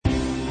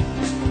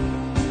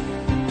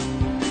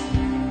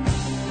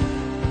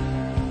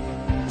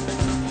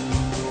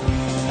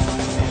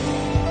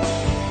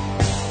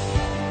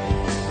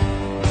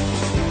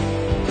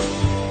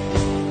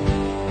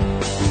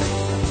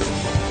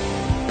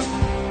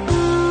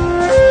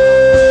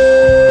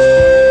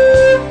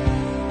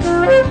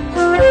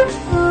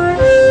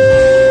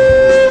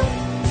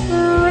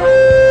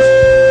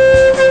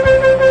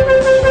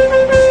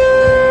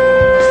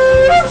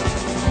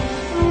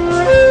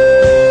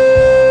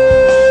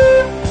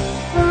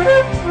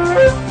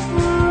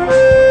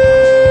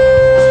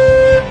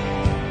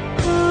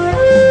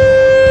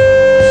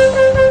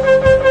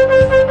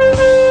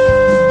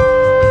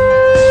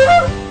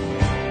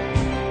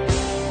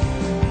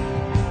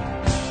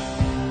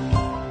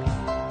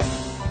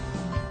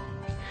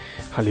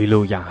哈利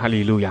路亚，哈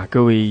利路亚！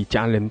各位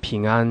家人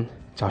平安，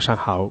早上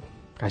好！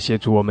感谢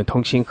主，我们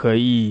同心合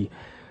意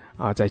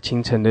在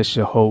清晨的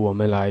时候，我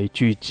们来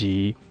聚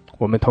集，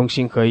我们同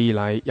心合意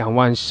来仰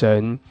望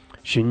神，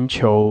寻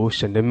求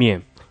神的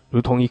面，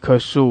如同一棵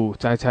树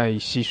栽在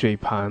溪水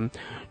旁，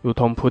如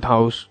同葡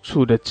萄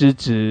树的枝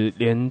子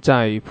连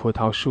在葡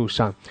萄树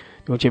上。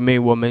弟兄姐妹，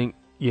我们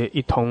也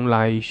一同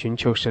来寻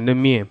求神的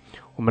面，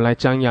我们来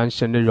张扬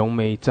神的荣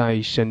美，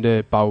在神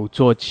的宝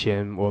座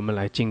前，我们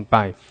来敬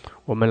拜，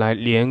我们来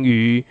连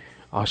于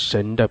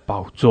神的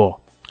宝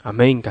座。阿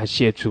们！感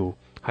谢主，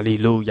哈利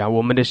路亚！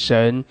我们的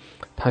神，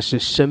他是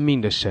生命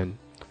的神，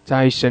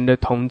在神的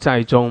同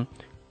在中，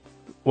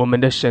我们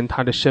的神，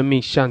他的生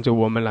命向着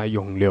我们来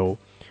永流。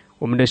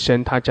我们的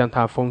神，他将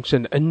他丰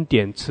盛的恩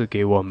典赐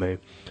给我们，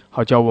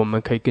好叫我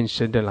们可以更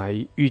深的来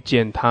遇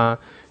见他，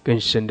更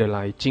深的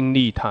来经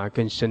历他，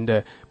更深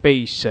的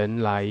被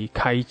神来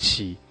开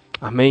启。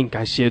阿们！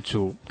感谢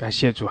主，感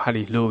谢主，哈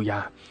利路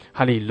亚，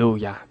哈利路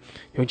亚！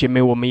弟兄姐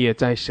妹，我们也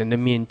在神的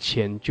面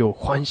前就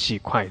欢喜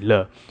快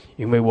乐，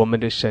因为我们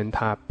的神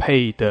他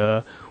配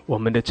得我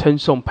们的称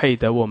颂，配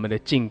得我们的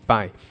敬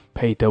拜，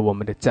配得我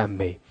们的赞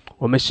美。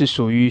我们是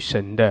属于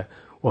神的，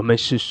我们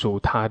是属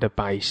他的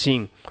百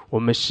姓，我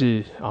们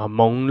是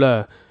蒙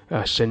了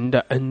神的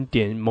恩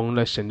典，蒙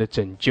了神的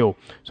拯救，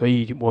所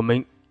以我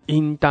们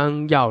应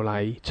当要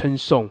来称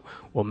颂，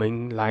我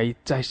们来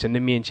在神的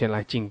面前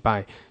来敬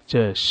拜，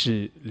这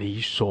是理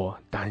所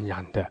当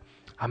然的。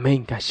阿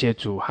们！感谢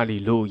主，哈利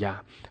路亚，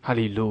哈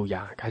利路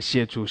亚！感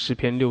谢主。诗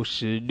篇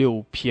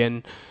66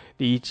篇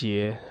第1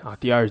节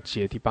第2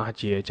节、第8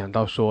节讲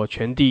到说，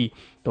全地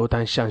都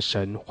当向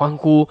神欢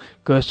呼，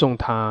歌颂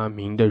他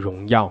名的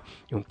荣耀，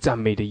用赞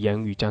美的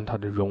言语将他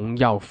的荣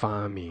耀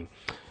发明。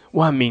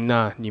万民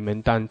啊，你们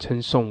当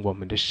称颂我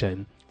们的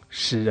神，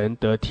使人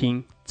得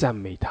听赞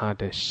美他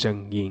的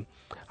声音。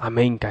阿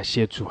们！感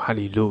谢主，哈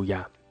利路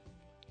亚！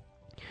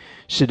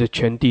是的，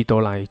全地都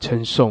来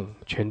称颂，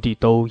全地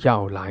都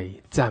要来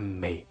赞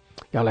美，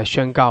要来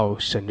宣告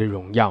神的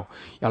荣耀，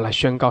要来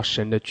宣告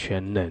神的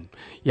全能，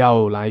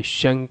要来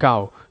宣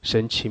告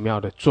神奇妙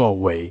的作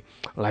为，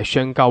来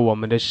宣告我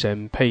们的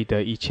神配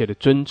得一切的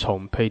尊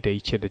崇，配得一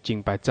切的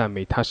敬拜赞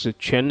美。他是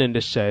全能的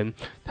神，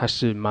他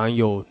是蛮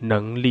有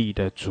能力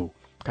的主。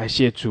感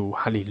谢主，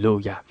哈利路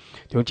亚！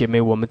弟兄姐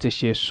妹，我们这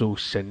些属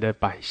神的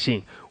百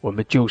姓，我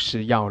们就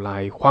是要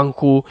来欢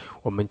呼，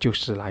我们就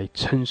是来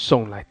称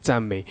颂，来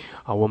赞美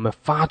我们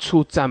发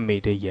出赞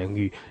美的言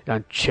语，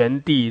让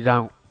全地，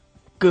让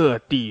各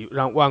地，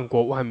让万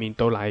国万民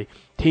都来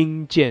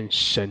听见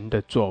神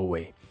的作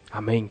为。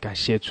阿们！感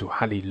谢主，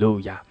哈利路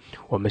亚！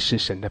我们是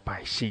神的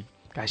百姓，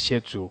感谢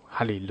主，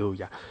哈利路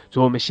亚！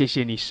主，我们谢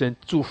谢你，神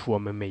祝福我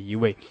们每一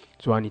位。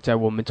主啊，你在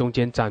我们中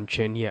间掌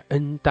权，你也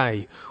恩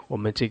待我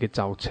们这个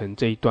早晨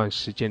这一段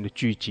时间的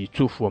聚集，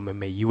祝福我们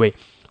每一位。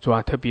主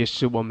啊，特别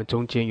是我们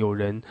中间有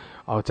人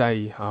在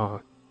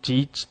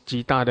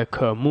极大的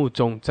渴慕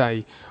中，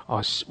在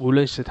无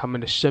论是他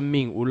们的生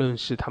命，无论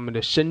是他们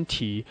的身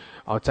体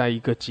在一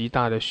个极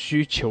大的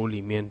需求里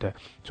面的。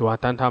主啊，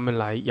当他们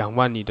来仰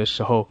望你的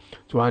时候，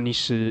主啊，你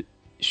使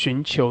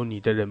寻求你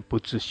的人不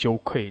知羞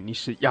愧，你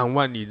是仰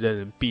望你的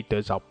人必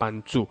得着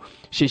帮助。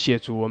谢谢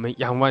主，我们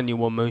仰望你，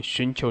我们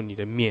寻求你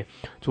的面。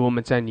主，我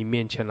们在你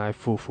面前来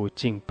匍匐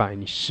敬拜，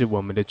你是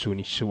我们的主，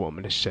你是我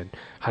们的神。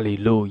哈利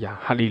路亚，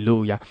哈利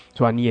路亚！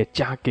主啊，你也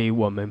加给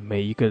我们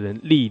每一个人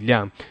力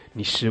量，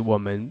你使我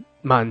们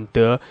满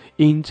得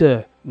因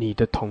着你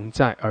的同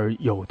在而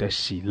有的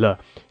喜乐。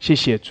谢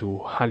谢主，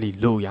哈利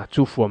路亚！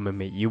祝福我们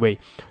每一位。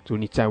主，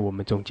你在我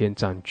们中间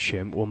掌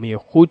权，我们也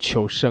呼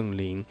求圣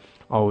灵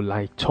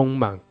来充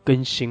满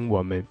更新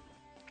我们。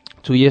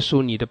主耶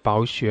稣，你的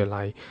宝血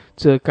来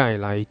遮盖，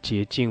来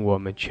洁净我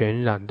们，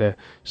全然的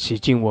洗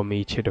净我们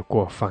一切的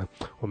过犯。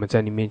我们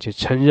在你面前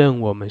承认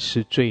我们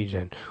是罪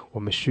人，我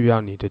们需要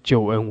你的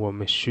救恩，我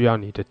们需要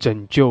你的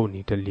拯救，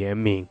你的怜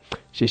悯。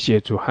谢谢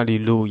主，哈利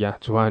路亚！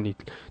主啊，你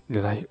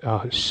来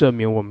赦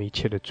免我们一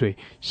切的罪，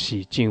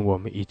洗净我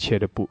们一切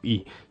的不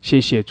义。谢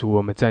谢主，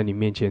我们在你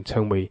面前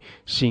成为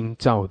新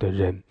造的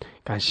人。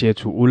感谢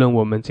主，无论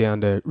我们怎样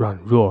的软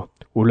弱，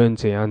无论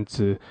怎样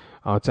子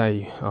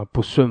在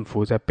不顺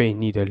服，在悖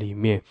逆的里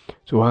面，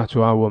主啊，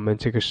我们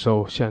这个时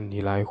候向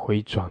你来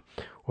回转，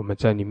我们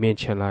在你面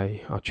前来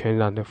全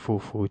然的匍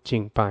匐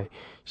敬拜，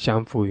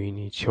降服于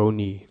你，求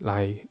你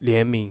来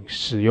怜悯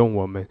使用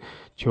我们，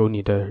求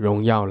你的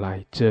荣耀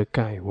来遮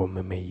盖我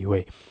们每一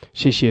位。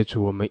谢谢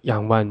主，我们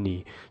仰望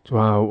你，主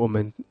啊，我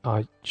们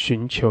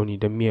寻求你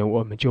的面，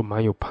我们就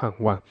满有盼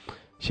望。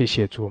谢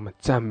谢主，我们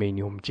赞美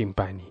你，我们敬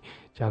拜你，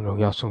将荣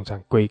耀颂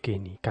赞归给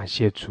你。感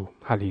谢主，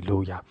哈利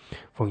路亚！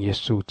奉耶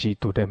稣基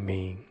督的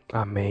名，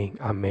阿们，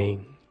阿们，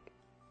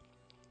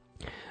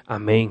阿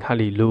们！哈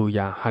利路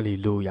亚，哈利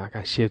路亚！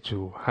感谢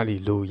主，哈利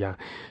路亚！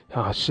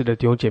是的，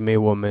弟兄姐妹，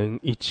我们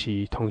一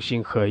起同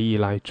心合意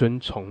来尊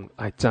崇，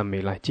来赞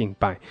美，来敬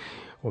拜。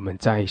我们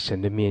在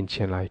神的面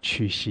前来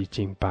屈膝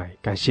敬拜，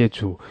感谢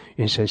主，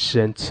愿神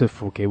施恩赐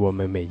福给我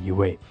们每一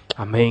位。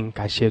阿们！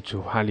感谢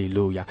主，哈利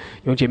路亚！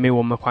弟兄姐妹，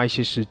我们花一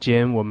些时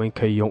间，我们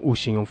可以用悟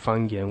性，用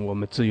方言，我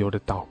们自由的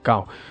祷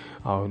告。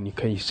你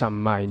可以上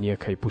麦，你也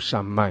可以不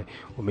上麦，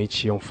我们一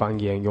起用方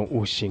言用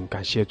悟性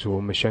感谢主。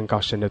我们宣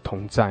告神的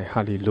同在，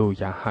哈利路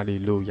亚，哈利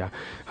路亚，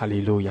哈利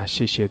路亚，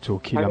谢谢主。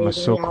基拉马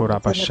苏库拉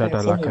巴沙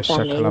达拉卡沙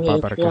卡拉巴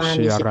巴卡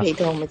西亚拉，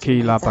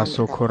基拉巴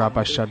苏库拉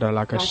巴沙达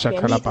拉卡沙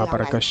卡拉巴巴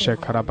卡沙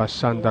卡拉巴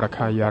桑达拉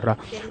卡亚拉，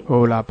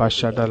欧拉巴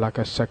沙达拉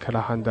卡沙卡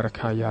拉汉达拉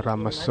卡亚拉，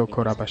马苏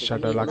库拉巴沙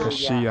达拉卡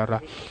西亚拉，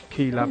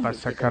基拉巴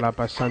沙卡拉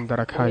巴桑达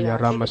拉卡亚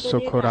拉，马苏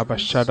库拉巴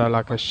沙达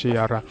拉卡西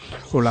亚拉，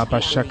欧拉巴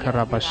沙卡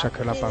拉巴沙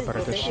卡拉巴巴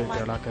卡西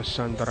达拉卡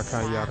桑达拉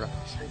卡亚拉。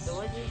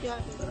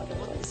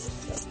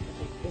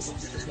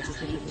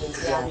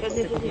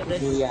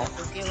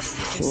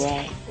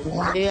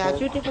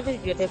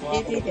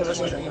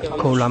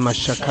Kola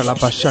mashakala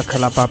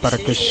bashakala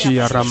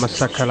babarakashia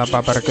ramasakala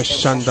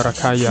babarakashandra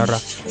kayara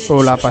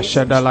Ola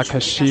bashada la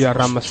kashia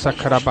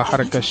ramasakala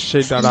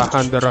baharakashidara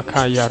handra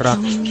kayara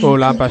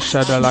Ola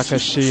bashada la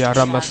kashia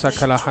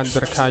ramasakala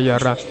handra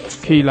kayara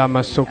Kila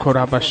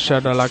masukura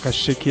bashada la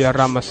kashikia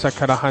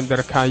ramasakala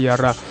handra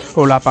kayara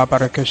Ola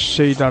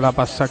babarakashidara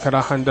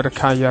basakala handra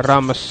kayara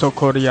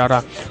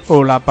ramasukuriara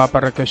Ola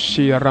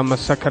babarakashia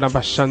ramasakala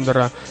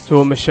bashandra 主，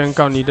我们宣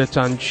告你的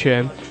掌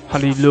权，哈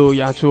利路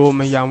亚！主，我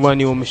们仰望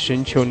你，我们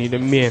寻求你的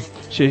面。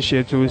谢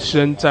谢主，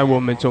神在我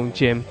们中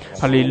间，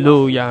哈利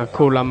路亚！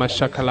主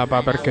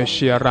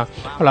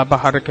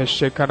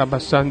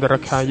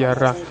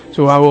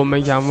啊，我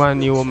们仰望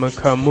你，我们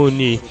渴慕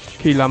你。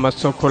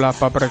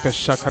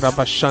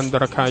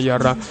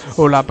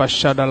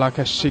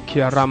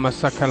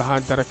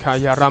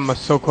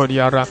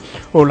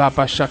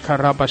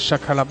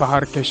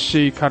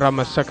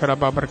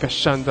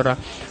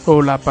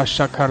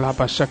Shakala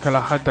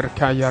Bashakala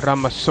Hadarkaya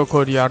Rama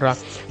Sokoriara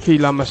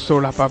Hila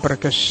Masola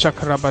Babaraka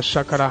Shakara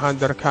Bashakara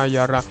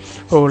Hadarkayara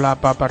Ola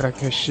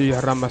Babarakashi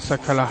Rama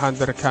Sakala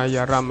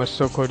Hadarkaya Rama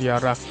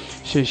Sokoriara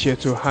谢谢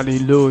主，哈利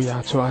路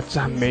亚！主啊，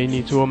赞美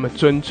你，主，我们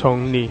尊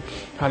崇你，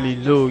哈利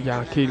路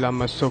亚！ Kila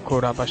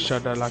Masokora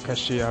Bashada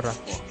Lakashiara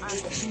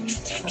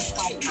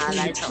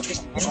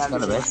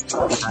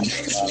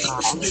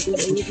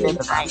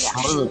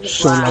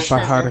Sola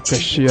Bahar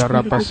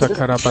Kashiara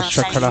Basakara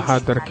Bashakala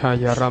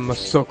Hadarkaya Rama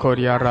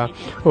Sokoriara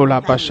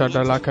Ola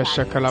Bashada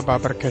Lakashakala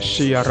Babar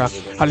Kashiara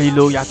哈利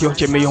路亚！弟兄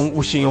姐妹用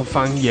悟性用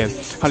方言，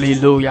哈利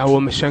路亚！我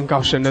们宣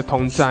告神的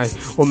同在，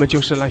我们就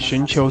是来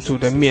寻求主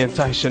的面，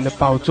在神的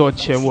宝座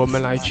前我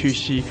们来屈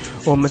膝，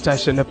我们在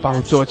神的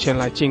宝座前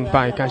来敬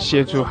拜，感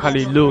谢主，哈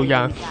利路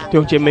亚！弟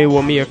兄姐妹，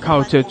我们也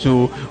靠着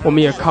主，我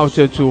们也靠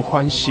着主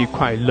欢喜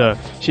快乐，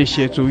谢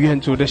谢主，愿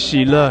主的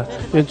喜乐，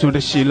愿主的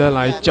喜乐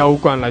来浇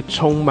灌，来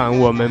充满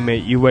我们每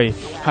一位，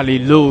哈利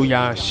路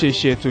亚！谢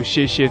谢主，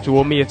谢谢主，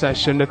我们也在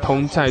神的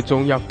同在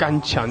中要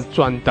刚强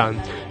壮胆，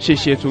谢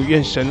谢主，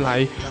愿神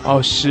来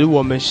使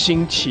我们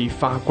兴起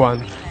发光。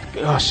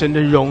神的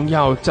荣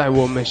耀在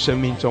我们生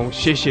命中，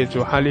谢谢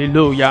主，哈利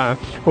路亚！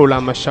乌拉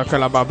玛沙卡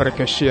拉巴布拉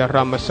克西亚，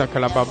拉玛沙卡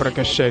拉巴布拉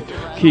克西，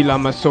基拉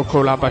玛索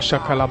库拉巴沙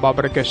卡拉巴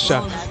布拉克西，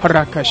哈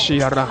拉卡西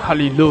亚拉，哈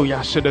利路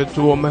亚！是的，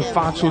主，我们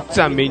发出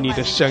赞美你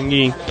的声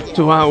音，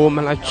主啊，我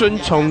们来尊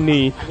崇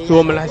你，主，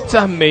我们来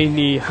赞美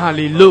你，哈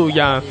利路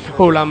亚！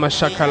乌拉玛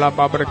沙卡拉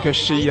巴布拉克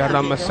西亚，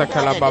拉玛沙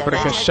卡拉巴布拉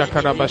克西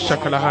卡拉巴沙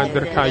卡拉汉德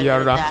卡亚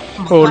拉，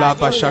乌拉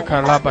巴沙卡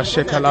拉巴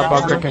沙卡拉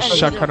巴布拉克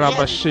西卡拉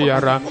巴西亚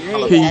拉，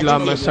基拉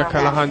玛沙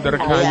Sakala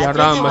Handarkaya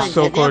Rama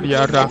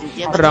Sokoriara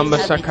Rama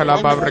Sakala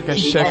Babraka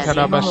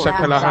Shekara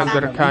Basakala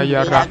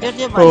Handarkaya Ra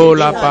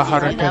Ola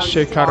Baharaka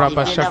Shekara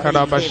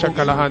Basakara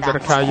Basakala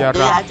Handarkaya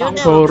Ra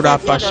Ora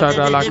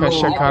Bashada Laka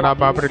Shekara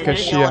Babraka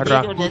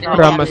Shiara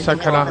Rama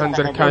Sakala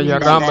Handarkaya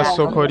Rama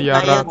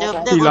Sokoriara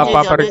Ila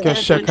Babraka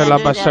Shekala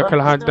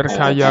Basakala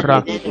Handarkaya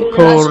Ra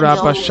Ora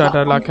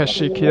Bashada Laka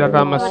Shekira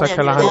Rama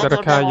Sakala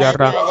Handarkaya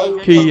Ra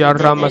Kia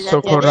Rama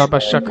Sokora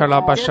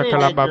Basakala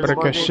Basakala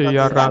Babraka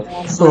Shiara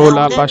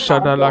Ola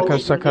Bashada Laka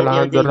Sakala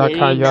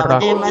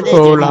Handrakayara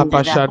Ola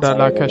Bashada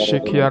Laka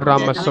Shikia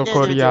Rama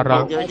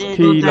Sokoriara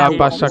Hila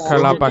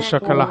Basakala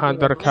Bashakala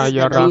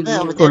Handrakayara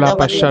Ola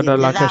Bashada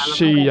Laka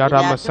Shia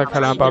Rama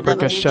Sakala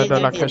Babrakashada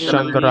Laka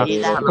Shandra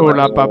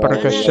Ola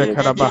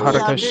Babrakashakara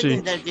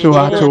Baharakashi 主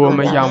啊，主，我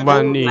们仰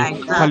望你，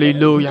哈利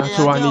路亚！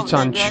主啊，你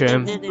掌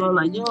权，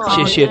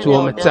谢谢主，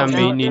我们赞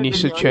美你，你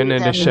是全能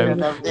的神。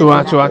主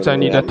啊，主啊，在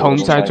你的同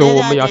在中，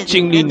我们要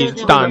经历你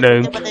的大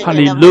能，哈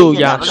利路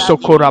亚！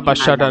 Sokora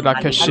Bashada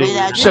Laka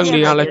圣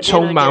灵要来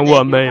充满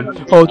我们，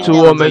主，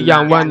我们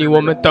仰望你，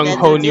我们等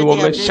候你，我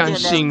们相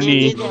信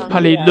你，哈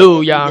利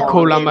路亚！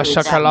 Kolama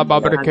Shakala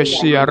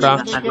Babrakashiara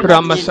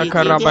Rama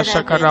Sakara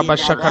Bashakara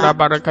Bashakara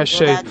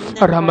Barakashe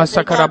Rama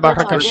Sakara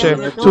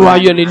Barakashe 主啊，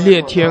愿你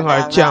裂天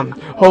而降，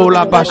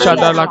 Ola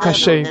Bashada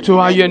Lakashe 主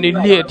啊，愿你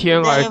裂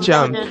天而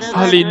降，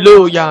哈利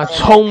路亚！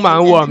充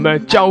满我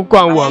们，浇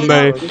灌我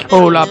们，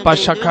 Ola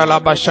Bashakala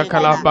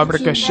Bashakala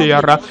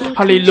Babrakashiara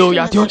哈利路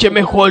亚！弟兄姐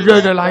妹，火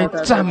热的来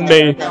赞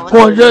美，火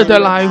火热的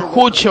来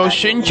呼求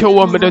寻求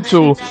我们的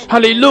主。哈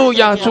利路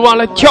亚！主啊，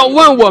来眺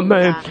望我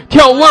们，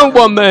眺望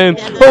我们。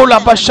哦拉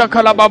巴沙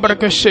卡拉巴巴拉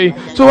克西，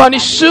主啊，你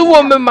使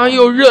我们满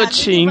有热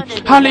情。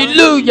哈利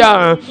路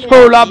亚！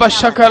哦拉巴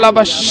沙卡拉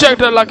巴沙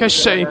的拉克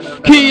西，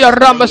基亚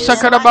拉巴沙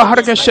卡拉巴哈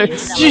拉克西，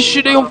继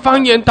续的用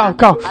方言祷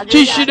告，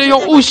继续的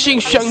用悟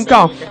性宣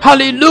告。哈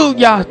利路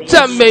亚！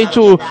赞美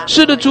主！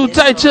是的，主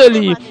在这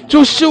里，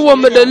主是我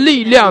们的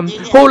力量。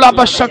哦拉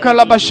巴沙卡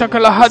拉巴沙卡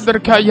拉哈德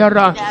卡亚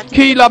拉，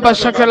基拉巴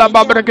沙卡拉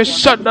巴巴拉克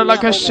沙的拉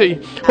克西，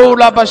哦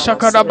拉巴沙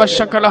卡拉巴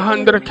沙卡拉哈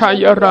德卡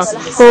亚拉，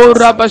哦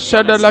拉巴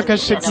沙的拉克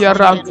西亚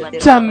拉。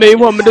赞美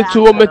我们的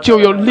主，我们就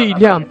有力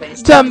量；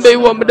赞美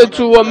我们的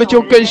主，我们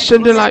就更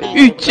深的来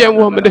遇见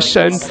我们的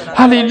神。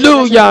哈利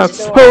路亚！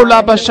哦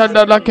拉巴沙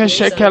的拉克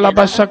西卡拉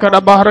巴沙卡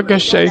拉巴哈克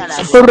西，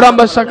哦拉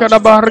巴沙卡拉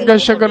巴哈克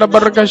西卡拉巴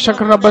哈克西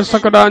卡拉巴沙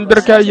卡拉哈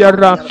德卡亚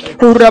拉，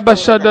哦拉巴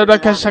沙的拉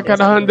克西卡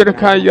拉哈德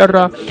卡亚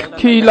拉，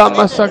基拉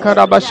马沙卡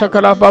拉巴沙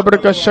卡拉巴哈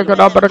克西卡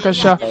拉巴哈克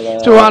西，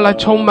主啊，来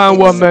充满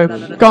我们，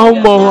高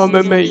摩我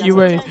们每一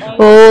位。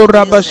哦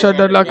拉巴沙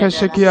的拉克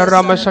西卡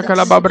拉马沙卡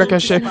拉巴哈克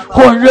西，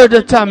火热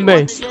的赞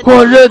美，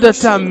火热的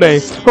赞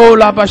美。哦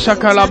拉巴沙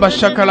卡拉巴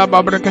沙卡拉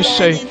巴哈克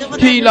西，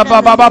基拉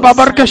巴巴巴巴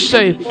巴克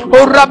西，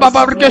哦拉巴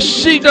巴克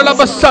西的拉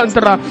巴桑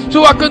德拉，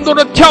主啊，更多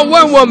的眺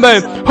望我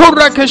们。哦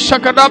拉克沙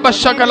卡拉巴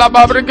沙卡拉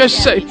巴哈克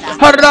西，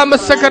哈拉马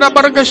沙卡拉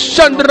巴哈克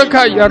西的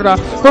卡亚拉，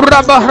哦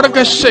拉巴哈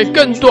克西，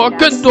更多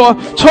更多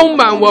充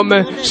满我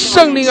们，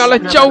圣灵啊来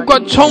浇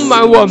灌充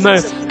满我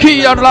们。基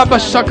亚拉巴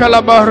沙卡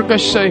拉巴哈克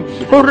西，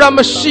哦拉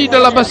马西的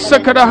拉巴沙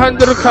卡拉汉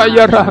德卡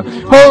亚拉，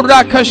哦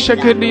拉克西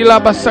克里拉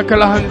巴沙卡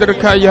拉汉德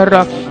卡亚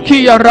拉，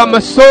基亚拉马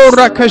索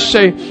拉克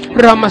西，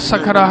拉马沙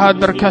卡拉汉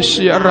德卡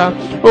西亚拉，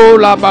哦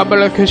拉巴巴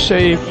拉克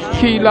西，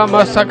基拉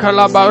马沙卡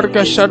拉巴哈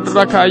克西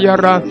德卡亚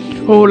拉，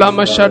哦拉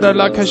马沙的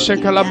拉克西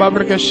卡拉巴哈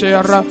克西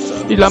亚拉，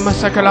伊拉马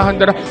沙卡拉汉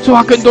德拉，主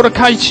啊，更多的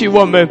开启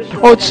我们，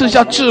哦赐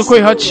下智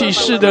慧和启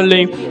示的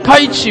灵，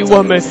开启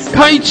我们，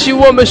开启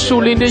我们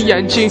属灵的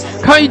眼睛，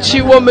开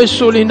启我们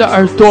属灵的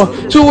耳朵。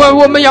主啊，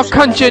我们要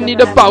看见你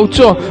的宝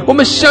座，我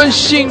们相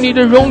信你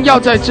的荣耀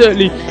在这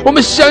里，我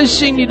们相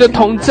信你的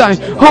同在。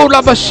哦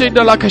拉巴西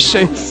的拉克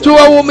西，主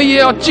啊，我们也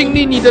要经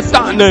历你的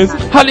大能。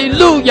哈利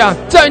路亚！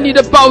在你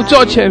的宝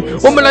座前，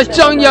我们来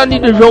张扬你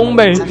的荣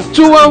美。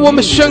主啊，我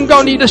们宣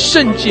告你的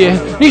圣洁，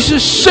你是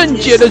圣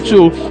洁的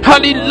主。哈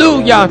利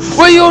路亚！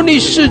唯有你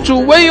是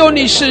主，唯有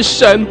你是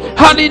神。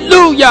哈利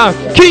路亚！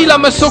基拉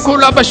马索库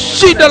拉巴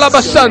西的拉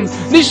巴山，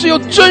你是有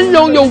尊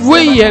荣有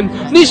威严，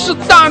你是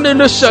大能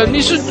的神，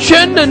你是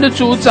全能的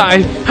主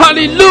宰。哈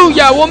利路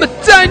亚！我们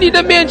在你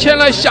的面前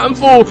来降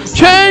服，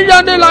全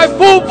然的来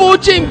匍匐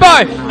敬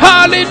拜。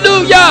哈利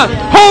路亚！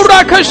后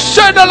拉克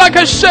塞的拉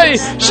克塞，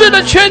是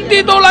的，全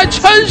地都来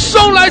称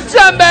颂来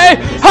赞美。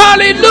哈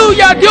利路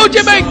亚！弟兄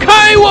姐妹，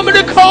开我们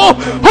的口，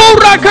后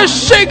拉克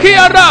塞基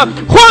亚拉，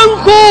欢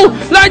呼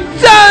来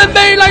赞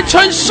美来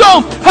称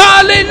颂。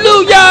哈利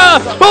路亚！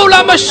哦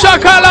拉玛沙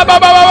卡拉巴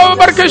巴巴巴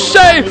巴克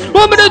塞，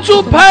我们的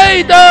主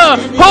配的。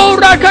哦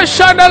拉克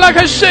沙的拉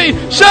克塞，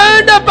神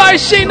的百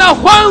姓啊，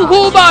欢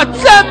呼吧，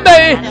赞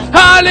美。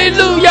哈利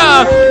路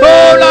亚！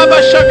哦拉玛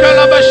沙卡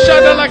拉巴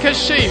沙的拉克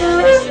塞，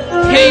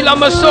嘿拉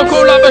玛索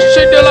库拉巴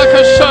西的拉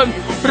克山。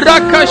拉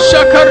卡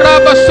沙卡拉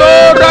巴索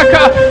拉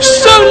卡，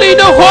圣灵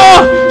的火，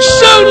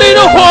圣灵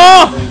的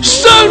火，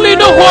圣灵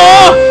的火，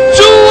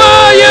主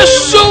啊，耶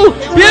稣，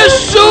耶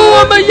稣，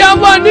我们仰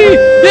望你，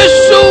耶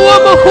稣，我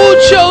们呼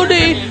求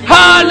你，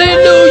哈利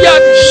路亚，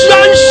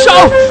燃烧，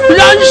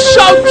燃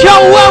烧，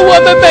眺望我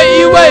们每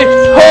一位。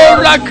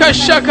哦，拉卡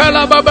沙卡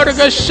拉巴巴拉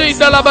克西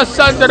的拉巴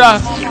桑德拉，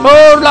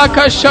哦，拉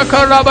卡沙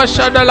卡拉巴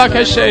沙的拉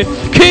克西，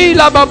基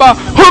拉巴巴，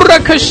哦，拉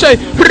克西，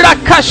拉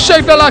卡西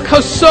的拉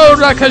克索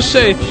拉克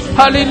西。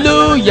哈利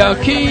路亚，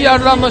基亚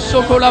拉玛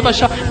索库拉巴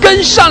沙，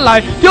跟上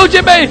来，弟兄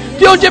姐妹，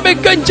弟兄姐妹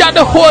更加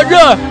的火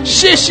热，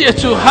谢谢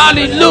主，哈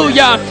利路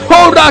亚。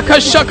哦拉卡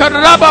沙卡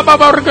拉巴巴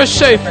巴拉克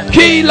西，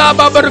基拉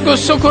巴巴拉克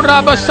索库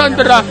拉巴桑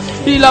德拉，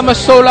伊拉玛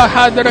索拉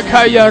哈德拉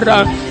卡亚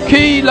拉，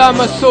基拉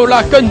玛索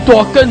拉，更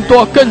多更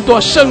多更多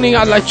圣灵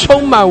啊，来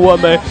充满我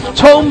们，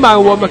充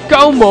满我们，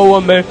高摩我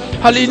们。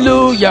哈利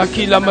路亚，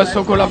基拉玛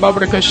索库拉巴巴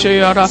拉克西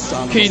亚拉，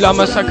基拉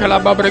玛萨卡拉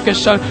巴巴拉克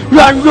山，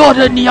软弱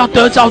的你要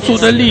得着主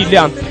的力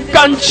量，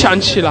刚强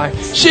起来。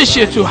谢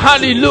谢主，哈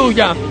利路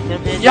亚！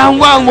仰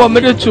望我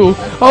们的主，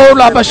哦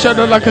拉巴沙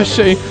的拉克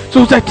西，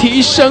主在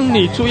提升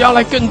你，主要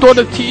来更多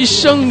的提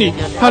升你，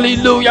哈利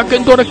路亚，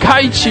更多的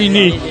开启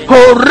你。哦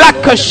拉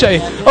克西，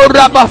哦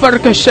拉巴法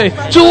克西，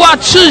主啊，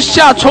赐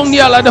下从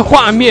你而来的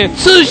画面，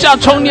赐下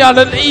从你而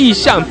来的意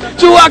象，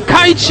主啊，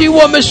开启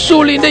我们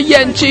属灵的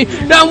眼睛，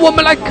让我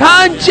们来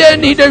看见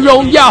你的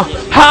荣耀，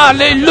哈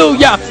利路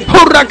亚，呼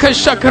拉克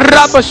沙克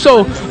拉巴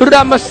索，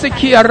拉玛西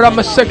基亚，拉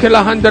玛塞克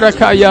拉汉德拉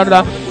卡亚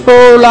拉，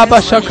哦拉巴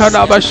沙克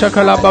拉巴沙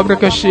克拉巴布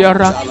克西亚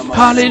拉，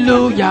哈利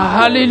路亚，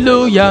哈利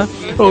路亚，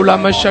哦拉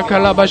玛沙克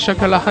拉巴沙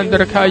克拉汉德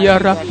拉卡亚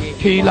拉，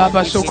希拉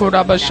巴索库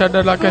拉巴沙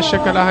德拉卡沙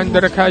克拉汉德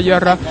拉卡亚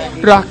拉，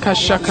拉卡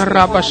沙克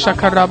拉巴沙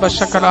克拉巴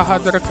沙克拉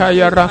汉德拉卡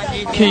亚拉，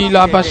希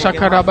拉巴沙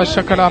克拉巴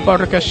沙克拉巴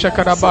布克沙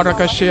克拉巴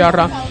克西亚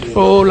拉，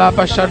哦拉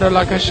巴沙德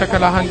拉卡沙克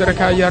拉汉德拉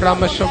卡亚拉，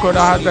玛索库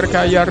拉汉德拉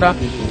卡亚拉。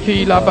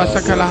Hila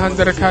basakala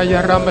handreka ya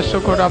rama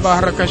sokora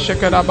baraka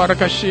shakala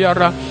baraka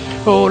shiara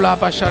哦拉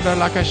巴沙的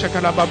拉开沙卡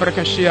拉巴布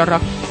克西亚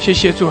拉，谢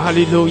谢主，哈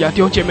利路亚！弟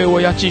兄姐妹，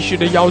我要继续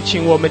的邀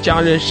请我们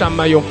家人上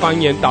麦用方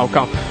言祷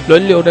告，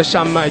轮流的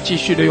上麦，继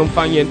续的用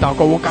方言祷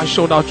告。我感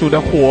受到主的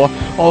火，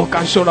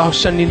感受到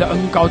圣灵的恩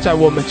膏在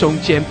我们中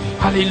间，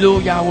哈利路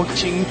亚！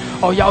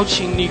我邀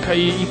请你可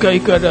以一个一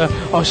个的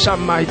上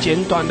麦，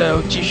简短的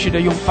继续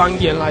的用方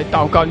言来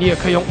祷告，你也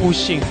可以用悟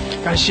性。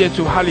感谢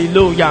主，哈利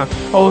路亚！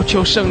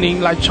求圣灵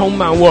来充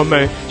满我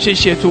们，谢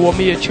谢主，我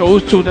们也求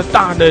主的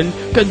大能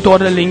更多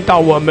的领导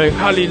我们。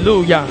哈利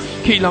路亚！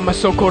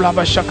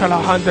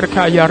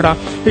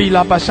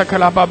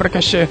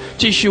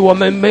继续，我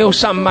们没有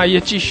上麦，也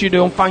继续的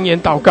用方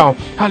言祷告。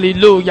哈利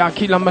路亚！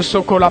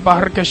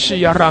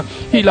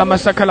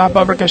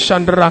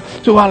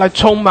主啊，来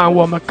充满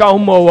我们，高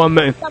摩我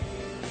们。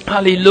哈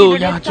利路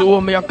亚！主，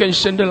我们要更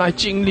深的来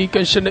经历，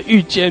更深的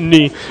遇见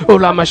你。哦，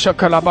拉玛沙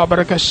卡拉巴巴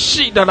拉卡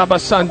西达拉巴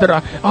桑德拉，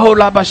哦，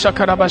拉巴沙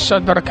卡拉巴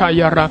桑德拉卡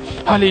亚拉。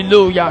哈利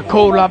路亚！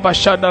科拉巴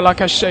沙达拉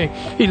卡西，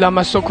伊拉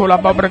玛索科拉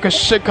巴巴拉卡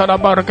西卡拉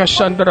巴拉卡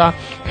桑德拉，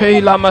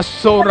嘿拉玛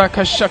索拉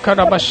卡沙卡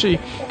拉巴西，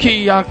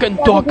基亚更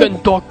多更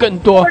多更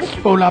多。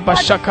哦，拉巴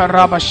沙卡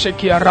拉巴西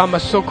基亚拉玛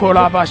索科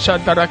拉巴沙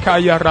达拉卡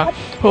亚拉，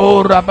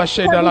哦，拉巴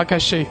西达拉卡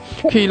西，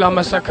基拉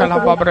玛萨卡拉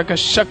巴巴拉卡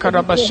沙卡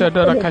拉巴沙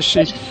达拉卡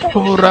西，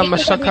哦，拉玛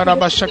萨。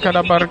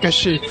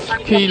Karabashakarabarakashi,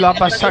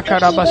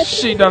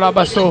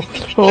 Kilabasakarabasidalabaso,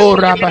 Oh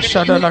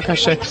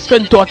Rabashadalakashi，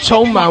 更多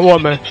充满我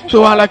们，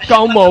主啊来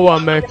高摩我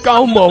们，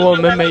高摩我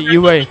们每一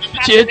位，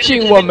洁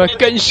净我们，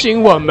更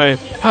新我们，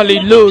哈利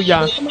路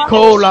亚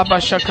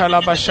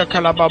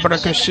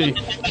 ，Kolabashakalabasakalabarashi，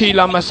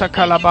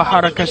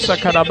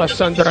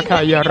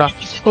 Kilamasakalabaharakasakalabasandrakaiyara，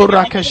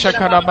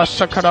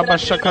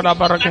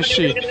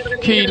 Urakashakalabasakalabasakalabarakashi，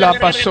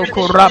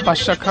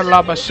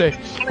 Kilabasokorabashakalabase，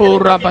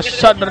 Oh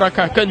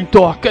Rabasadraka， 更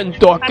多更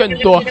多更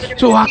多，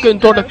主啊，更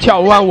多的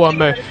眺望我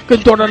们，更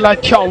多的来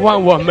眺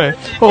望我们。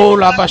哦，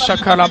拉巴沙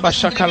卡拉巴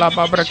沙卡拉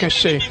巴布克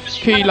西，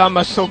基拉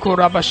马索库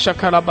拉巴沙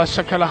卡拉巴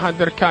沙卡拉汉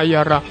德卡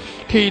亚拉，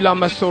基拉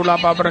马索拉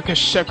巴布克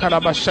沙卡拉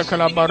巴沙卡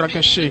拉巴布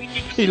克西，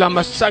伊拉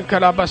马萨卡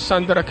拉巴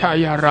桑德卡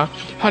亚拉。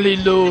哈利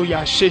路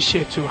亚，谢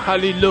谢主，哈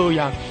利路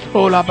亚。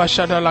哦，拉巴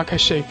沙德拉克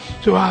西，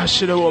主啊，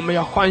是的，我们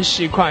要欢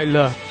喜快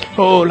乐。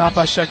哦，拉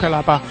巴沙卡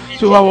拉巴，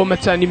主啊，我们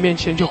在你面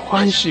前就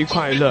欢喜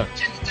快乐。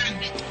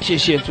谢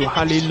谢主，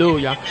哈利路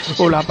亚！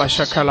哦拉巴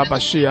沙卡拉巴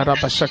西亚拉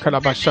巴沙卡拉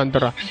巴山德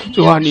拉，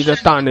主啊，你的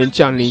大能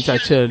降临在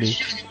这里。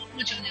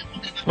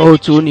哦，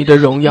主，你的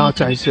荣耀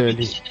在这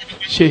里。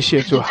谢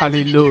谢主，哈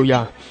利路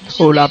亚！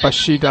哦拉巴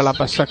西达拉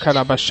巴沙卡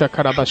拉巴沙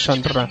卡拉巴山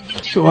德拉，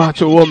主啊，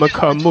主，我们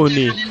渴慕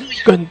你，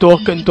更多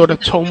更多的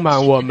充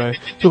满我们，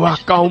主啊，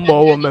高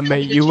摩我们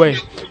每一位。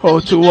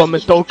哦，主，我们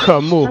都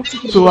渴慕，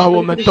主啊，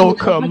我们都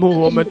渴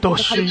慕，我们都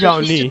需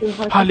要你，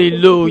哈利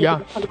路亚！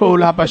哦，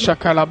拉巴沙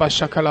卡拉巴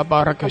沙卡拉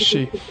巴拉卡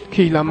西，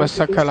基拉玛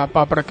萨卡拉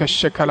巴布克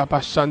西卡拉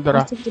巴桑德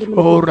拉，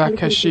哦，拉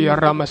卡西亚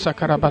拉玛萨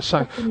卡拉巴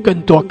桑，更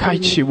多开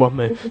启我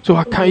们，主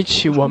啊，开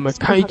启我们，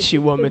开启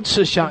我们，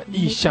赐下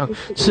意象，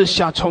赐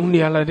下从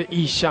你而来的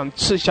意象，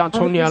赐下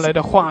从你而来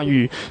的话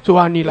语，主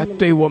啊，你来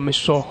对我们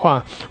说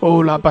话，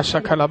哦，拉巴沙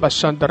卡拉巴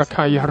桑德拉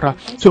卡亚拉，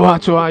主啊，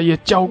主啊，也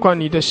浇灌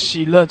你的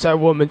喜乐在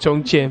我们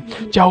中间。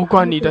浇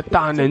灌你的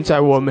大能在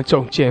我们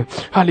中间，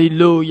哈利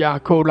路亚！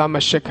库拉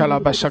玛谢卡拉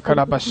巴沙卡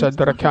拉巴沙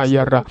德拉卡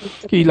亚拉，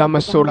基拉玛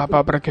索拉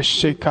巴布克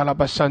西卡拉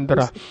巴桑德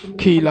拉，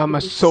基拉玛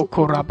索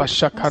库拉巴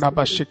沙卡拉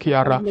巴西基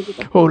亚拉，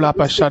欧拉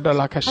巴沙德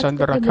拉卡桑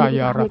德拉卡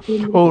亚拉，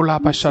欧拉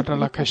巴沙德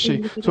拉卡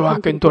西，主啊，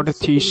更多的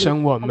提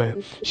升我们，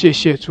谢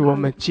谢主，我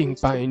们敬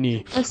拜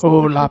你，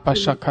欧拉巴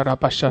沙卡拉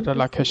巴沙德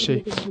拉卡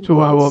西，主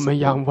啊，我们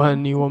仰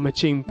望你，我们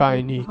敬拜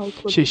你，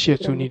谢谢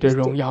主，你的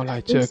荣耀来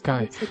遮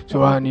盖，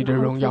主啊，你的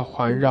荣耀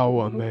环绕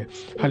我们，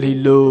哈利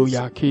路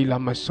亚！基拉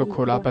玛索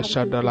库拉巴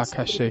沙德拉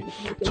卡西，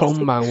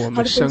充满我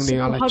们圣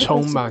灵啊，来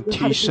充满、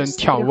提升、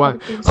眺望。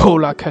后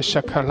拉卡沙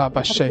卡拉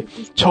巴西，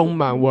充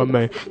满我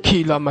们。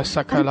基拉玛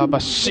萨卡拉巴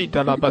西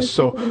德拉巴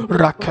索，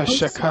拉卡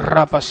沙卡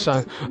拉巴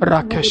山，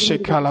拉卡西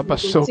卡拉巴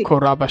索库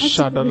拉巴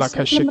沙德拉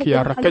卡西基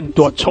亚拉，更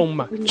多充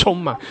满，充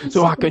满，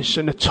主啊，更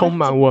深的充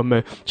满我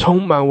们，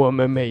充满我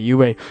们每一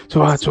位。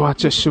主啊，主啊，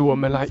这是我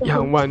们来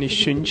仰望你、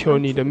寻求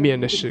你的面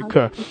的时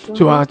刻。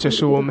主啊，这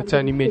是我们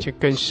在你面前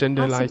更深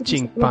的来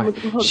敬拜。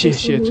谢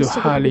谢主，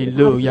哈利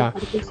路亚。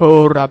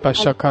哦，拉巴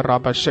沙卡拉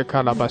巴沙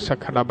卡拉巴沙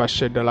卡拉巴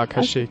沙的拉卡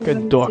西，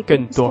更多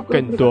更多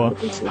更多，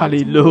哈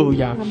利路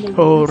亚。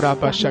哦，拉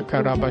巴沙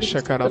卡拉巴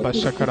沙卡拉巴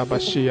沙卡拉巴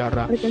西亚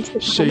拉，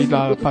谁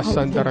拉巴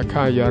桑德拉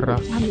卡亚拉。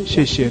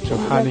谢谢主，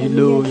哈利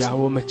路亚，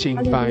我们敬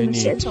拜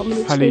你，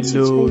哈利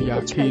路亚。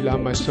基拉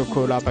马苏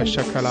库拉巴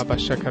沙卡拉巴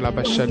沙卡拉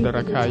巴沙德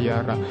拉卡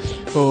亚拉，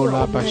哦，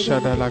拉巴沙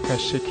德拉卡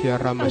西基亚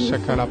拉马沙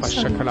卡拉巴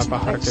沙卡拉巴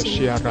哈卡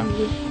西亚拉，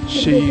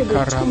西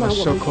卡拉马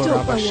苏库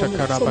拉巴沙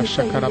卡拉巴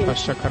沙卡拉巴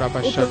沙卡拉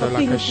巴沙德拉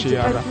卡西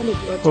亚拉，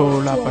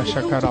哦，拉巴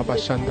沙卡拉巴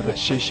桑德拉。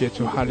谢谢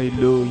主，哈利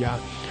路亚。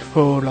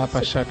哦，拉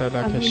巴沙德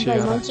拉卡西亚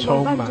拉，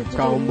充满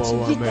高摩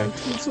我们。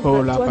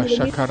哦，拉巴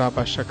沙卡拉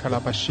巴沙卡拉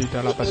巴西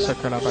德拉巴沙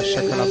卡拉巴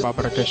沙卡拉巴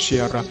布拉卡西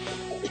亚拉。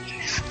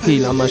伊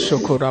拉玛苏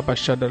库拉巴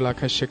沙德拉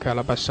卡西卡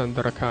拉巴桑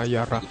德拉卡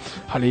亚拉，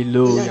哈利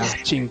路亚，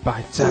敬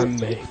拜赞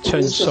美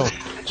称颂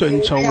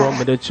尊崇我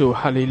们的主，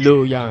哈利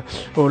路亚。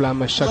哦，拉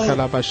玛沙卡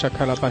拉巴沙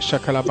卡拉巴沙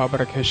卡拉巴布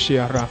拉卡西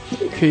亚拉，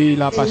伊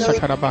拉巴沙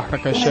卡拉巴布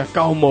拉卡西亚，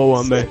高摩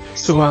我们，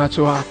主啊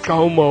主啊，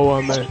高摩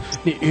我们，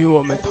你与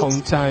我们同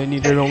在，你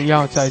的荣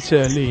耀在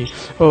这里。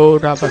哦，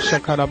拉巴沙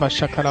卡拉巴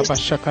沙卡拉巴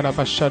沙卡拉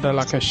巴沙德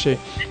拉卡西，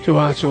主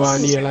啊主啊，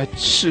你也来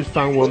释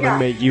放我们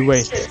每一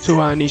位，主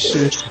啊，你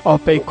是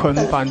被捆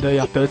绑的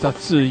要得到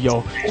自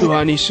由，主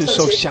啊，你是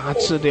受辖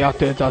制的要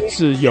得到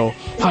自由，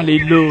哈利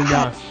路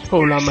亚。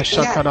哦，拉玛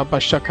沙卡拉巴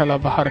沙卡拉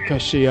巴哈卡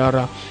西亚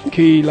拉，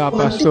基拉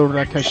巴苏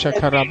拉卡沙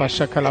卡拉巴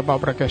沙卡拉巴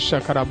布拉卡沙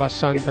卡拉巴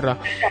桑德拉，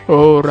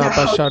哦，拉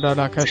巴沙达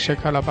拉卡沙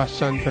卡拉巴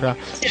桑德拉。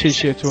谢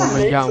谢主，我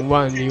们仰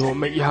望你，我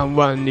们仰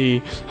望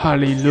你，哈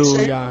利路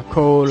亚。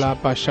哦，拉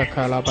巴沙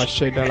卡拉巴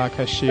谢达拉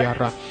卡西亚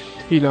拉。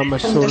伊拉玛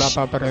苏拉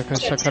巴布拉卡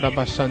沙卡拉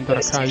巴桑德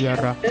拉卡亚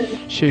拉，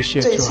谢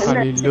谢主，哈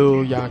利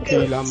路亚。基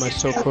拉玛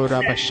苏库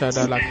拉巴沙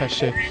达拉卡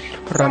西，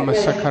拉玛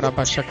沙卡拉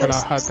巴沙卡拉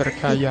哈德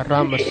卡亚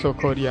拉玛苏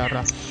库亚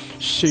拉。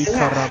西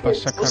卡拉巴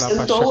沙卡拉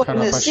巴沙卡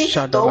拉巴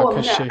沙德拉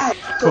卡西，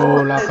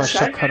哦，拉巴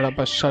沙卡拉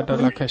巴沙德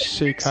拉卡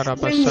西卡拉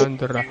巴桑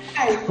德拉，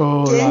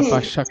哦，拉巴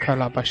沙卡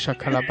拉巴沙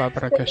卡拉巴布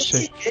拉卡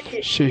西，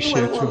谢谢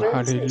主，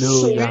哈利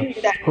路亚。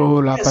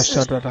哦，拉巴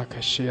沙德拉卡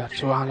西啊，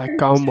主啊，来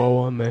高摩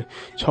我们，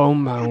充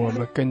满我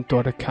们，更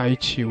多的开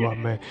启我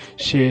们，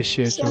谢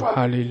谢主，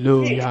哈利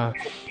路亚。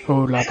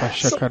哦，拉巴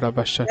沙卡拉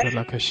巴沙德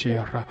拉卡西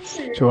啊，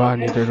主啊，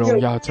你的荣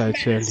耀在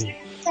这里。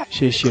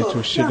谢谢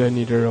主，是的，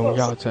你的荣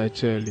耀在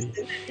这里，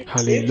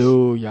哈利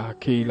路亚。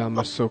基拉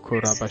玛苏库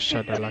拉巴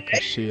沙达拉卡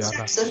西亚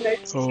拉，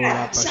哦，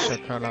拉巴沙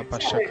卡拉巴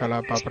沙卡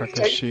拉巴布拉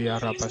卡西亚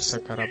拉巴沙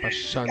卡拉巴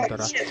桑德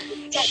拉，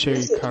谢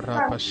卡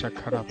拉巴沙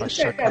卡拉巴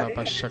沙卡拉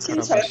巴沙卡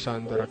拉巴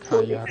桑德拉卡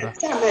亚拉。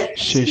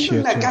谢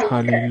谢主，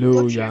哈利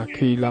路亚。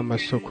基拉玛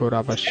苏库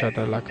拉巴沙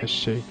达拉卡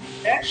西，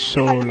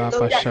苏拉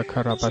巴沙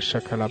卡拉巴沙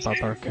卡拉巴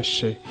布拉卡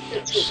西，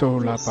苏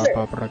拉巴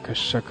巴布拉卡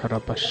沙卡拉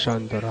巴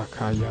桑德拉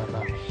卡亚拉。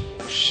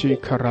西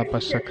卡拉巴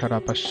沙卡拉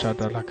巴沙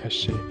德拉卡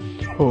西，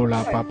哦，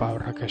拉巴巴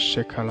拉卡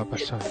西卡拉巴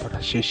桑德拉。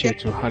谢谢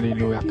主，哈利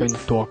路亚，更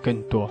多更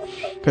多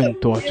更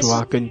多，主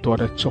啊，更多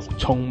的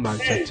充满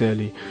在这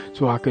里，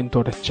主啊，更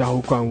多的浇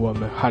灌我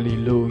们，哈利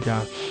路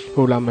亚。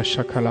哦，拉玛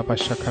沙卡拉巴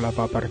沙卡拉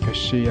巴巴拉卡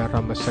西亚，拉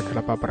玛沙卡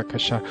拉巴巴拉卡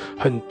沙，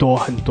很多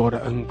很多的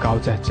恩膏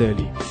在这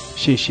里，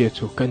谢谢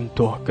主，更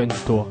多更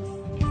多，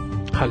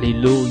哈利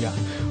路亚。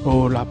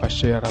哦，拉巴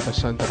西亚拉巴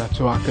桑德拉，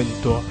主啊，更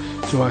多，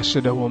主啊，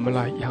是的，我们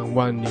来仰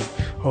望你，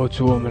哦，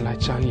主，我们来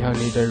瞻仰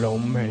你的荣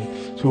美，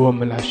主，我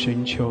们来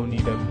寻求你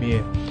的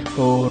面，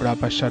哦，拉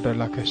巴沙德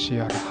拉克西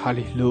亚，哈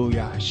利路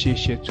亚，谢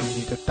谢主，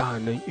你的大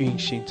能运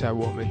行在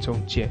我们中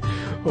间，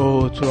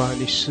哦，主啊，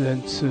你施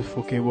恩赐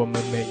福给我们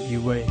每一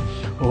位，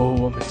哦，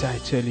我们在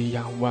这里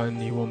仰望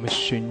你，我们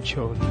寻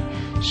求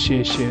你，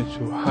谢谢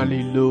主，哈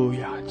利路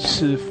亚，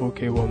赐福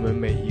给我们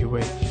每一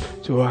位，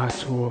主啊，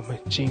主，我们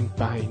敬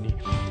拜你，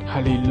哈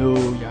利路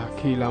亚，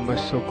基拉玛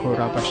苏库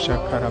拉巴沙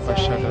卡拉巴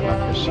沙德拉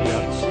克西亚，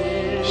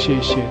谢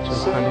谢主，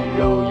哈利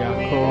路亚，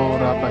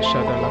哦，拉巴沙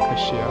德拉克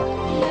西亚，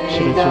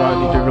是的，主啊，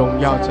你的荣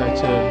耀在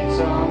这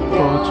里，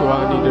哦，主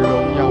啊，你的荣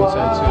耀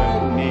在这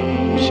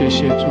里，谢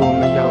谢主，我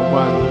们仰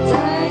望你，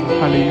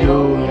哈利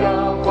路亚，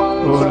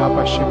哦，拉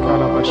巴沙卡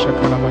拉巴沙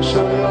卡拉巴沙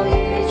德拉，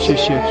谢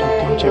谢主，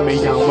弟兄姐妹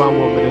仰望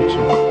我们的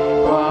主，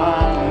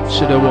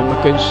是的，我们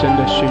更深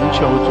的寻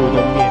求主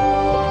的面，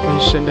更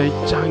深的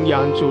瞻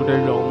仰主的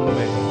荣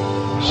美，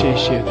谢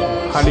谢主，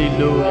哈利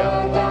路亚，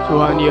主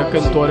啊，你也更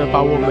多的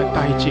把我们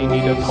带进你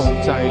的同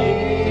在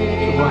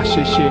里，主啊，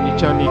谢谢你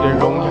将你的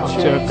荣耀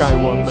遮盖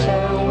我们，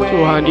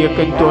主啊，你也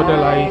更多的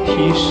来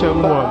提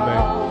升我们，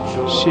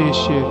谢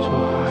谢主，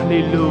哈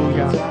利路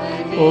亚，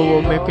哦，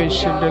我们更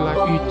深的来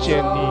遇见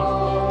你，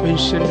更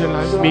深的来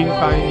明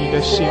白你的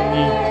心意，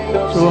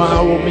主啊，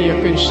我们也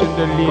更深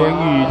的怜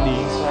悯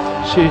你，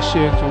谢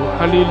谢主，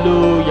哈利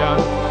路亚，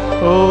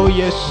哦，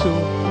耶稣，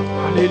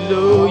哈利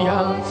路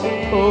亚，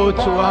哦，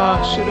主啊，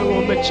是的，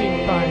我们敬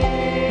拜，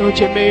有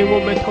姐妹，我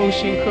们同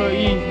心合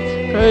意，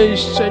更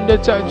深的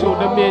在主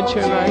的面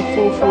前来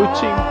匍匐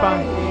敬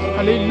拜。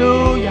哈利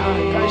路亚，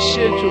感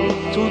谢主，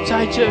主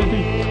在这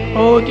里。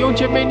弟兄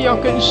姐妹，你要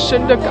更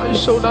深的感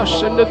受到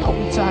神的同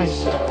在。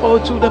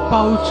主的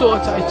宝座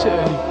在这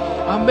里。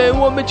阿们，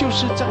我们就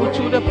是在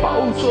主的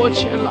宝座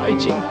前来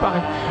敬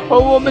拜，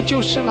我们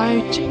就是来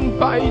敬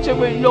拜这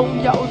位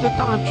荣耀的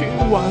大君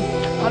王。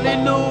哈利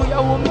路亚，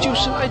我们就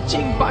是来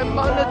敬拜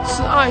满了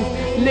慈爱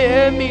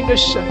怜悯的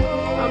神。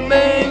阿们，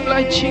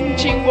来亲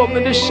近我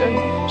们的神，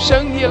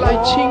神也来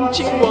亲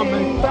近我们，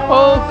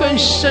更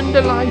深的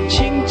来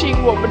亲近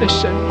我们的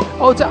神，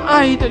在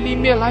爱的里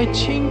面来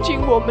亲近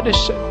我们的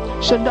神。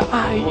神的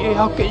爱也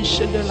要更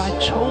深的来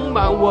充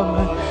满我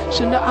们，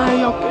神的爱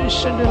要更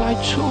深的来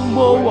触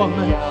摸我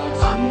们。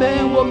阿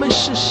们，我们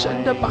是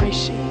神的百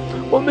姓，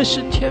我们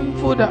是天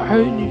父的儿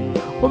女，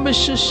我们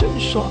是神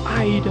所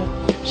爱的，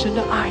神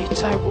的爱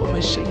在我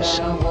们身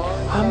上。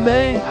阿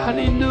们，哈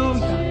利路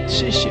亚，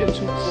谢谢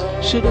主。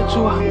是的，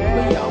主啊，我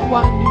们仰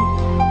望你。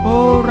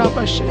拉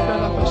巴神的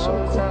拉巴手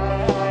库，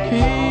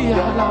伊呀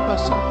拉巴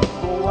萨，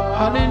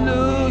哈利路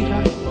亚，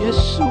耶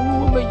稣，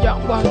我们仰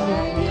望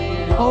你。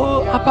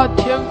阿爸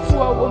天父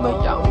啊，我们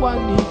仰望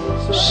你；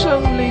圣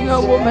灵啊，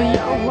我们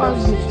仰望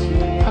你。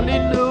哈利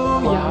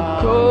路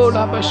亚，够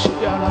拉巴西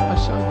亚拉巴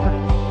上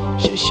的，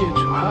谢谢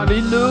主，哈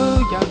利路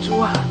亚，主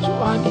啊，主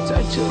啊，你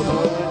在这里。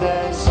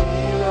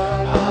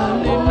哈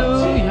利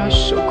路亚，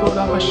受够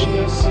拉巴西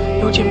亚，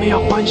有姐妹要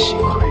欢喜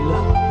快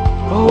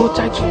乐。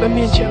在主的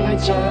面前来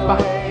敬拜，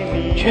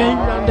全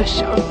然的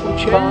降服，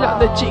全然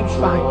的敬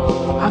拜。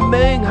阿门，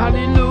哈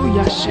利路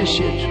亚，谢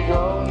谢主，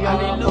哈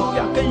利路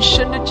亚，更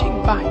深的敬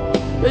拜。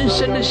更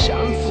深的降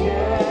服。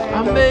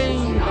阿们，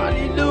哈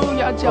利路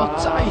亚，只要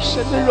在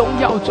神的荣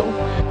耀中。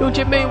弟兄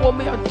姐妹，我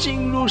们要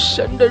进入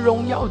神的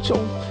荣耀中。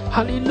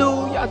哈利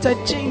路亚，在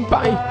敬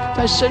拜，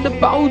在神的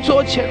宝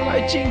座前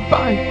来敬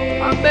拜。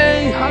阿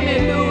们，哈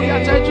利路亚，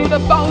在主的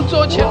宝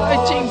座前来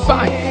敬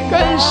拜，更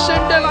深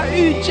的来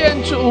遇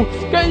见主，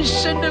更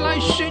深的来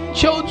寻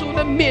求主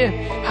的面。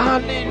哈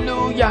利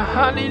路亚，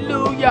哈利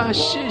路亚，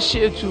谢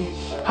谢主。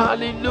哈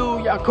利路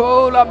亚，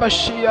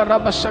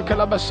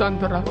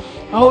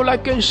然后来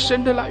更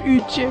深的来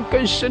遇见，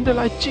更深的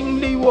来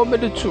经历我们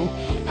的主。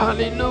哈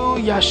利路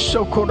亚，谢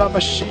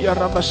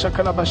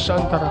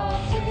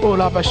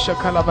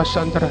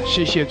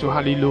谢主，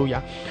哈利路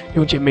亚，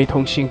用姐妹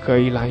同心合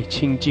一来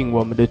亲近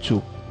我们的主。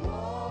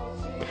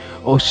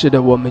是的，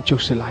我们就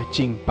是来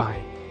敬拜。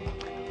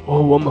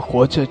我们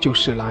活着就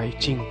是来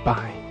敬拜。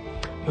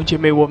用姐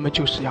妹，我们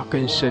就是要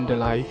更深的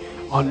来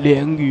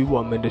连于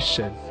我们的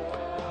神。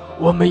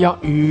我们要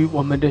与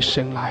我们的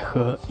神来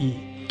合一。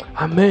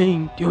阿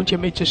们，弟兄姐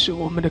妹，这是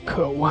我们的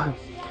渴望。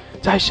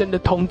在神的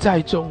同在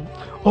中，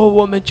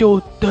我们就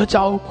得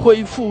着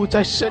恢复；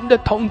在神的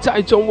同在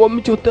中，我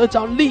们就得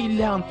着力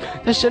量；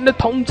在神的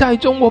同在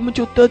中，我们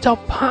就得着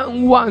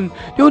盼望。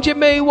弟兄姐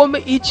妹，我们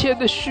一切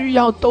的需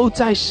要都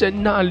在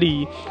神那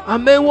里。阿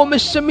们，我们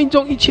生命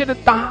中一切的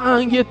答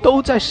案也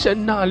都在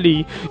神那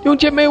里。弟兄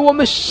姐妹，我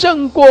们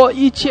胜过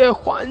一切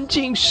环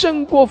境，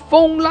胜过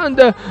风浪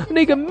的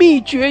那个秘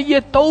诀，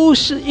也都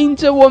是因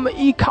着我们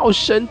依靠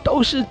神，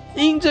都是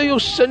因着有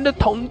神的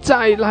同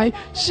在来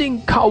信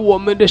靠我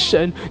们的神。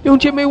弟兄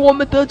姐妹，我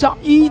们得着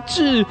医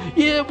治，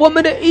我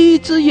们的医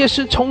治也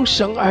是从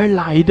神而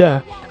来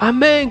的。阿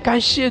们，感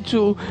谢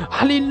主，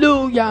哈利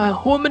路亚。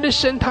我们的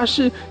神他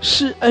是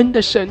施恩的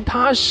神，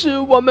他是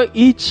我们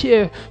一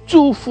切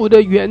祝福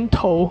的源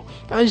头。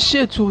感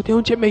谢主，弟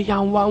兄姐妹，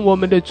仰望我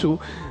们的主，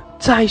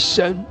在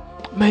神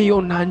没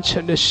有难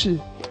成的事。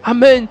阿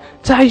们，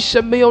在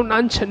神没有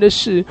难成的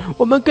事。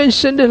我们更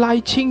深的来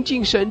亲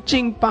近神，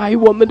敬拜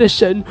我们的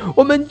神，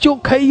我们就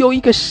可以有一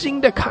个新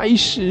的开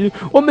始，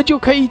我们就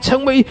可以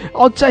成为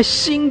在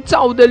新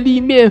造的里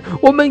面，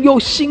我们有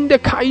新的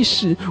开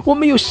始，我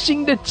们有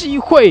新的机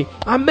会。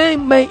阿们，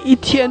每一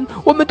天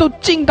我们都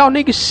进到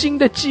那个新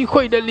的机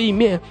会的里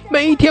面，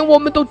每一天我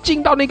们都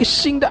进到那个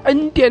新的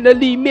恩典的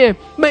里面，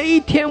每一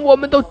天我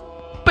们都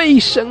被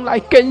神来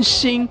更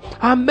新。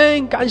阿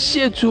们，感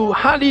谢主，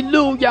哈利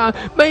路亚。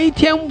每一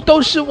天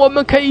都是我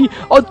们可以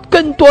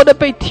更多的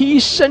被提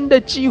升的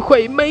机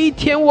会，每一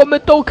天我们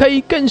都可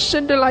以更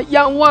深的来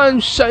仰望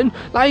神，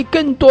来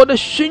更多的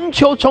寻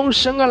求从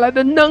神而来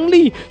的能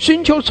力，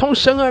寻求从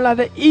神而来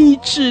的医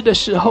治的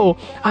时候。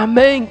阿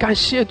们，感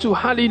谢主，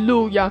哈利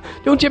路亚。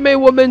弟兄姐妹，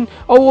我们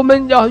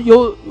要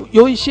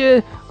有一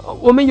些，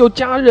我们有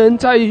家人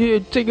在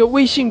这个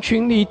微信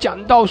群里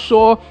讲到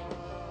说，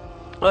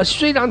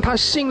虽然他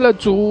信了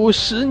主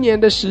10年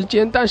的时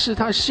间，但是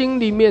他心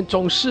里面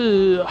总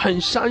是很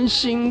伤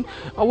心。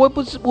我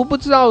不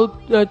知道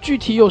具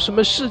体有什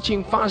么事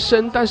情发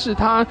生，但是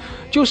他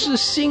就是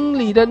心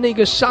里的那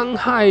个伤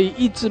害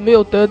一直没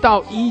有得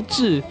到医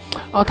治。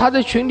他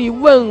在群里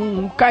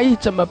问该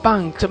怎么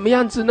办，怎么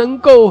样子能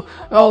够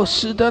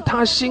使得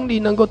他心里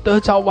能够得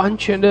着完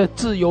全的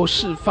自由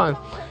释放。弟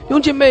兄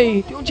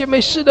姐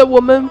妹，是的，我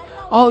们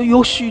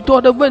有许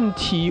多的问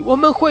题，我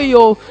们会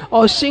有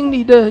心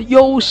里的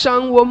忧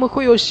伤，我们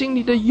会有心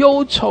里的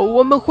忧愁，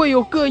我们会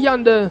有各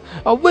样的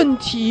问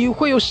题，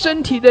会有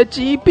身体的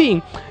疾病。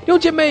弟兄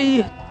姐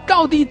妹，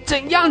到底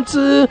怎样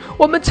子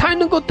我们才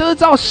能够得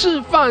到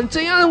释放，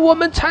怎样我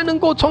们才能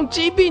够从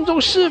疾病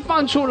中释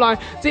放出来，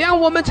怎样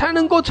我们才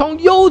能够从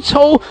忧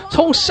愁、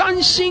从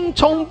伤心、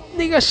从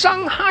那个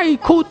伤害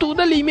苦毒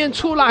的里面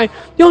出来。弟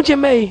兄姐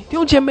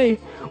妹，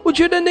我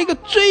觉得那个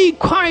最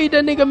快的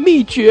那个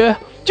秘诀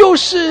就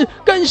是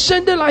更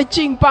深的来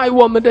敬拜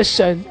我们的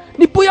神。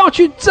你不要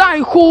去在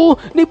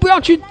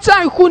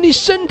乎你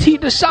身体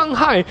的伤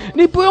害，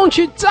你不用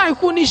去在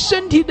乎你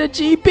身体的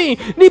疾病，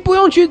你不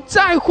用去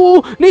在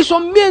乎你所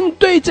面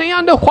对怎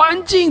样的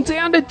环境，怎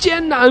样的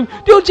艰难。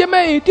弟兄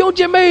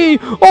姐妹，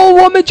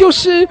我们就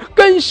是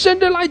更深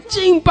的来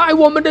敬拜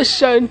我们的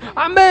神。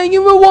阿们。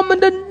因为我们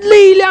的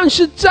力量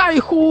是在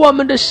乎我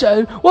们的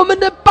神，我们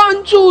的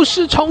帮助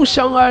是从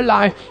神而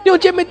来。弟兄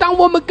姐妹，当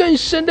我们更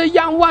深的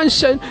仰望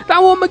神，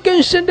当我们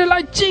更深的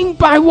来敬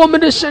拜我们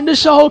的神的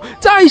时候，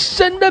在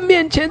神的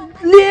面前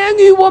连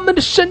于我们的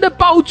神的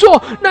宝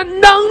座，那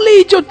能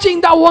力就进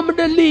到我们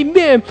的里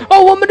面。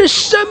我们的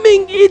生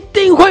命一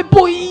定会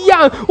不一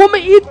样，我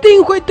们一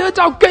定会得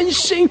到更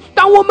新。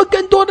当我们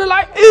更多的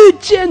来遇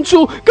见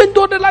主，更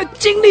多的来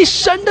经历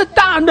神的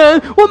大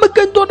能，我们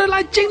更多的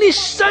来经历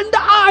神的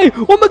爱，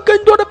我们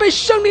更多的被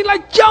圣灵来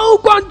浇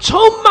灌充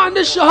满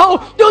的时候，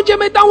弟兄姐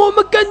妹，当我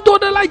们更多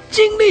的来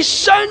经历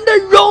神的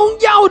荣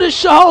耀的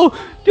时候，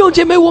弟兄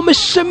姐妹，我们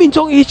生命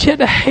中一切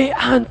的黑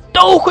暗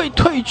都会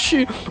退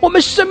去，我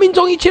们生命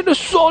中一切的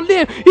锁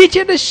链、一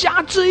切的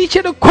辖制、一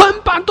切的捆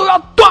绑都要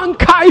断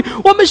开，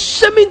我们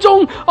生命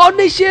中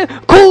那些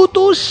苦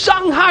毒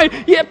伤害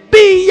也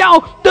必要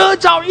得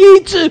着医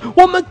治。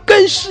我们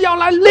更是要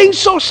来领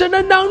受神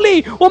的能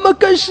力，我们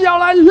更是要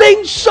来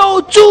领受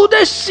主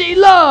的喜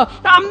乐。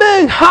阿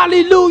们，哈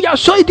利路亚。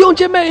所以弟兄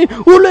姐妹，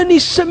无论你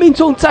生命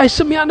中在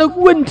什么样的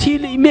问题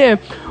里面，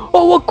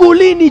我鼓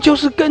励你就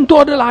是更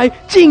多的来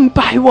敬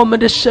拜我们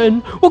的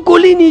神，我鼓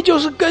励你就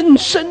是更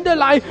深的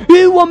来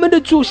与我们的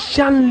主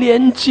相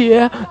连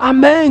结。阿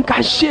们，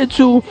感谢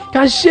主，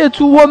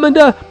我们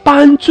的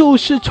帮助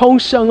是从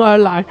神而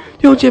来。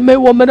弟兄姐妹，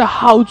我们的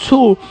好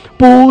处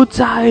不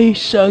在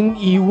神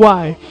以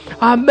外。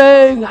阿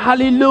们，哈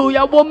利路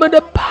亚。我们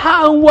的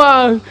盼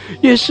望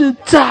也是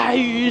在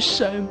于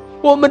神，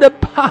我们的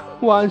盼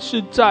望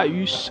是在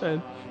于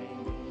神。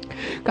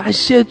感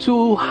谢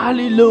主，哈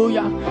利路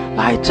亚。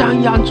来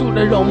张扬主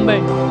的荣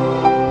美，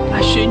来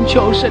寻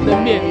求神的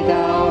面。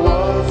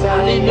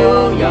哈利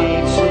路亚，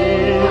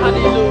哈利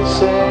路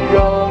亚。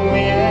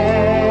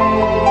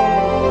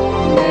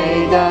每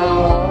当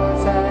我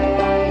在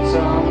爱中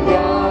仰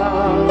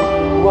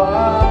望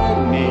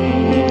你，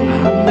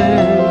阿们，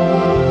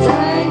在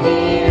你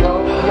荣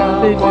耀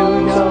光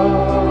中，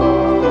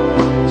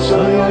所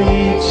有一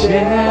切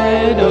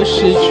都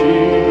失去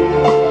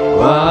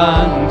光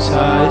彩。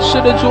是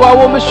的，主啊，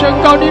我们宣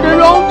告你的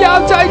荣耀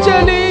在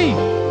这里。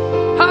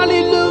哈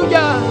利路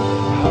亚。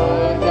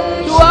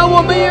主啊，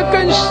我们也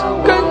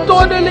更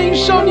多的领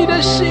受你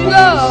的喜乐，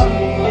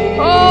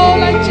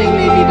来经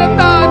历你的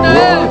大能。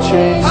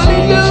哈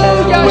利路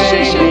亚，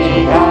谢谢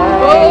你。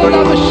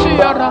拉玛西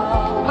亚拉，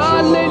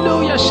哈利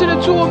路亚。是的，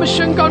主，我们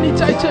宣告你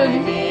在这里。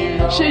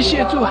谢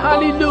谢主，哈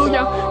利路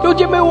亚。弟兄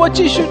姐妹，我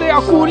继续的要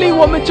鼓励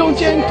我们中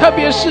间，特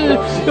别是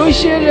有一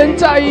些人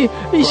在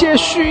一些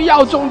需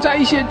要中，在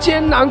一些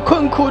艰难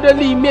困苦的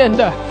里面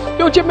的弟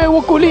兄姐妹，我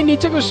鼓励你，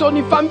这个时候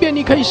你方便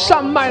你可以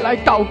上麦来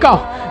祷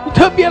告，你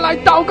特别来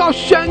祷告，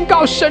宣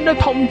告神的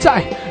同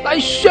在，来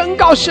宣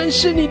告神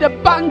是你的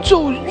帮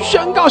助，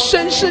宣告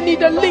神是你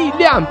的力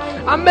量。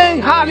阿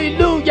们，哈利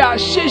路亚。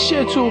谢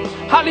谢主，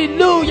哈利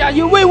路亚。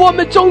也为我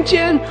们中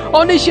间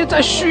那些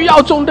在需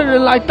要中的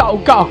人来祷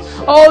告。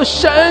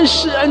神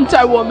施恩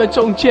在我们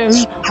中间，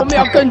我们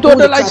要更多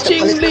的来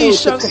经历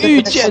神，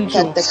遇见主。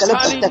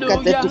哈利路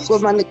亚。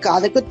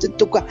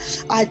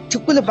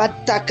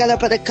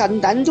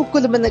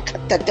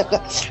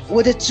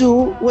我的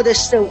主，我的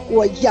神，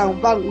我仰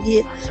望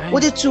你。我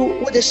的主，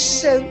我的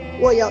神，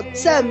我要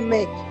赞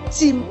美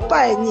敬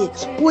拜你。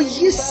我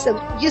一生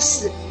一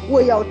世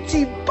我要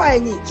敬拜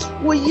你，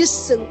我一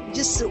生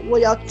一世我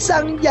要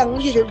张扬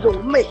你的荣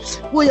美。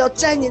我要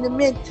在你的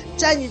面，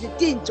在你的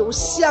殿中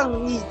向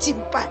你敬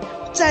拜，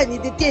在你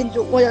的殿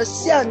中我要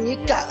向你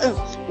感恩，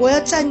我要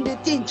在你的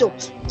殿中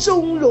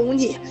尊荣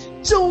你，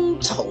尊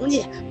崇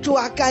你。主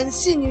啊，感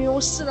谢你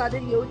用适当的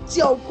油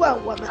浇灌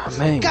我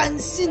们，感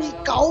谢你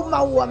膏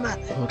抹我们，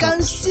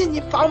感谢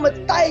你把我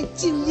们带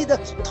进你的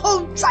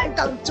同在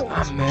当中。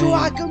主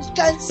啊，更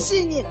感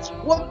谢你，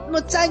我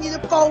们在你的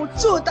宝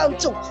座当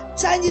中，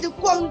在你的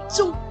光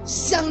中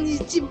向你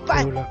敬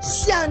拜，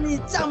向你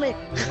赞美。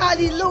哈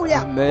利路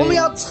亚。我们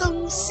要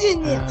称谢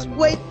你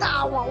为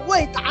大王，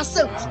为大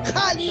圣。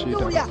哈利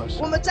路亚。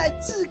我们在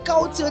至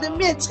高者的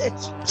面前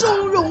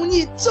尊荣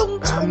你，尊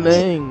崇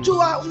你。主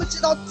啊，我们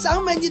知道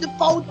赞美你的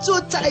宝座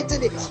在这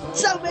里，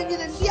赞美你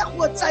的烈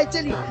火在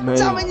这里，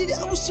赞美你的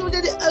恩兄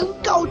弟的恩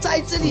膏在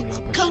这里。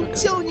恳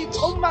求你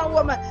充满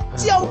我们，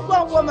浇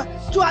灌我们。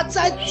主啊，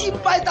在敬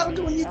拜当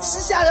中你赐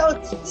下了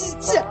医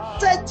治，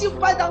在敬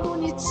拜当中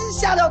你赐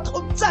下了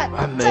同在，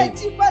在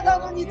敬拜当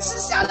中你赐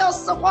下了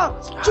释放。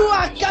主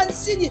啊，感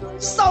谢你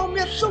扫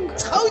灭众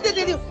仇敌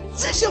的灵，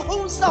这些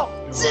红烧，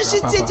这些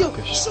解救，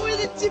所有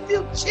的疾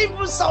病全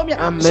部扫灭，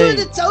所有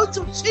的咒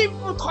诅全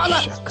部断了，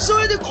所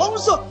有的空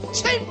说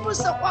全部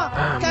神化。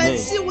感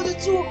谢我的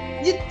主，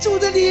你主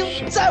的灵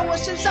在我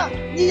身上，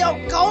你要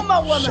高骂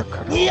我们，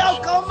你要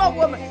高骂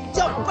我们，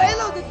叫背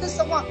漏的得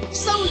神化，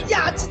受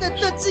压制的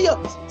得自由，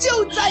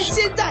就在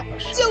现在，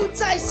就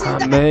在现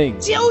在，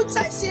就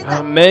在现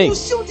在。无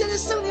兄弟的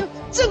圣灵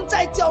正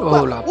在浇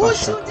灌，无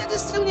兄弟的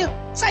圣灵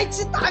再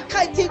次打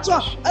开天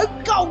窗，恩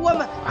膏我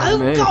们，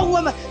恩膏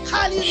我们，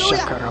哈利路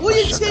亚！我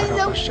也全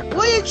人，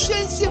我也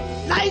全心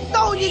来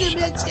到你的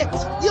面前，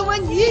因为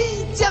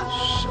你将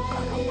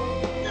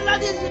那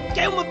的人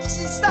给我们披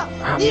上，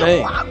你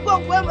华冠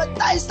为我们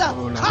戴上，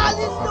哈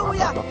利路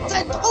亚！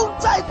在同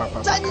在，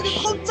在你的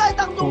同在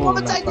当中，我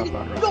们在你的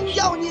荣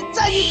耀你，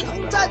在你的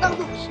同在当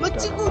中，我们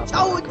进入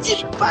跳舞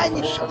敬拜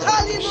你，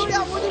哈利路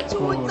亚！我的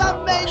主赞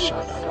美你，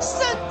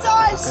神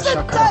在，神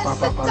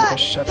在，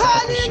神在，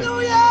哈利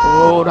路亚！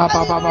哦，拉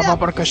巴巴巴巴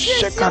巴个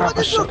谢卡拉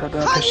巴沙的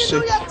个谢，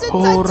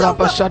哦，拉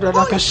巴沙的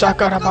那个沙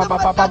卡拉巴巴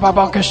巴巴巴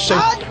巴个谢，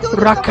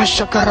拉卡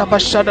沙卡拉巴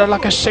沙的那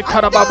个谢卡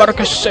拉巴巴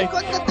个谢，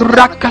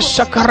拉卡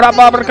沙卡。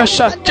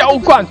浇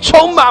灌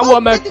充满我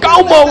们，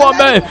高摩我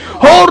们。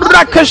哦，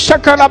拉克沙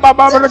卡拉巴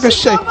巴巴个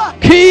谁？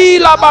基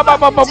拉巴巴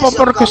巴巴巴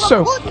巴个谁？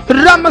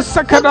拉玛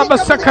萨卡拉巴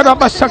萨卡拉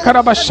巴萨卡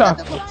拉巴沙，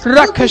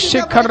拉克西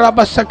卡拉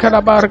巴萨卡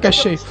拉巴个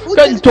谁？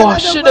更多，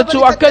是的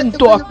主啊，更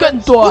多，更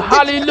多，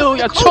哈利路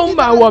亚，充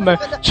满我们，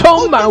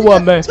充满我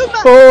们。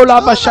哦，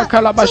拉巴沙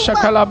卡拉巴萨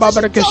卡拉巴巴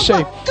个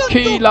谁？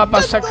基拉巴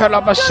萨卡拉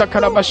巴萨卡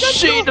拉巴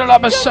西的拉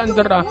巴桑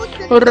德拉，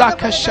拉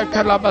克沙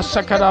卡拉巴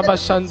萨卡拉巴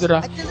桑德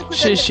拉，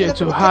谢谢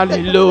主。哈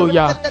利路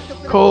亚，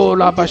科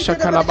拉巴沙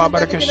卡拉巴巴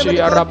克西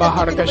亚拉巴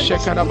哈克西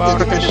卡拉巴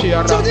克西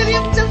亚拉。主的灵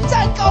正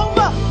在高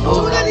吗？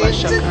主的灵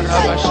正在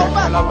高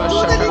吗？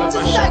主的灵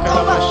正在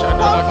高吗？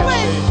王位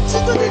基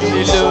督的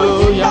灵属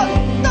于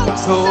到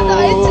处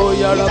来自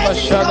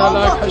在高吗？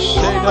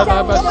王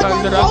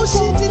位高兴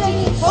的灵，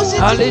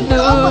哈利路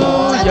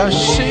亚，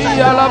西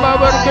亚拉巴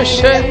巴克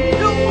西，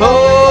哦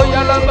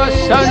亚拉巴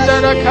山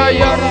的拉卡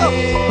亚拉，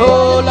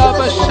哦拉巴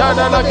沙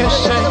的拉克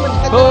西，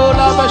哦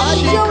拉巴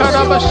西卡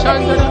拉巴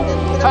山的拉。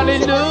哈利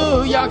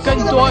路亚，更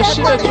多是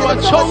的主啊，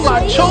充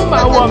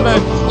满我们，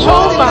充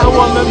满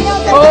我们，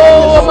哦，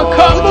我们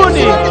渴慕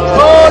你，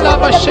哦，拉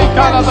巴西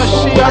卡拉巴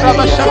西亚拉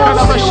巴沙卡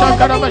拉巴沙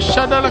卡拉巴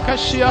沙的拉卡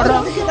西亚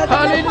拉，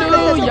哈利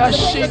路亚，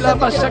西拉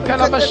巴沙卡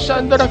拉巴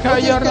山的拉卡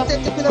亚拉，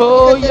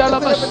哦，亚拉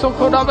巴索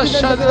库拉巴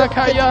沙的拉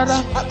卡亚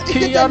拉，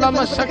基亚拉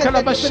巴沙卡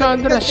拉巴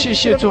山的拉，谢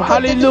谢主，哈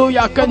利路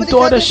亚，更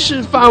多的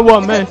释放我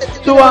们，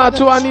主啊，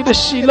你的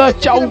喜乐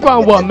浇灌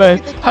我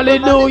们，哈利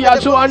路亚，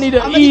主啊，你的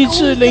意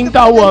志领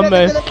导我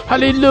们。哈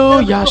利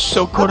路亚，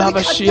受苦拉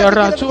巴西亚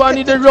拉，主啊，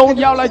你的荣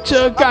耀来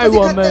遮盖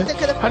我们。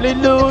哈利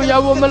路亚，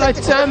我们来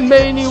赞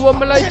美你，我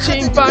们来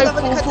敬拜，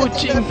夫妇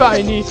敬拜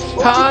你。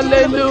哈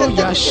利路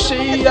亚，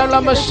西亚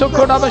拉玛受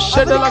苦拉巴西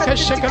亚拉卡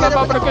西卡拉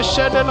巴巴卡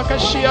西亚拉卡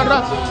西亚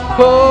拉，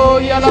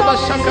哦亚拉巴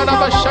沙卡拉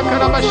巴沙卡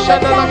拉巴西亚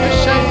拉卡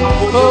西，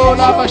哦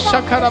拉巴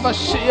沙卡拉巴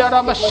西亚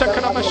拉巴沙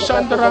卡拉巴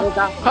山德拉。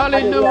哈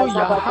利路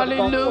亚，哈利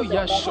路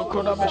亚，受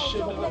苦拉巴西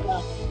亚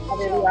拉。哈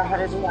利路亚，哈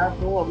利路亚，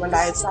主我们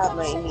来赞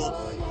美你，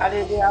哈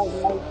利路亚，我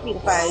们来敬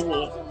拜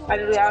你，哈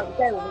利路亚，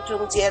在我们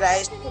中间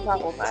来释放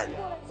我们。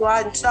主啊，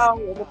你知道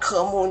我们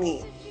渴慕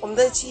你，我们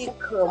的心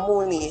渴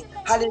慕你，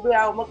哈利路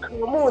亚，我们渴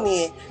慕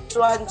你。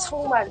主啊，你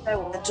充满在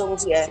我们中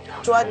间，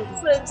主啊，你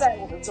存在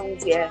我们中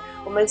间，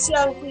我们相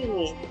信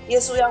你，耶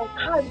稣要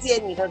看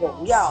见你的荣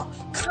耀，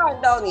看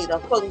到你的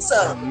丰盛，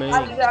哈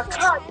利路亚，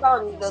看到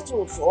你的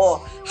祝福，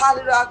哈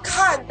利路亚，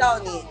看到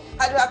你，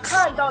哈利路亚，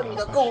看到你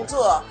的工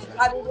作，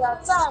哈利路亚，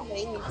赞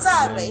美你，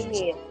赞美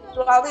你。主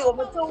啊，为我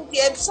们中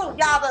间受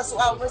压的主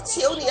啊，我们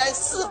求你来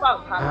释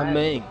放他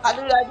们。哈利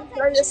路亚，你使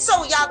那些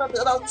受压的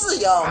得到自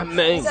由，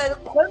你在被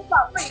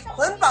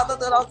捆绑的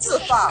得到释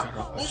放，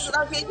你使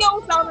那些忧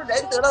伤的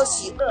人得到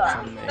喜乐，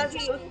那些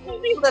有疾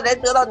病的人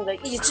得到你的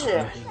医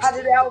治。哈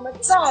利路亚，我们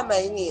赞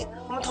美你，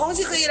我们同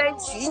心合意来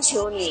寻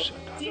求你，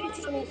寻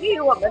求你与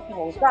我们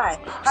同在。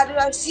哈利路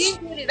亚，寻求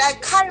你来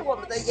开我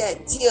们的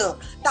眼睛，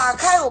打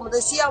开我们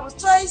的心，让我们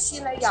专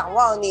心来仰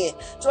望你。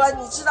主啊，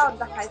你知道你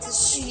的孩子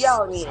需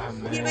要你，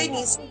因为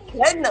你是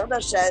全能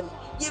的神，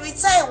因为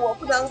在我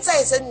不能，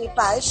在神你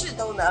凡事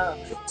都能。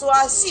主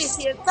啊，谢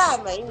谢赞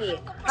美你，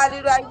哈利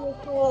路亚，耶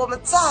稣，我们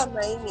赞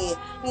美你，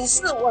你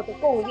是我的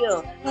供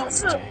应，你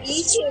是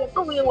一切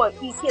供应我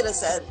一切的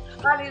神。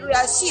哈利路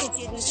亚，谢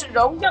谢你是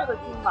荣耀的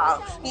君王，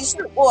你是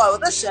我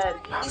的神，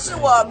你是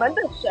我们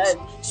的神，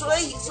所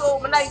以说我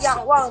们来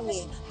仰望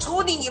你，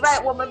除你以外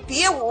我们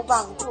别无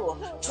帮助，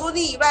除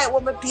你以外我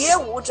们别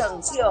无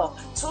拯救，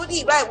除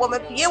你以外我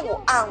们别无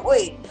安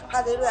慰。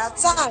哈利路亚，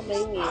赞美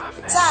你，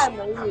赞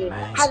美你，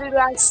哈利路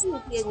亚，谢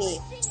谢你，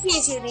谢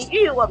谢你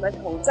与我们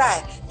同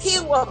在，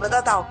听我们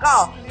的祷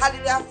告。哈利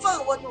路亚，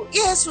奉我主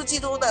耶稣基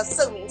督的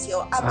圣名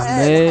求，阿门。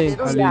哈利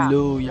路亚，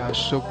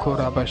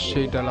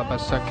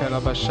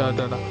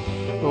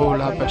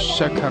 Ola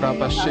bashakara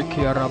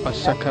bashikira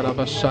bashakara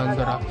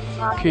bashandara.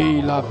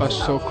 Kila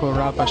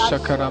basokora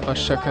bashakara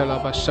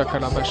bashakala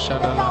bashakala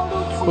bashadala.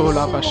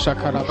 Ola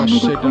bashakara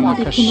bashidala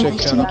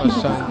kashikara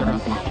bashandara.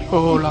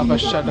 Ola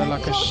bashadala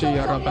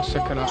kashira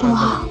bashakala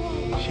handara.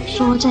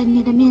 主啊，在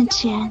你的面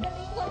前，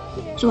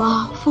主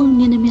啊，奉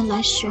你的名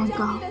来宣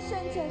告，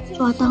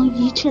主啊，当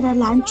一切的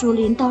拦阻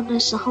临到的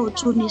时候，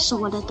主你是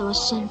我的得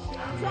胜，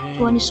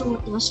主啊，你是我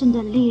得胜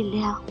的力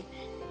量，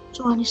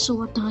主啊，你是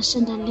我得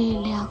胜的力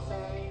量，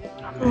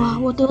主啊，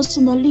我得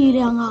胜的力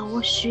量啊，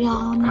我需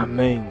要你，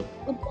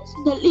我得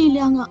胜的力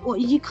量啊，我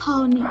依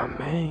靠你，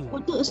我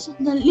得胜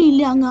的力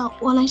量啊，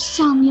我来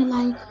向你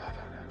来。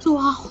主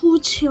啊，呼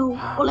求，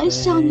我来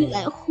向你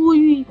来呼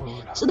吁，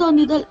直到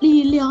你的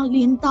力量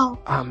临到，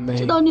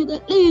直到你的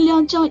力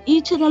量将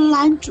一切的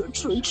拦阻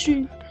出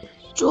去。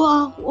主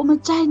啊，我们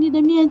在你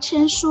的面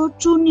前说，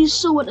主，你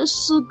是我的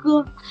诗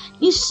歌，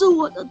你是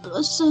我的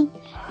得胜，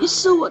你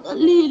是我的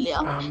力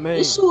量，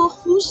你是我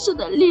忽视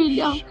的力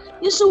量，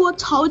你是我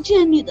朝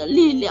见你的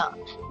力量，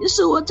你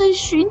是我在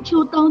寻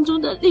求当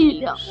中的力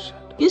量，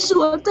你是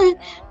我在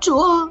主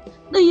啊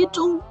那一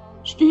种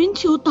寻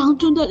求当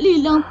中的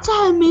力量，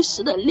赞美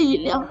时的力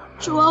量。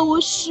主啊，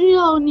我需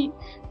要你，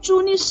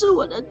主，你是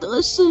我的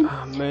得胜。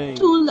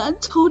纵然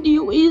仇敌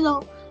围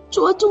绕，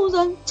主啊，纵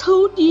然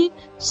仇敌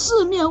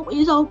四面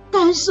围绕，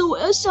但是我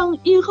要向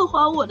耶和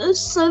华我的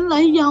神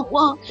来仰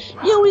望，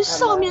因为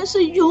上面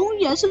是永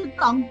远是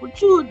挡不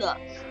住的。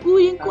乌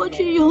云过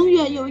去永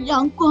远有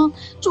阳光，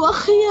主啊，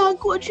黑暗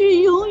过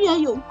去永远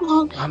有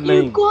光，因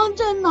为光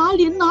在哪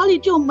里，哪里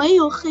就没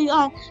有黑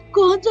暗，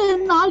光在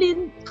哪里，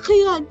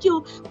黑暗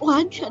就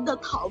完全的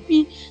逃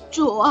避。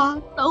主啊，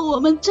当我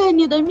们在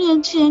你的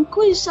面前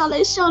跪下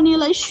来向你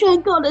来宣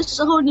告的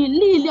时候，你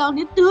力量，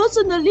你得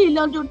胜的力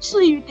量就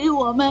赐予给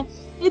我们，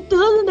你得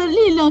胜的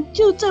力量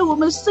就在我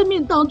们生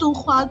命当中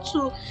发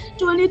出，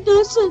主啊，你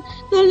得胜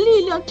的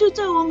力量就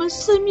在我们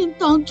生命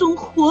当中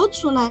活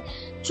出来。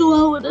主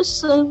啊，我的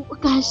神，我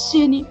感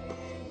谢你，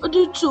我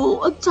的主，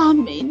我赞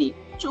美你。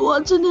主啊，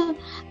真的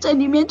在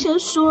你面前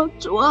说，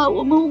主啊，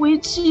我们为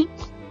期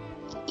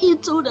一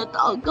周的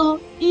祷告，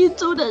一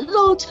周的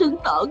绕城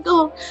祷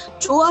告。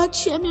主啊，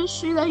前面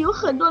虽然有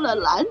很多的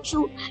拦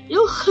阻，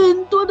有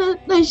很多的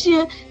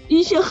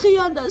一些黑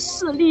暗的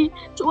势力，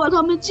主啊，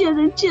他们借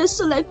人借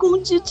势来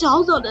攻击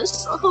搅扰的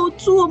时候，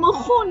主，我们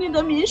奉你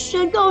的名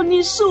宣告，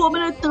你是我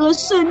们的得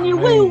胜，你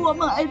为我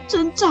们而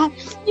征战，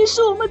你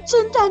是我们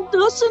征战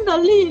得胜的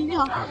力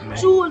量。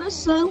主，我的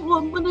神，我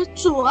们的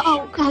主啊，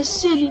我感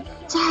谢你，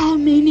赞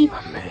美你。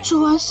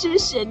主啊，谢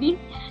谢你，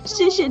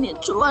谢谢你。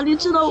主啊，你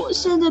知道我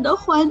现在的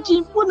环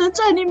境不能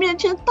在你面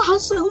前大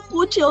声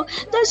呼求，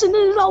但是你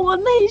让我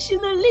内心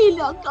的力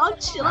量刚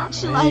起了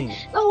起来，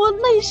让我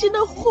内心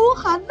的呼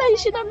喊，内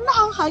心的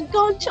呐喊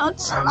刚强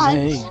起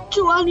来。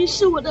主啊，你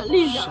是我的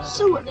力量，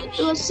是我的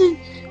得胜，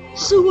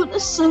是我的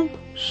神，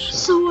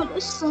是我的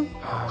神。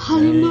哈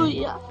利路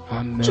亚。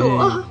主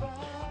啊，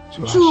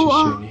主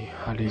啊，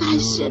感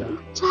谢你，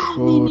赞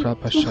美你，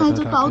听孩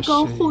子祷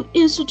告，奉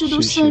耶稣基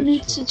督圣名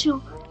祈求，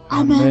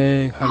阿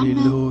门。哈利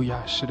路亚。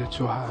是的，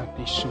主啊，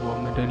你是我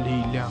们的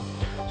力量，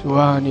主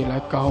啊，你来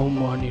膏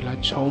抹，你来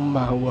充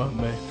满我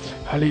们。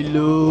哈利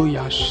路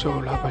亚。苏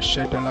拉巴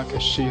谢德拉克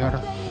西亚拉，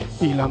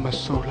伊拉玛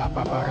苏拉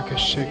巴巴拉克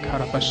西卡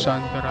拉巴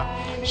山德拉。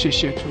谢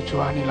谢主，主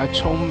啊，你来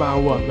充满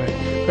我们，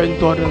更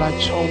多的来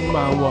充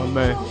满我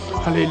们。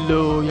哈利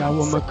路亚，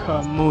我们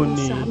渴慕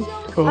你。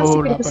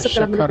哦，拉巴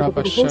沙卡拉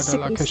巴沙德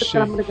拉克西，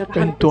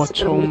更多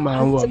充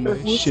满我们。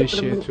谢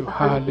谢主，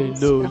哈利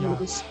路亚。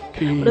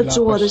我的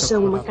主，我的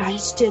神，我们感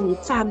谢你，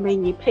赞美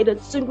你，配得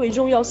尊贵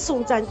荣耀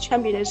颂赞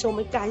权柄的神，我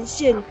们感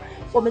谢你，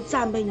我们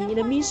赞美你，你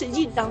的名是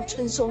应当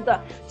称颂的，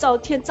造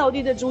天造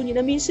地的主，你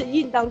的名是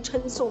应当称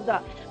颂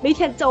的，每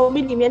天在我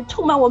们里面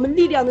充满我们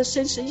力量的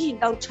神是应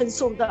当称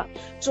颂的。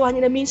主啊，你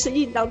的名是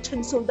应当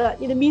称颂的，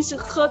你的名是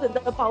何等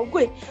的宝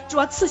贵。主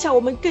啊，赐下我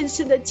们更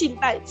深的敬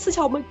拜，赐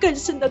下我们更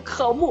深的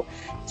渴慕。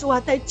主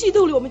啊，在基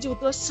督里我们就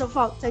得释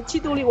放，在基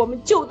督里我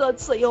们就得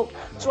自由。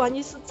主啊，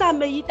你是赞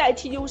美以代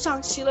替忧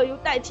伤，喜乐又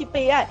代替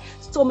悲哀，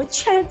我们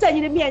全然在你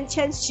的面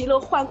前，喜乐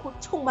欢呼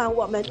充满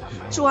我们。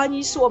主啊，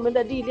你是我们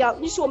的力量，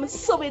你是我们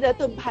四围的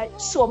盾牌，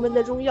是我们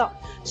的荣耀，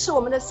是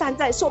我们的山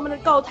寨，是我们的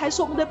高台，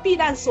是我们的避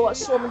难所，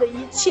是我们的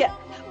一切。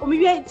我们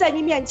愿意在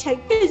你面前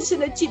更深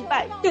的敬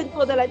拜，更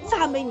多的来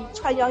赞美你，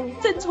传扬你，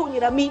尊崇你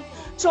的名。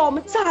主啊，我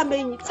们赞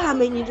美你，赞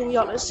美你荣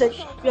耀的神。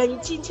愿意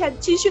今天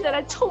继续的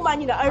来充满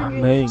你的儿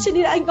女，是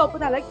你的恩膏不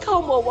断来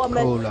靠抹我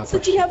们，是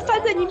今天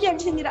放在你面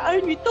前，你的儿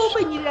女都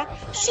被你的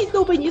心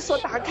都被你所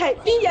打开，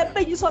灵眼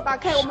被你所打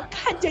开，我们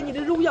看见你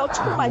的荣耀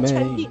充满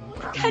全地，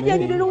看见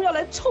你的荣耀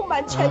来充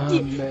满全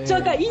地，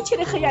遮盖一切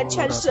的黑暗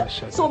权势，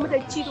是我们在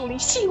基督里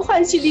心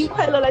欢喜灵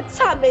快乐来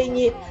赞美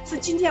你。是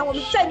今天我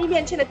们在你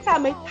面前的赞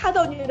美踏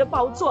到你的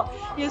宝座。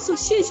耶稣，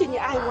谢谢你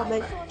爱我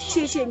们，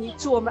谢谢你，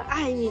主，我们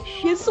爱你，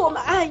耶稣，我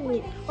们爱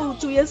你，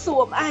主耶稣，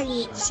我们爱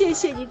你，谢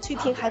谢你去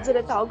听孩子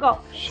的祷告，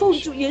奉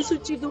主耶稣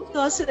基督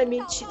得胜的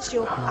名祈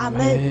求，阿门。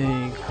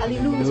哈利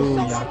路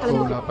亚，哈利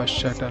路亚。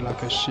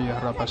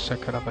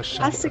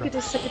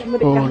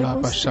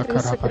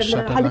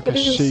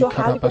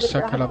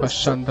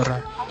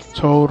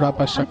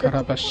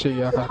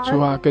主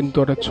啊，更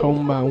多的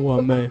充满我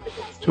们，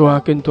主啊，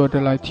更多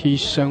的来提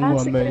升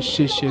我们。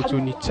谢谢主，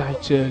你在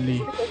这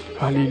里。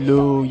哈利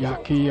路亚，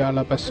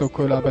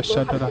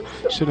是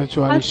的，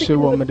主啊，你是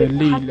我们的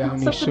力量，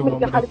你是我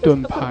们的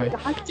盾牌，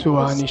主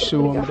啊，你是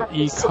我们的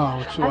依靠，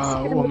主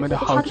啊，我们的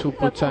好处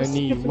不在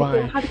你以外。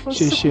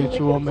谢谢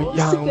主，我们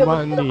仰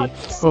望你。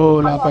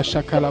哦，拉巴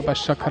沙卡拉巴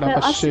沙卡拉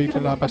巴西的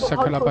拉巴沙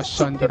卡拉巴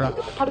山的拉，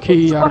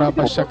基亚拉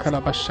巴沙卡拉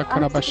巴沙卡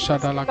拉巴沙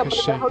的拉克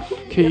西，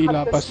基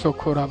拉巴索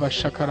库拉巴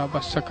沙卡拉巴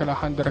沙卡拉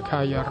汉德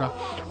卡亚拉，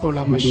哦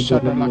拉马沙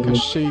的拉克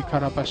西卡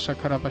拉巴沙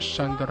卡拉巴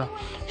山的拉，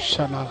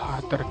沙拉哈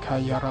德卡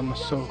亚拉马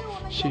索。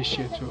谢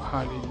谢主，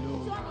哈利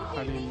路亚，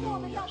哈利路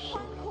亚。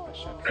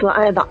可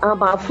爱的阿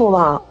爸父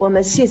啊，我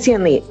们谢谢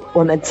你，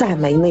我们赞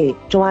美你，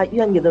主啊，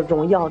愿你的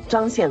荣耀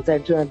彰显在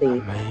这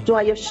里，主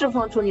啊，也释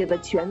放出你的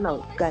全能，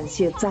感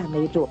谢赞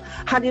美主，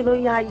哈利路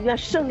亚，愿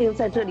圣灵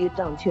在这里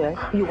掌权，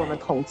与我们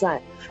同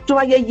在，主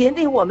啊，也引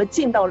领我们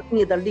进到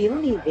你的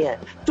灵里面，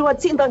主啊，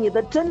进到你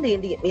的真理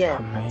里面，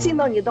进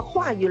到你的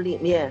话语里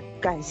面，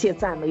感谢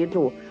赞美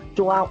主。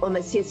主啊，我们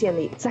谢谢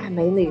你，赞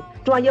美你，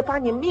主啊，也把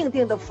你命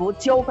定的福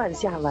交办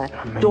下来，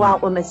主啊，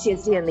我们谢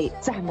谢你，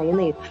赞美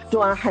你，主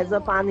啊，孩子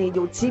把你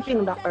有疾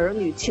病的儿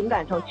女，情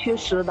感上缺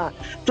失的，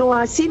主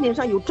啊，心灵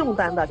上有重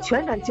担的，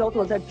全然交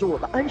托在主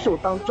的恩手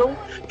当中，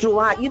主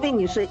啊，因为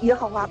你是耶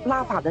和华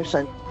拉法的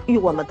神，与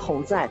我们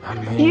同在，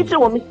医治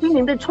我们心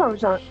灵的创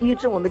伤，医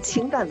治我们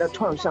情感的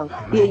创伤，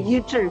也医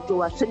治主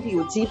啊身体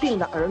有疾病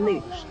的儿女，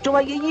主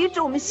啊，也医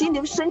治我们心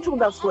灵深处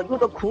的所有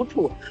的苦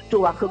楚，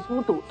主啊和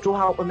孤独，主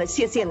啊，我们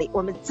谢谢你，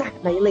我们赞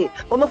美你，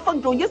我们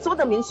奉主耶稣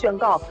的名宣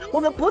告，我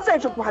们不再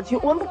是寡居，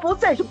我们不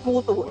再是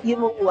孤独，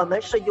因为我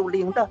们是有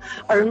灵的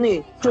儿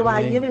女，主啊，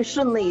因为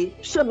是你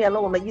赦免了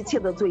我们一切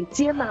的罪，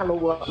接纳了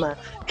我们，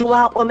主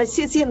啊，我们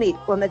谢谢你，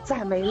我们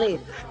赞美你，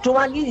主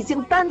啊，你已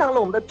经担当了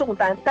我们的重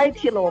担，代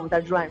替了我们的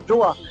软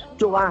弱，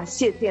主啊，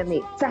谢谢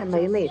你，赞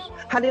美你，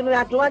哈利路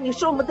亚，主啊，你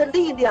是我们的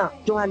力量，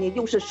主啊，你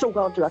又是受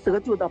膏者得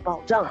救的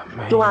保障，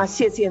主啊，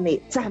谢谢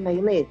你，赞美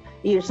你。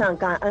以上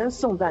感恩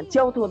颂赞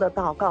交托的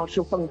祷告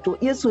是奉主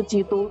耶稣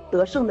基督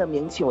得胜的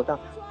名求的，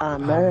阿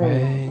门，阿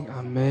门，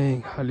阿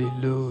门，哈利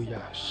路亚，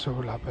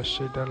苏拉巴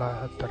西德拉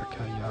德卡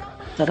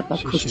亚拉，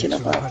谢谢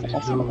主，哈利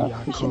路亚，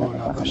库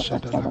拉巴西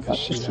德拉卡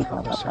西亚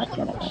拉巴萨卡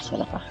拉巴萨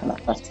拉巴哈拉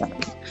巴萨，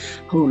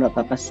呼拉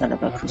巴巴萨拉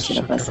巴库西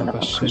拉巴萨拉巴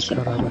库西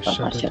拉巴巴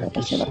萨拉巴西拉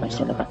巴西拉巴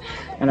西拉巴，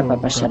阿拉巴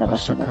巴萨拉巴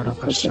萨拉巴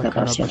库西拉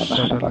巴西拉巴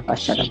哈拉巴巴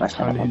萨拉巴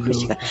萨拉巴库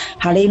西拉，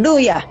哈利路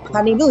亚，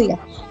哈利路亚，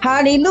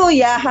哈利路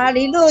亚，哈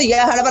利路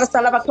亚，哈拉巴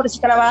萨拉巴库西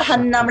拉巴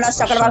汉纳姆拉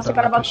萨卡拉巴萨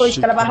卡拉巴库西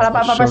拉巴哈拉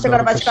巴巴巴萨卡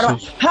拉巴萨拉巴，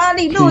哈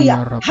利路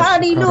亚。哈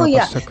利路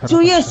亚，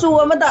主耶稣，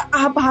我们的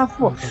阿爸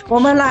父，我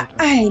们来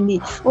爱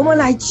你，我们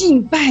来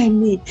敬拜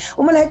你，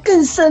我们来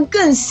更深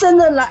更深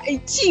的来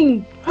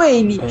敬拜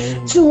你，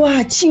主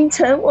啊，清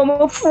晨我们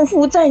匍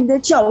匐在你的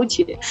脚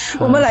前，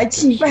我们来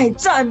敬拜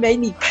赞美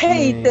你，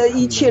配得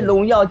一切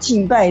荣耀，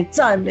敬拜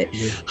赞美，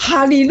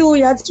哈利路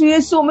亚，主耶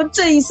稣，我们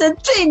这一生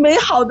最美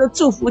好的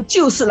祝福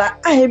就是来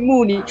爱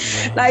慕你，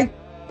来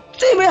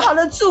最美好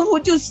的祝福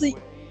就是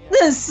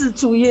认识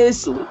主耶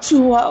稣，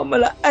主啊，我们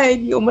来爱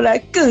你，我们来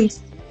更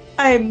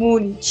爱慕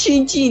你，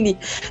亲近你，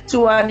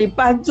主啊，你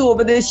帮助我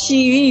们的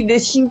心与你的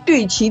心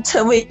对齐，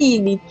成为一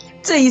灵。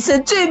这一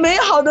生最美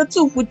好的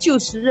祝福就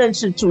是认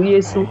识主耶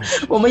稣，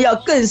我们要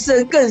更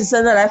深更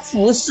深的来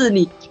服侍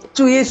你，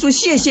主耶稣，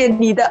谢谢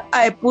你的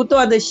爱不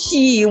断的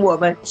吸引我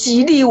们，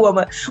激励我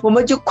们，我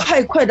们就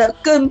快快的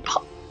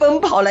奔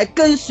跑来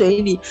跟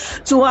随你，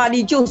主啊，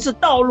你就是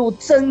道路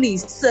真理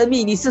生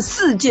命，你是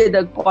世界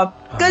的光，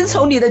跟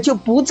从你的就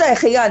不在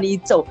黑暗里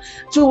走，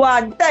主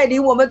啊，你带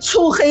领我们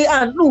出黑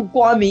暗入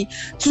光明，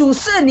主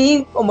圣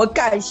灵，我们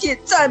感谢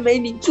赞美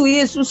你，主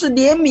耶稣是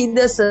怜悯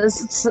的神，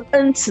是慈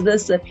恩慈的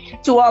神，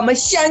主啊，我们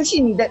相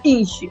信你的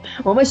应许，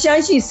我们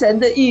相信神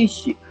的应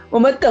许，我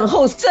们等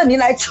候圣灵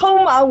来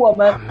充满我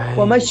们，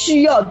我们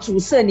需要主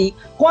圣灵，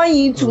欢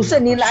迎主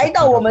圣灵来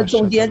到我们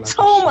中间，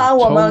充满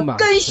我们，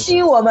更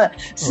新我们，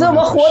使我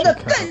们活得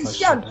更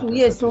像主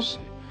耶稣，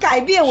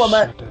改变我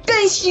们，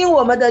更新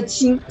我们的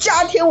心，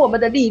加添我们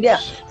的力量，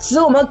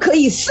使我们可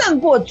以胜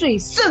过罪，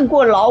胜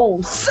过老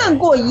我，胜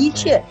过一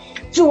切。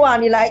主啊，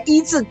你来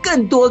医治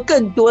更多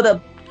更多的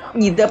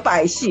你的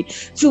百姓，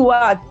主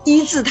啊，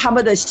医治他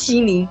们的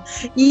心灵，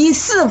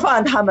释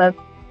放他们，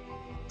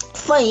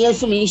奉耶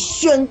稣名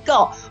宣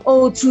告，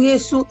哦，主耶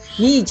稣，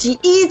你已经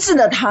医治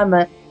了他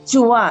们，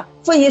主啊，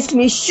奉耶稣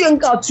名宣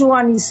告，主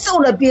啊，你受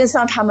了鞭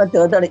伤，他们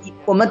得到了，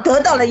我们得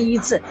到了医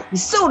治，你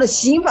受了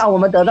刑罚，我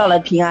们得到了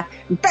平安，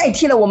你代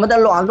替了我们的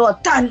软弱，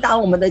担当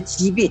我们的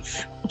疾病，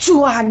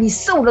主啊，你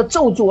受了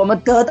咒诅，我们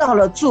得到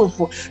了祝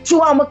福。主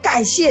啊，我们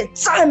感谢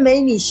赞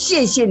美你，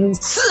谢谢你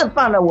释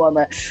放了我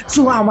们。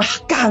主啊，我们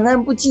感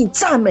恩不尽，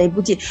赞美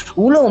不尽。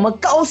无论我们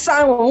高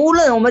山，无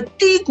论我们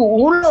低谷，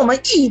无论我们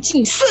逆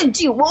境顺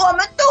境，我们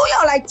都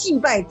要来敬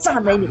拜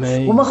赞美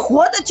你。我们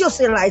活的就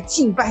是来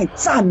敬拜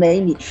赞美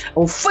你。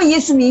我奉耶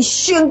稣名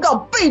宣告，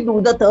被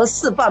掳的得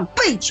释放，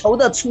被囚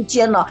的出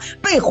监了，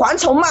被蝗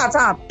虫蚂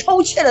蚱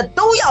偷窃的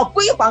都要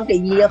归还给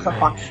耶和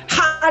华。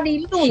哈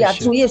利路亚！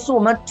主耶稣，我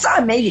们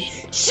赞美你，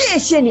谢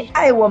谢你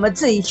爱我们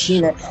这一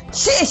群人，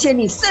谢谢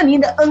你圣灵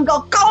的恩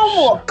膏高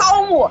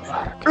抹，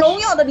荣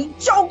耀的灵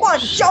浇灌，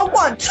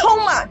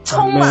充满，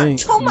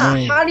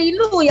哈利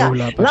路亚！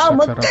让我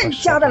们更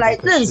加的来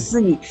认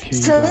识你。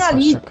神啊，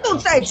你就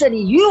在这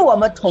里与我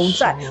们同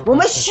在，我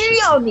们需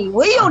要你，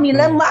唯有你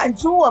能满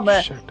足我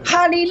们。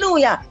哈利路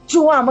亚！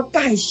主啊，我们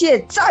感谢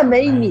赞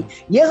美你，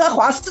耶和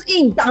华是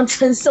应当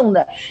称颂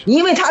的，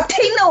因为他听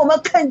了我们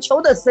恳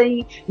求的声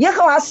音。耶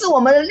和华是我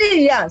们的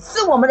力量，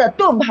是我们的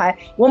盾牌，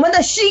我们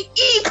的心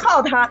依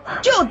靠他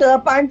就得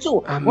帮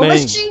助。我们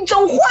心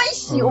中欢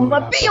喜，我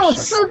们必用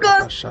诗歌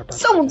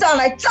颂赞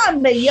来赞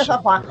美耶和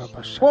华。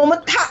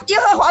耶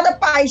和华的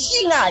百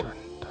姓啊，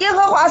耶和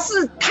华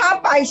是他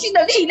百姓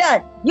的力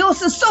量，又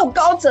是受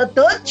膏者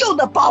得救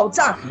的保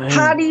障。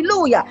哈利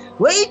路亚！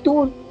唯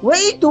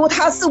独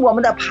他是我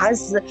们的磐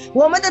石，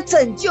我们的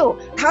拯救，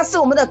他是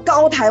我们的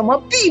高台，我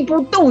们必不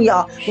动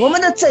摇。我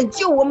们的拯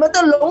救，我们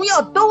的荣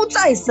耀都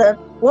在神，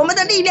我们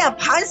的力量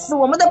磐石，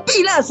我们的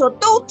避难所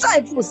都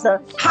在父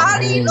神。哈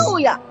利路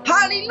亚，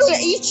哈利路亚！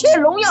一切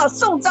荣耀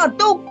颂赞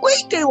都归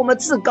给我们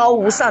至高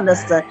无上的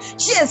神。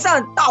献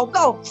上祷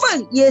告，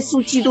奉耶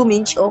稣基督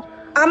名求，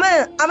阿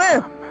们，阿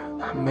们。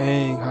阿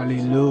门，哈利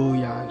路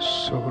亚，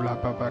苏拉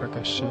巴巴的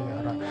感谢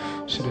啊！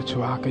是的，主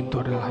啊，更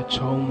多的来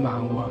充满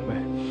我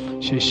们。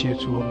谢谢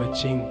主，我们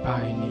敬拜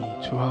你，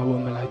主啊，我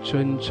们来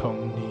尊崇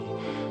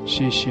你。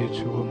谢谢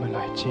主，我们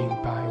来敬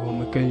拜，我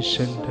们更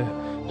深的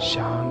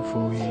降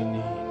服于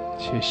你。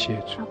谢谢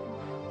主。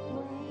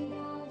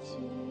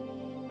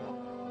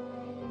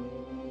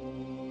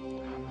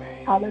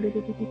好了，对，耶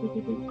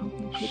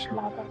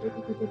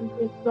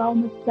稣啊，我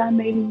们赞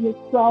美你，耶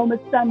稣啊，我们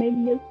赞美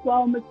你，耶稣啊，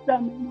我们赞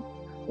美你。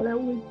我来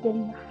为着你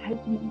的孩子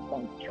们代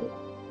求，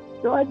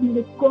主啊，你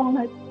的光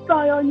来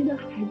照耀你的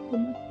孩子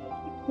们，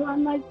主啊，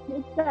那些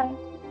在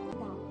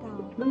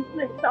10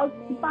岁到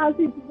18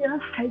岁之间的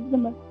孩子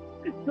们，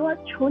主啊，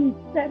求你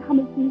在他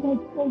们身上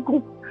做工，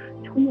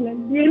求你来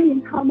怜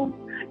悯他们，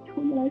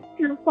求你来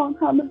释放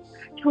他们，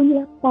求你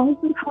来帮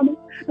助他们，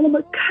让他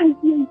们看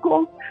见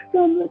光，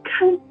让他们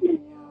看见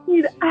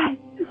你的爱，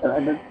让他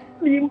们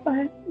明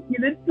白你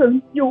的拯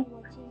救。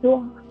主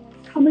啊，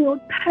他们有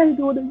太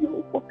多的诱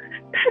惑，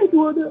太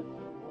多的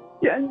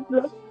选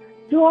择，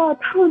主啊，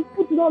他们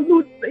不知道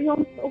路怎样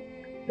走。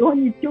主啊，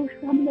你就是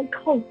他们的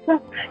靠山，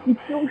你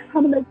就是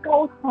他们的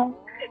高台。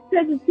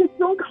在这些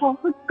中考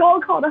和高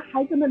考的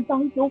孩子们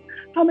当中，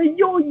他们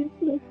又一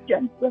次的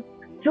选择。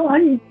主啊，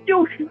你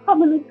就是他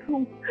们的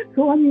主，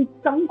主啊，你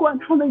掌管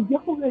他们以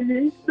后的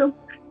人生。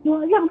主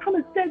啊，让他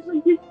们在这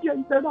些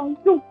选择当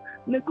中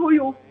能够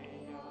有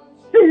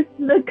真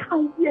实的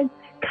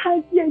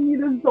看见你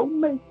的荣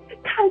美，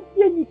看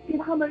见你给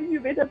他们预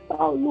备的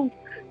道路。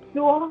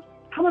主啊，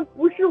他们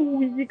不是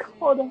无依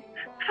靠的，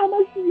他们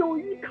是有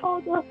依靠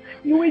的，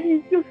因为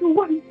你就是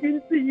万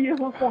军之耶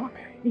和华，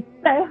你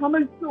在他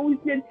们中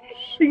间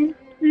行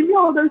奇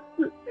妙的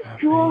事。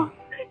主啊，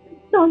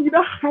让你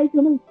的孩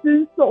子们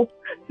伸手，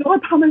主啊，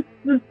他们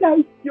实在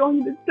需要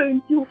你的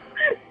拯救。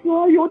主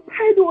啊，有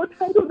太多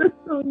的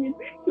声音，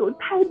有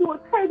太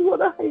多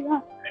的黑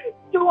暗。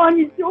主啊，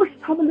你就是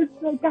他们的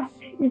遮盖，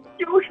你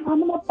就是他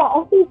们的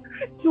保护。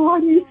主啊，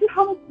你是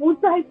他们不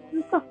再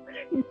智障，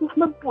你是他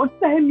们不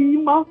再迷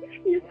茫，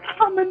你是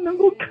他们能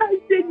够看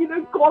见你的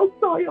光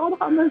照耀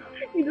他们，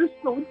你的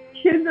手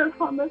牵着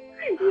他们，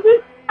你的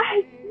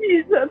爱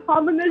系着他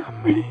们的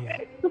心，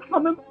使他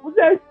们不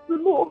再失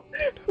落，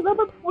使他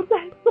们不再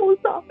受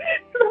伤，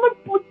使他们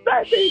不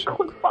再被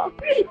捆绑，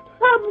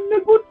他们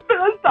能够得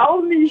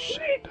着你。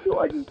主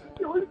啊，你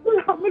就是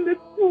他们的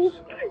主，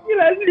你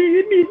来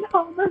怜悯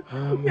他们，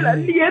你来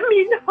怜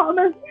悯他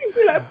们，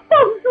你来帮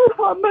助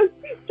他们。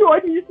主啊，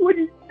你说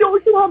你就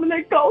是他们的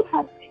高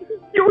台，你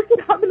就是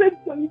他们的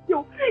拯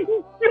救，你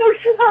就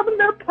是他们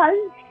的磐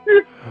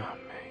石。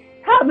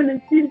他们的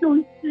心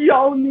中需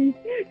要你，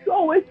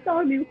说我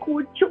向你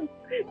呼求。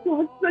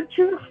说这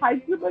群孩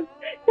子们，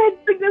在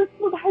这个时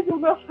代中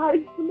的孩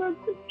子们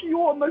比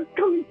我们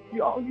更需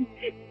要你，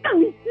更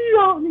需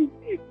要你。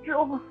主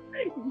啊，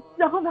你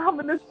让他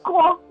们的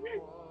光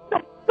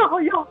在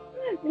照耀，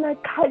你来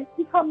开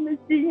启他们的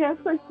心眼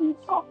和心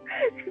窍，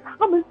使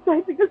他们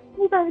在这个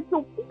时代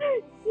中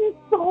一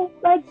手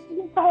来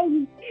敬拜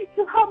你，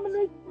使他们的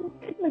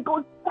心能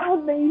够赞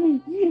美你，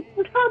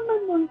使他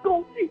们能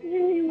够以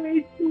你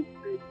为主，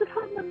使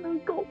他们能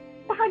够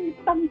把你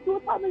当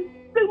作他们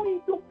生命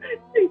中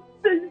最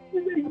真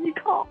实的依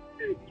靠。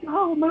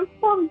让我们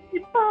放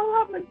心把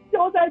他们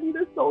交在你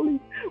的手里，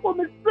我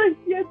们这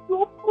些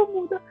做父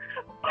母的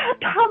把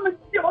他们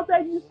交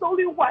在你手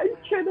里，完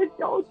全的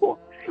交托，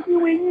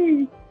因为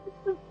你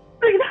是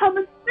对他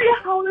们最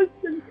好的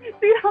神，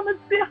对他们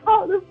最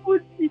好的父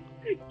亲。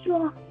主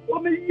啊，我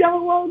们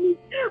仰望你，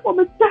我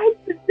们再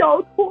次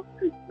交托。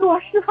主啊，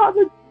使他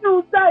们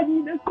住在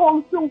你的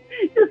光中，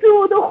这是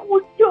我的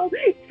呼求，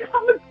使他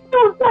们住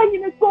在你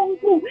的光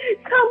中，使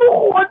他们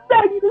活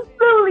在你的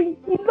圣灵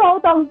营造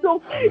当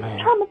中，使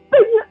他们被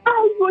你的爱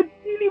所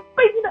激励，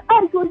被你的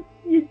爱所吸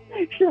引，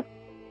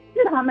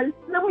是他们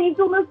生命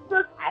中的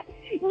色彩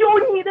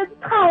有你的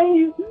参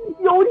与，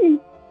有你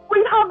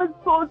为他们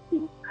所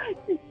行。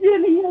谢谢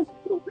你耶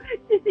稣，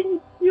谢谢你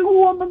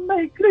听我们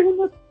每个人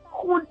的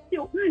呼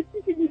求，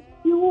谢谢你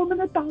听我们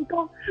的祷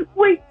告，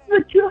为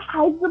死去的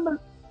孩子们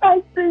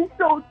来伸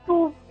手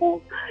祝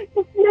福。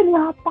谢谢你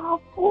啊，爸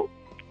父，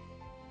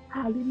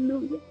哈利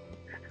路亚，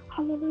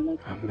哈利路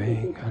亚，阿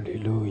门，哈利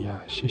路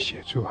亚，谢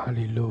谢主，哈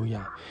利路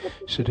亚。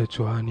是的，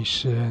主啊，你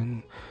施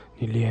恩，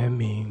你怜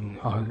悯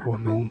啊，我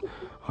们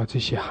啊这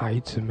些孩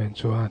子们，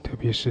主啊，特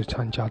别是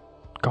参加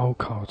高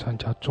考、参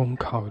加中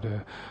考的。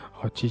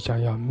即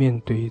将要面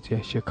对这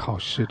些考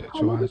试的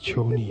主啊，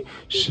求你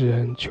施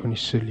恩，求你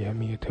施怜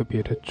悯，特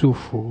别的祝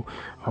福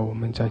我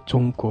们在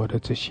中国的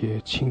这些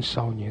青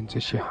少年、这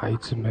些孩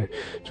子们，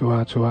主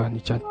啊，主啊，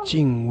你将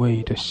敬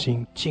畏的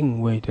心、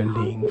敬畏的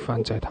灵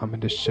放在他们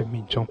的生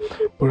命中，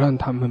不让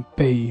他们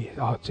被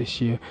这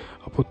些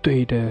不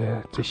对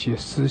的这些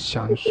思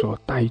想所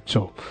带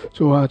走。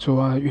主啊，主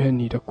啊，愿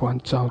你的光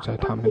照在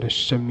他们的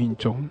生命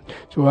中。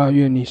主啊，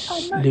愿你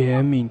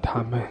怜悯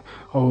他们。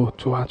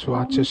主啊，主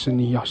啊，这是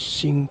你要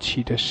兴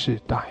起的时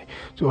代。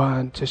主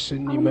啊，这是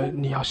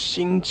你要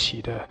兴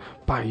起的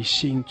百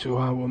姓。主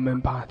啊，我们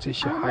把这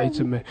些孩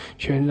子们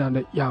全然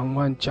的仰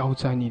望交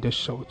在你的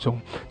手中。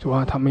主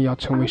啊，他们要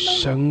成为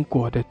神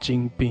国的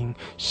精兵。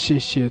谢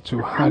谢主，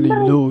哈利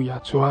路亚。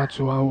主啊，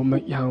主啊，我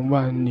们仰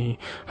望你，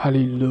哈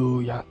利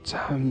路亚，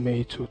赞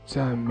美主，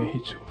赞美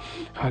主，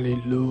哈利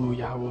路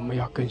亚。我们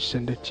要更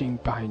深的敬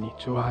拜你。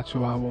主啊，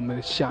主啊，我们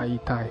的下一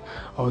代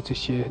这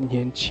些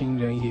年轻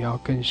人也要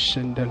更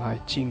深的来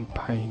敬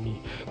拜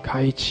你，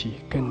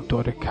更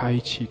多的开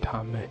启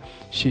他们。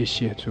谢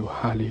谢主，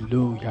哈利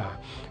路亚，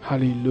哈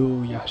利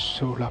路亚，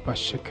苏拉巴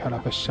什卡拉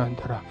巴山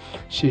德拉。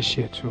谢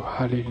谢主，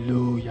哈利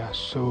路亚，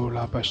苏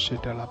拉巴什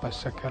德拉巴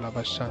萨卡拉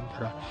巴山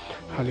德拉。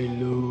哈利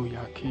路亚，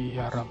基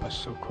亚拉巴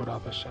苏库拉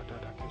巴沙德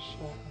拉克西。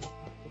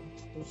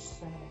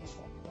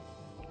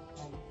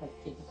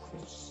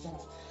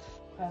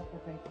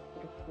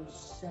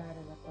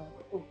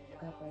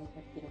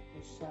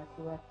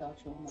早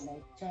晨我们来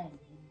赞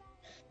美，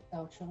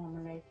早晨我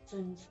们来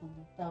尊崇，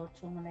早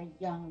晨我们来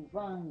仰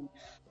望你。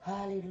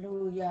哈利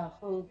路亚，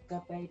后嘎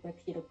巴伊巴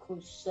提的库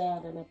沙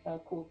的了巴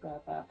库嘎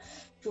巴。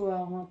主啊，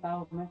我们把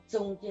我们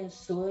中间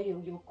所有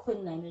有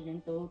困难的人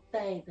都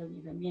带到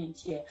你的面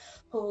前。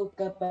后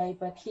嘎巴伊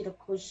巴提的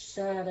库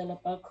沙的了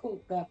巴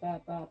库嘎巴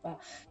巴巴。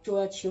主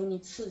啊，求你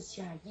赐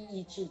下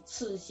医治，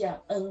赐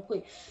下恩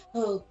惠。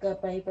后嘎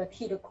巴伊巴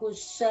提的库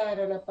沙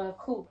的了巴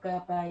库嘎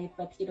巴伊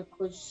巴提的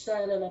库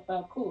沙的了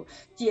巴库，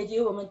解决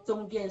我们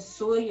中间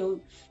所有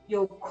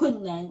有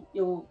困难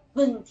有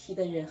问题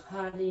的人。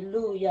哈利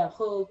路亚，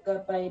后嘎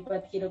巴伊巴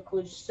提的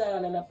库沙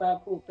了了巴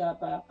库嘎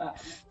巴巴。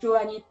主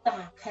啊，你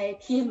打开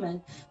天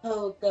门。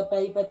后嘎巴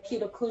伊巴提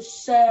的库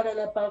沙了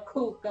了巴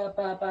库嘎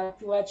巴巴。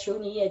主啊，求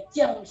你也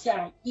降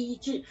下医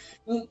治，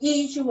你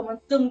医治我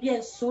们中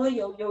间所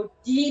有有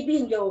疾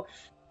病有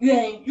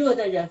软弱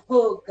的人。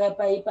后嘎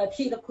巴伊巴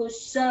提的库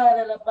沙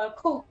了了巴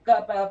库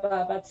嘎巴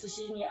巴巴。此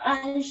时你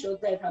安守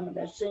在他们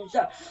的身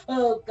上。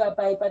后嘎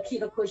巴伊巴提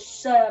的库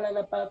沙了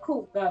了巴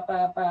库嘎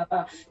巴巴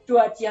巴。主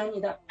啊，将你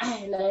的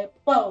爱来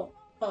抱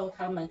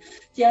他们，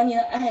将你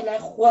的爱来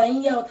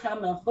环绕他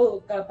们。后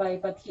嘎巴伊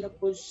巴提的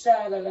库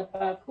沙了了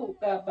巴库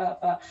嘎巴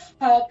巴。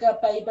哈嘎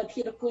巴伊巴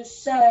提的库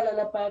沙了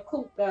了巴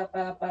库嘎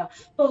巴巴。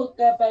后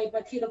嘎巴伊巴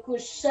提的库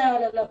沙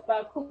了了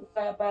巴库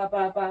嘎巴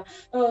巴巴。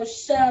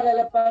沙了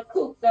了巴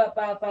库嘎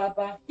巴巴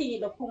巴。提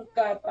了库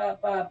嘎巴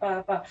巴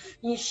巴巴。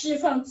你释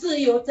放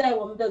自由在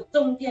我们的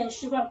中间，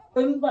释放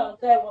捆绑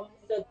在我们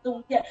的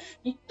中间，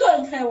你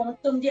断开我们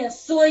中间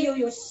所有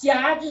有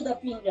辖制的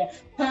病人。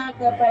哈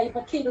嘎巴伊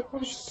巴提的库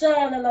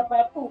沙了了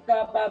巴库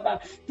嘎巴巴。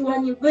主啊，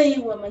你为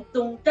我们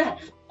征战。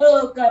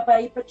嘎巴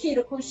伊巴提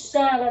的库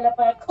沙了了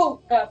巴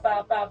库嘎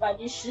巴巴巴。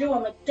你使我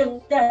们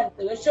征战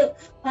得胜。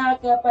哈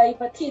嘎巴伊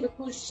巴提的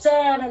库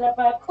沙了了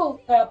巴库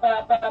嘎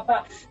巴巴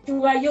巴。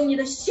主啊，用你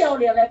的笑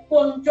脸来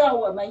光照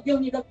我们，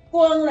用你的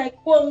光来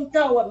光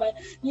照我们。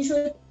你说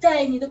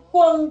在你的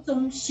光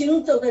中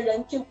行走的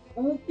人就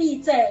不必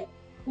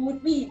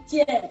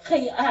见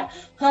黑暗。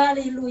哈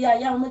利路亚，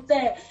让我们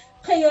在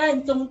黑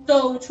暗中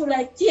走出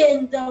来，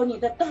见到你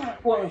的大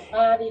光。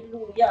哈利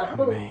路亚，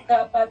后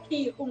嘎巴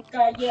提红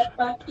嘎耶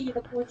巴提的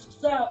库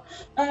沙，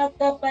嘎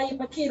巴耶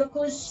巴提的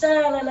库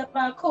沙了了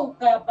巴库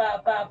嘎巴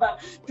巴巴。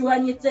主啊，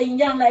你怎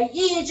样来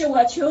医治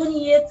我？求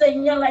你也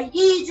怎样来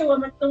医治我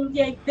们中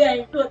间软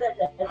弱的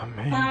人。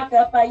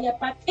嘎巴耶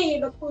巴提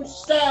的库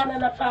沙了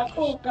了巴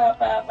库嘎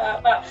巴巴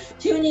巴。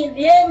求你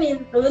怜悯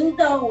轮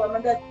到我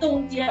们的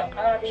中间。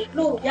哈利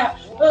路亚，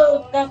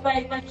嘎巴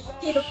耶巴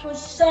提的库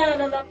沙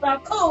了了巴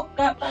库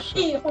嘎巴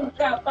地红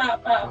嘎巴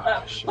巴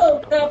巴，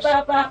哦嘎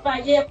巴巴巴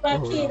耶巴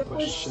提的不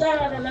杀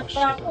了了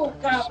巴不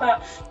嘎巴。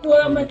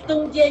我们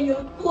中间有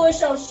多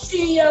少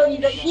需要你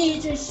的医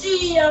治，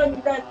需要你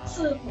的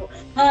赐福？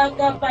啊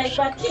嘎巴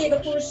巴提的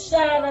不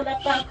杀了了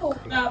巴不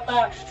嘎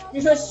巴。你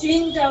说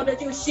寻找的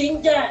就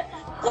寻见。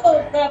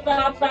哦嘎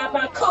巴巴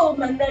巴，叩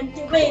门的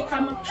就为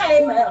他们开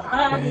门，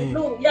哈利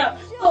路亚！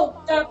哦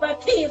嘎巴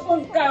提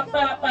红嘎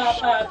巴巴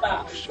巴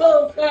巴，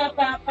哦嘎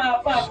巴巴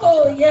巴，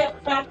哦耶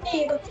巴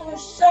提的不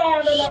杀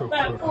了了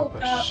巴不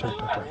嘎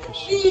巴，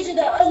医治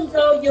的恩膏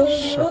永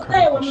留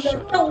在我们的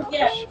中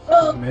间。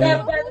哦嘎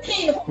巴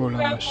提红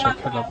嘎巴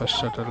巴巴，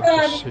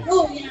哈利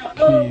路亚！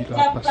哦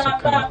嘎巴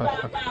巴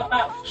巴巴巴，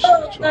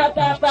哦嘎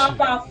巴巴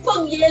巴，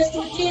奉耶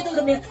稣基督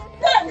的名，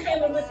断开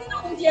我们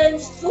中间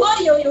所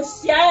有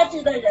辖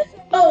制的人，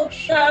哦，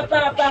嘎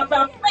巴巴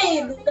巴，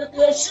被掳的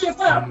得释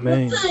放，不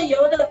自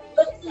由的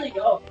得自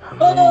由，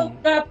哦，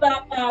嘎巴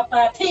巴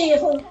巴，天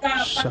空嘎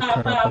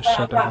巴巴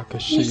巴巴，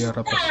你是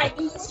大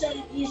医生，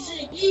你是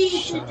医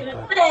治者，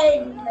在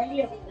你们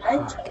有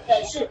难成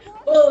的事，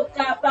哦，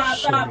嘎巴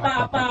巴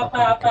巴巴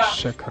巴巴，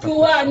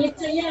主啊，你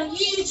怎样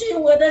医治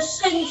我的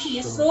身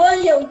体？所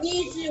有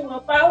医治我，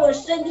把我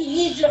身体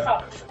医治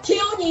好，求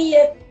你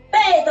也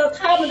带到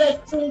他们的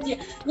中间，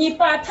你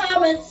把他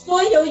们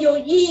所有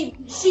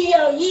需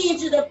要医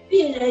治的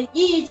病人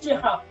医治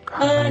好。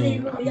哈利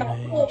路亚！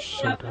哦，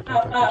巴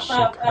巴巴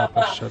巴巴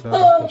巴，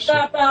哦，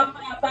巴巴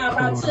巴巴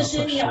巴，此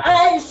时你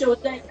安守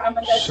在他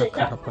们的身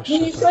上。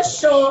你说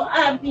手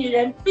按病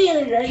人，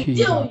病人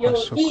就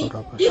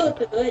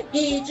得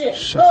医治。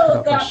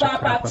哦，嘎巴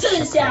巴，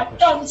赐下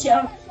刚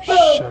强。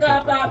哦，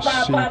嘎巴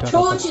巴巴，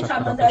除去他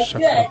们的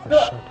软弱。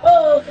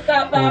哦，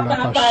嘎巴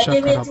巴巴，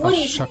因为主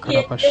你是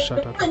解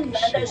决困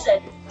难的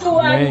神。主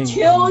啊，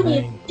求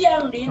你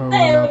降临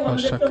在我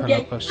们的中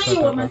间，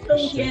对我们中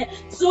间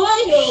所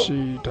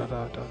有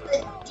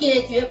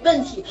解决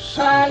问题。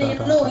哈利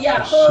路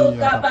亚！哦，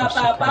嘎巴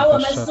巴，把我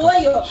们所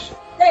有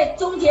在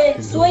中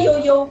间所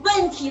有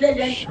问题的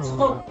人，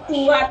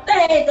主啊，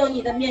带到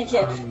你的面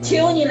前，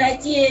求你来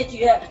解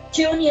决，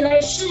求你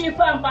来释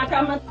放，把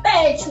他们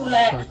带出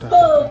来。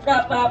哦，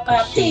嘎巴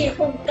巴，地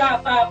红嘎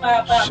巴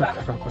巴巴巴，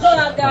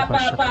哦，嘎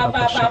巴巴巴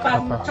巴，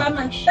把他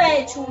们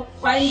带出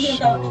环境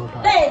的，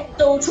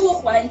走出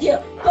环境。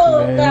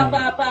哦，嘎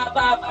巴巴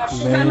巴巴，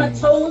使他们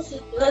从此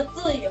得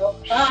自由。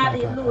哈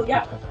利路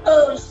亚！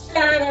哦，杀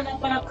了了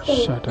吧，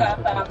哭嘎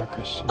巴巴，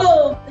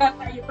哦，嘎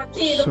巴一把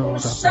地都不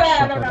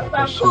杀了了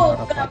吧。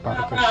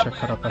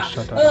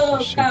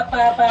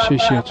谢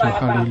谢主，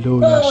哈利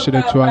路亚！是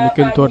的，主啊，你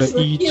更多的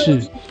医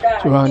治，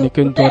主啊，你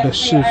更多的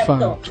释放，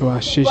主啊，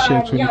谢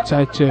谢主，你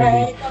在这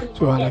里，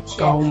主啊，来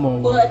高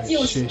某我们，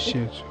谢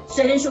谢主。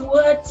神说，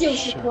我就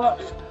是光，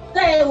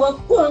在我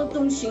光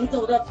中行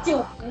走的，就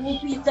不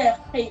必再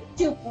黑，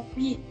就不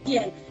必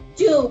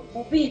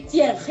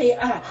见黑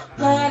暗。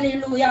哈利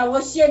路亚！我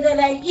现在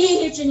来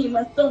医治你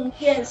们中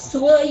间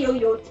所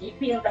有疾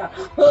病的。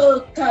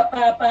哦，卡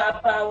巴巴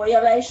巴，我要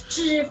来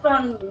释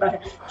放你们，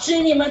使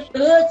你们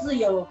得自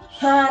由。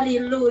哈利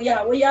路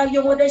亚！我要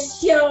用我的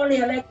笑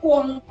脸来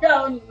光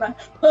照你们。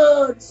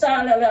哦，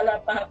沙啦啦啦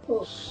巴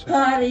库，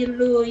哈利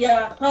路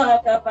亚！哈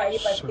嘎巴伊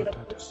巴提了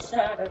布沙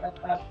啦啦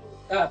巴库。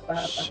嘎巴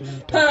巴，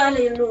哈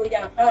利路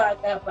亚，哈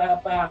嘎巴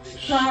巴，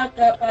哈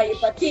嘎巴伊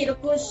巴提了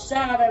布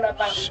沙啦啦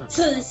巴，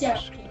赐下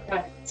平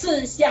安，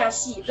赐下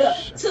喜乐，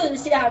赐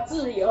下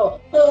自由。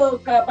哦，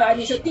嘎巴，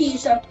你说地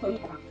上捆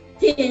绑，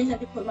天上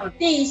就捆绑；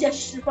地下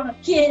释放，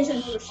天上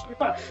就释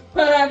放。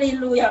哈利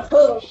路亚，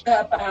哦，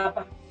嘎巴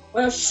巴。我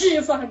要释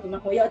放你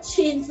们，我要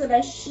亲自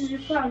来释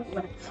放你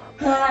们。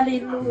哈利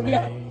路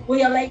亚！我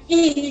要来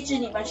医治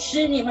你们，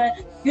使你们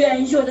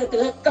软弱的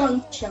得刚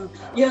强，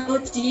有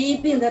疾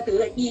病的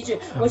得医治。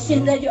我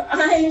现在就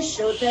安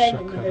守在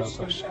你们的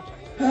身上。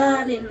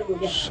哈利路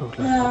亚，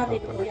哈利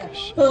路亚！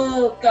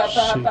哦，嘎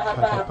巴巴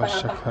巴巴巴！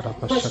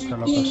我是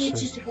医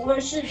治者，我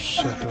是大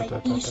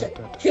医生，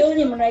求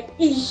你们来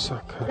医治，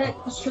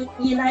求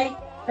你来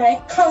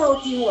靠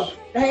近我，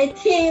来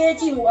贴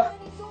近我。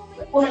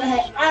我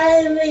来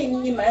安慰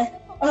你们，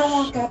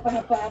啊，嘎巴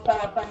巴巴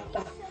巴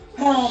巴，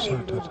哈利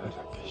路亚！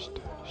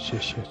谢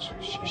谢主，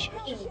谢谢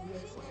主。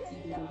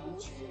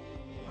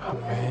阿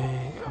门，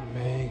阿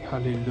门，哈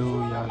利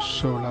路亚，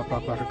受了巴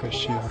巴的个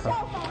谢了。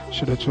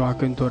是的，主啊，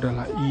更多的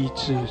来医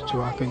治，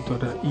主啊，更多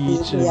的医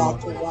治我们。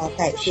主啊，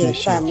感谢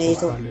赞美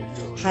主，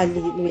哈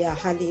利路亚，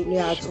哈利路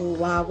亚，主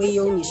啊，唯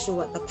有你是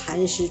我的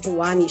磐石，主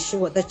啊，你是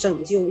我的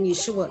拯救，你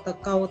是我的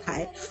高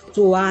台，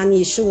主啊，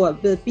你是我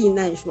的避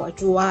难所，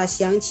主啊，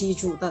想起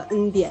主的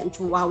恩典，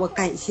主啊，我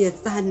感谢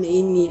赞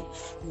美你。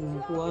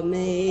如果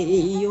没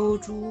有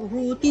主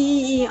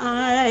的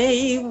爱，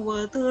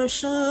我的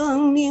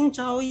生命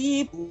早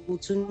已不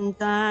存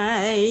在。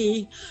爱。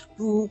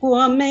如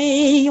果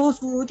没有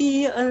主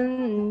的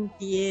恩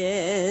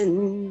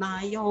典，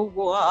哪有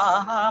我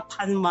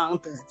盼望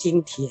的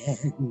今天？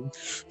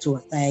坐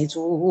在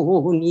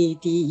主你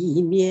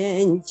的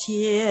面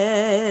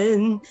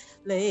前，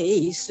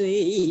泪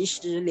水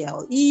湿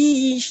了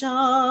衣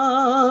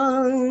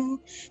裳，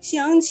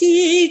想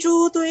起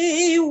主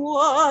对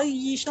我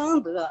一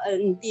生的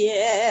恩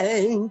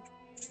典。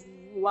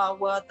主啊，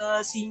我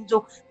的心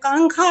中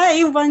感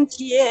慨万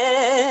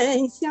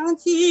千，想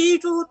起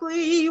主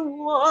对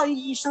我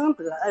一生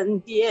的恩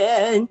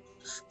典。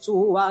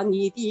主啊，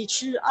你的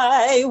慈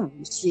爱无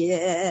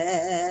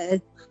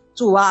限。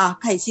主啊，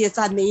感谢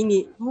赞美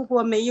你，如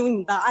果没有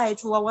你的爱，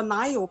主啊，我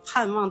哪有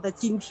盼望的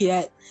今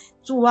天？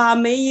主啊，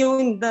没有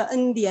你的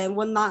恩典，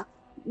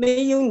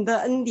没有你的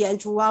恩典，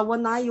主啊，我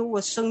哪有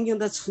我生命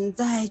的存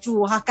在？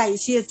主啊，感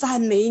谢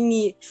赞美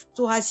你，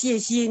主啊，谢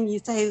谢你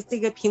在这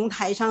个平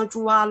台上，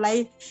主啊，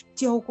来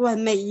浇灌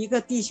每一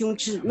个弟兄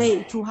姊妹，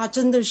主啊，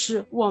真的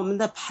是我们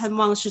的盼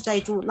望是在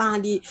主那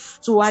里，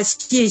主啊，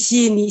谢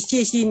谢你，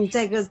谢谢你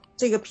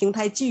这个平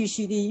台继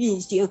续的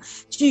运行，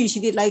继续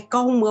的来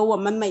高摩我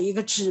们每一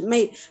个姊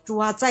妹，主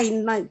啊，在你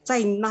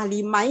那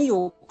里满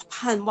有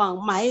盼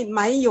望，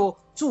满有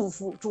祝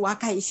福。主啊，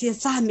感谢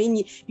赞美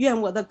你，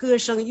愿我的歌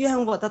声，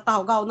愿我的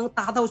祷告能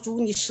达到主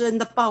你施恩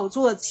的宝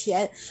座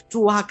前。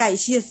主啊，感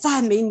谢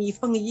赞美你，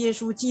奉耶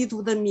稣基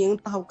督的名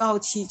祷告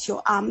祈求，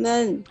阿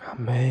们。阿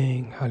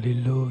们，哈利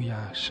路亚。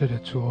是的，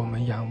主，我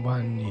们仰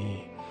望你，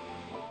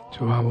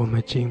主啊，我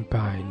们敬拜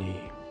你，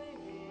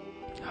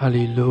哈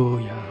利路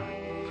亚。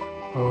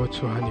哦，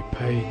主啊，你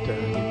配得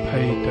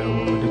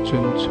我们的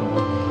尊崇，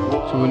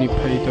主，你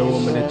配得我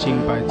们的敬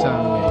拜赞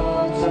美。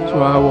主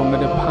啊，我们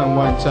的盼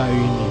望在于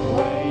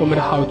你，我们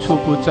的好处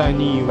不在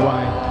你以外。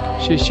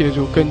谢谢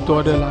主，更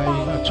多的来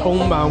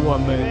充满我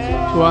们，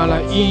主啊，来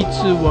医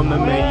治我们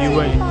每一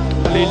位。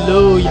哈利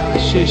路亚，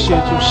谢谢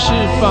主，释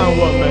放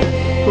我们，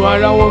主啊，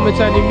让我们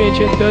在你面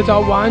前得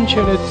到完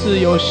全的自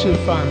由释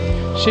放。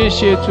谢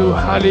谢主，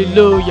哈利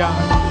路亚，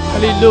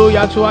哈利路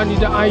亚。主啊，你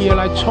的爱也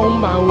来充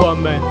满我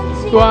们，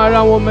主啊，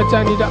让我们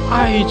在你的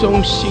爱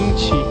中兴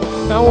起，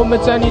让我们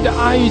在你的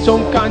爱中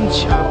刚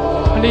强。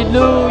哈利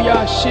路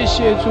亚，谢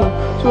谢主，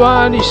主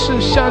啊，你是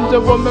向着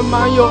我们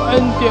满有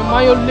恩典、满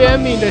有怜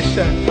悯的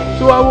神，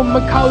主啊，我们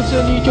靠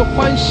着你就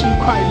欢喜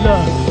快乐。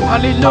哈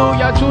利路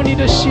亚，主，你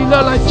的喜乐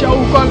来浇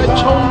灌、来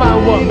充满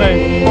我们。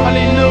哈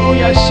利路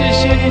亚，谢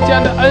谢你这样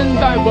的恩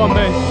待我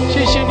们，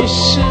谢谢你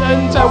施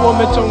恩在我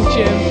们中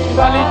间。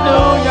哈利路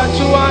亚，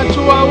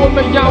主啊，我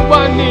们仰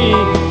望你。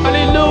哈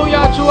利路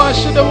亚，主啊，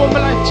是的，我们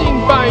来敬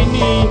拜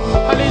你。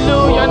哈利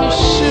路亚，你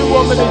是我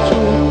们的主，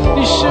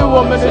你是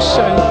我们的神，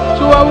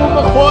主啊，我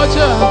们活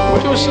着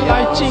就是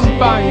来敬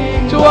拜，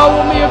主啊，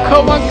我们也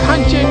渴望看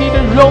见你的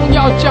荣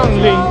耀降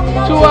临，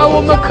主啊，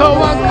我们渴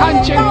望看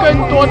见更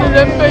多的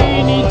人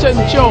被你拯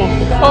救，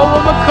我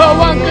们渴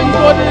望更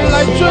多的人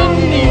来尊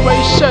你为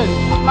圣。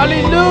哈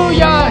利路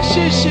亚，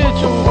谢谢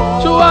主，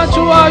主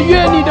啊，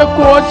愿你的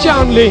国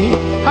降临。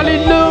哈利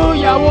路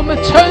亚，我们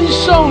称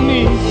颂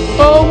你，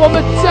我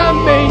们赞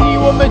美你，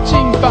我们敬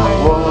拜，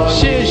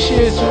谢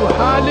谢主。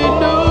哈利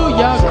路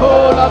亚，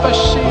科拉巴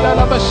西亚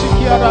拉巴西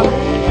基亚拉，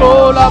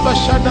拉巴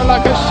沙达拉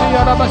克西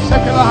亚拉巴萨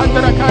克拉汉德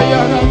拉卡亚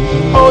拉，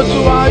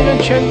主啊，愿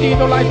全地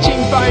都来敬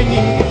拜你，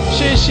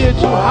谢谢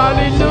主。哈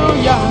利路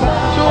亚，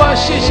主啊，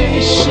谢谢你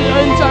施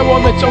恩在我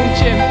们中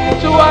间，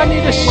主啊，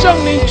你的圣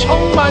灵充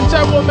满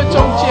在我们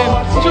中间，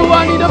主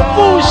啊，你的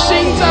复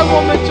兴在我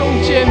们中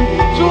间，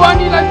主啊，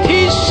你来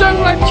提升，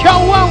来眺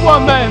望我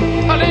们。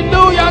哈利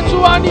路亚，主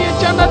啊，你也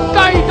将那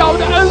代祷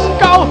的恩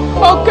膏，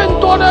更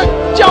多的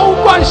浇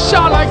灌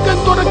下来，更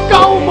多的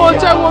膏抹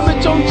在我们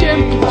中间。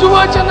主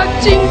啊，将那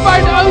敬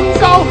拜的恩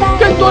膏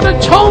更多的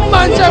充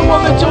满在我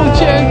们中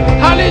间。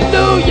哈利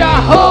路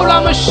亚，后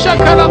拉玛沙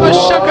卡拉玛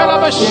沙卡拉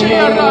玛西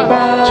亚拉，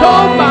充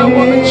满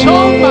我们，充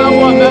满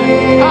我们。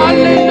哈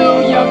利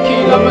路亚，基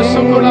拉玛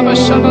苏库拉玛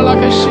沙拉拉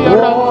克西亚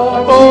拉。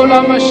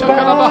拉玛沙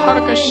卡拉巴哈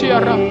克西亚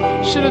拉，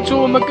是的，主，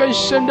我们更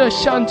深的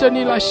向着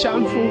你来降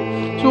服，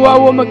主啊，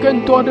我们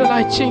更多的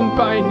来敬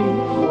拜你，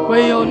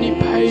唯有你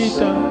配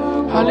的。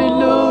哈利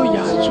路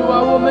亚，主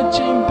啊，我们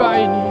敬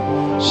拜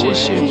你，谢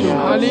谢主。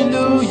哈利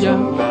路亚，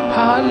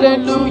哈利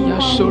路亚，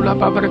苏拉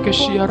巴巴克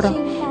西亚拉，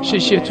谢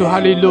谢主。哈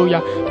利路亚，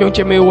弟兄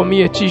姐妹，我们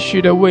也继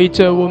续的为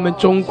着我们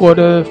中国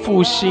的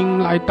复兴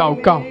来祷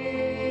告，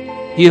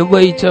也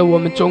为着我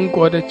们中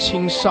国的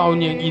青少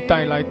年一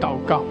代来祷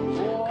告。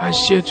感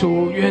谢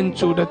主，愿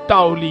主的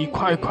道理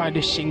快快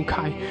的行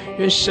开，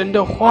愿神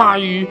的话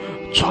语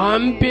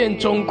传遍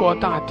中国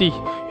大地，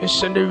愿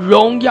神的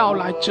荣耀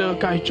来遮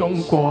盖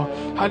中国。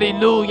哈利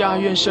路亚，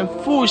愿神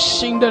复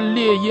兴的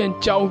烈焰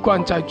浇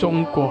灌在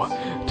中国，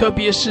特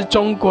别是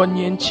中国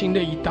年轻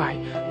的一代，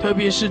特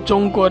别是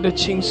中国的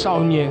青少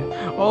年。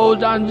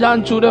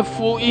让主的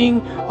福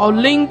音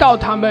领导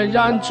他们，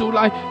让主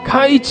来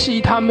开启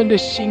他们的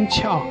心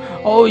窍。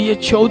也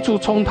求主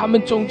从他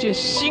们中间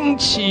兴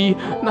起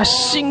那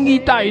新一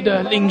代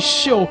的领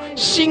袖，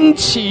兴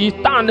起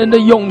大能的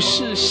勇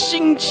士，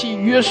兴起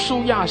约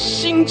书亚，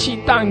兴起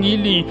但以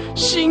理，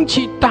兴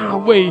起大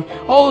卫。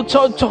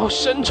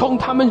神从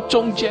他们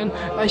中间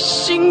来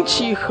兴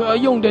起合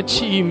用的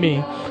器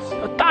皿，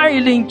带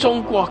领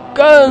中国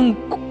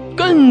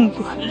更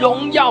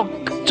荣耀，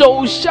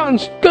走向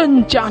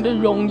更加的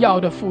荣耀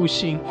的复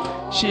兴。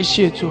谢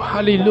谢主，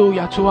哈利路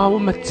亚！主啊，我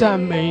们赞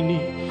美你。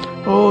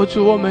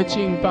主，我们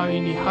敬拜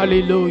你，哈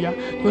利路亚！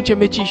弟兄姐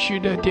妹继续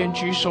的点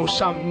举手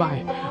上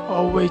麦，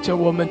为着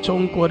我们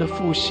中国的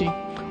复兴，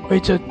为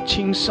着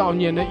青少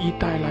年的一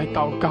代来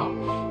祷告。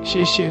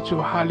谢谢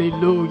主，哈利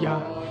路亚，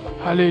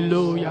哈利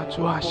路亚！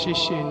主啊，谢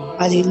谢你，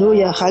哈利路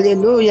亚，哈利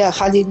路亚，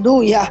哈利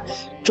路亚！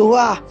主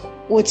啊，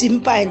我敬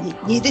拜你，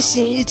你的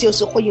心意就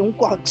是会用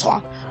光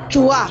闯。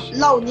主啊，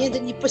老年的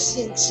你不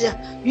嫌弃，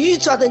愚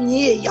拙的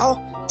你也要，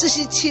这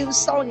些青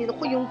少年的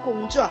会用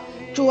工作。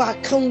主啊，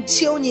恳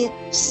求你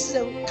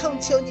神，恳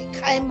求你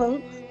开门。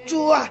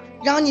主啊，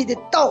让你的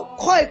道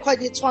快快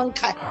的传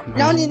开，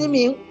让你的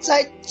名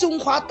在中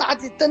华大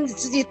地等着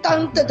自己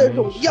当得的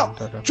荣耀。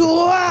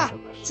主啊，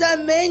赞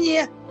美你，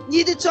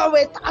你的作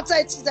为大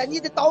在自在，你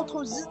的道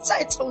途日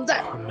在存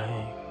在。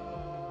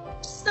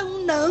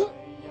神能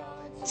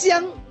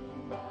将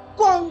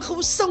光和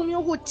生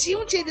命和金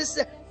钱的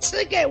事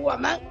赐给我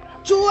们。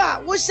主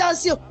啊，我相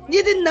信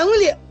你的能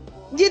力，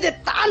你的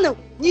大能，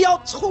你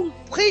要充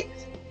沛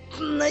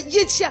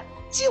一切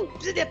救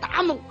济的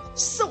大门，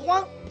释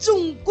放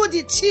中国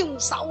的青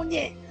少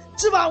年，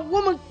是吧？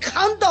我们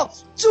看到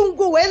中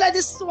国未来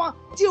的希望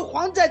就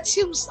放在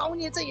青少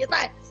年这一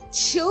代。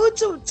求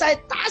主在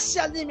大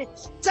厦里面，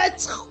在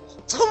初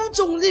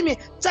中里面，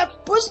在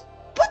不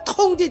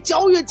同的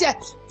教育界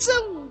拯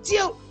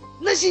救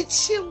那些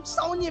青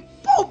少年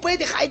宝贝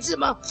的孩子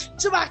们，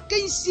是吧？感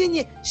谢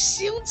你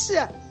兴起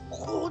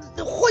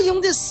活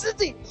用的时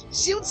代，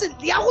兴起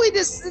两会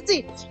的时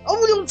代，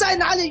无论在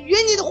哪里，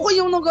愿你的活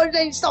用能够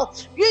人少，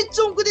愿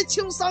中国的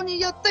青少年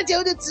有得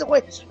救的智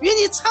慧，愿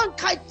你敞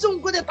开中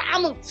国的大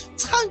门，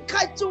敞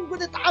开中国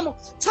的大门，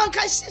敞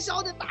开学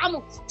校的大门，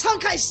敞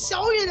开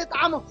校园的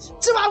大门。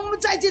只把我们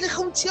在这里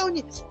恳求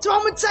你，只把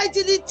我们在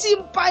这里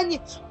敬拜你，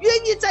愿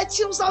你在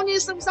青少年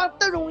身上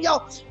得荣耀，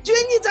愿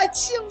你在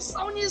青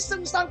少年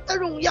身上得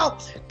荣耀。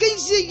感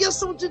谢耶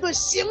稣基督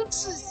兴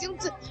起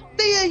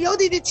对有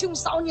的青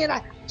少年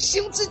来，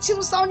兴起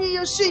青少年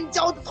有宣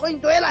教的团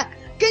队来。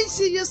感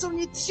谢耶稣，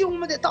你听我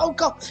们的祷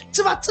告，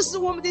是吧？这是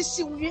我们的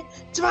心愿，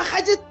是吧？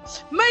孩子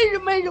每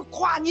日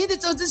跨年的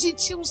走这些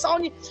青少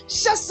年，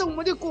享受我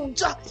们的工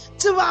作，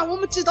是吧？我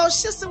们知道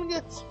享受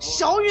的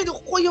校园的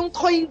活用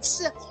团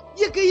体，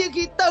一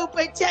个都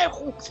被解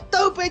放，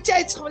都被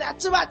解除了，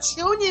是吧？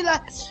求你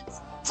来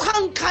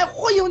敞开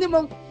活用的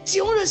门，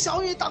进入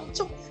校园当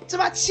中，是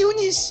吧？求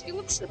你兴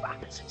起吧，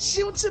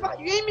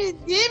愿你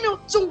怜悯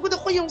中国的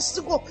活用时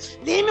光，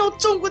怜悯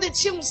中国的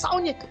青少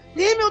年，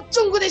怜悯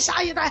中国的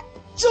下一代，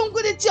中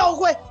国的教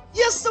会。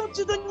耶稣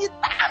基督，你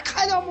打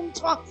开了门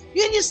窗，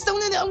愿你圣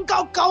灵的恩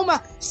膏高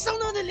满，圣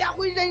灵的两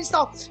会人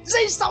少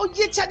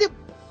一切的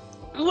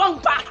王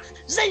八，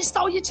人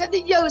少一切的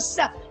优势，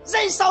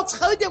人少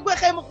抽点鬼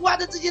还没花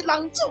的自己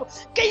狼主。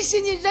感谢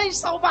你人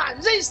少吧，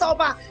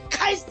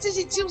开这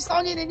些青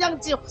少年的娘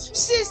舅。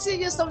谢谢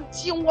耶稣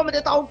听我们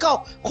的祷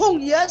告，奉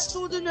耶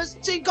稣的名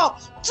最高。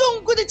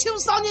中国的青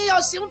少年要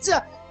兴起，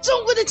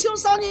中国的青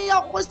少年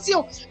要活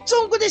醒，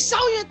中国的校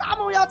园大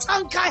门要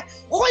敞开，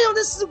活用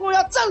的时光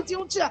要走进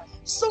去。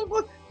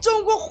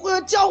中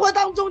国教会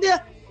当中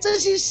的这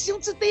些兴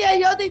起的也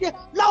有的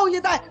老一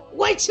代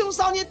为青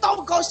少年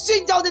祷告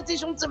宣教的弟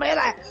兄姊妹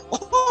来，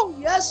奉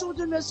耶稣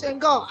的名宣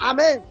告，阿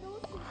门。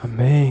阿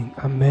们，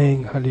阿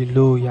们，哈利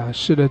路亚！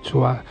是的，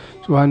主啊，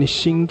你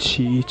兴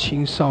起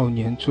青少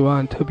年，主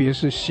啊，特别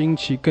是兴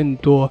起更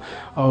多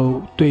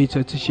对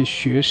着这些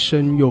学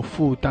生有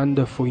负担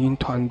的福音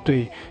团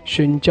队、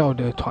宣教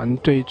的团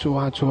队，主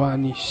啊，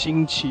你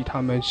兴起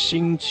他们，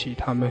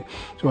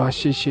主啊，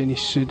谢谢你，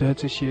使得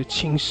这些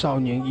青少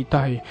年一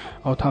代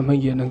他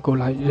们也能够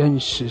来认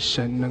识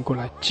神，能够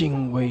来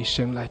敬畏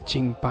神，来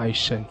敬拜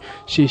神。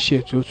谢谢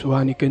主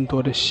啊，你更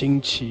多的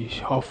兴起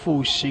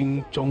复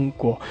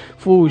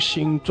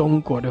兴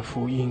中国的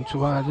福音，主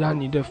啊，让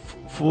你的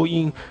福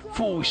音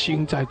复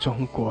兴在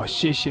中国。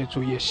谢谢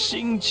主，也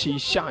兴起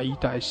下一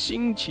代，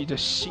兴起的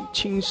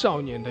青少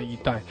年的一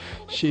代。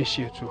谢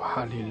谢主，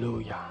哈利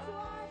路亚。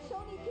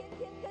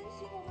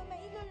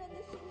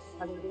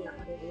哈利路亚，哈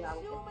利路亚，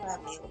我们赞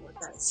美，我们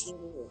感谢你。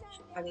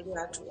哈利路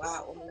亚，主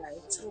啊，我们来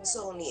称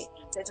颂你。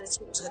在这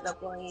清晨的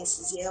光阴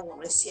时间，我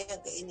们献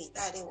给你，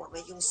带领我们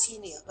用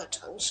心灵和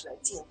诚实来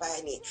敬拜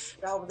你，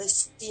让我们的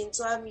心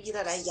专一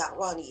的来仰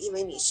望你，因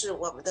为你是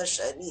我们的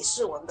神，你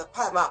是我们的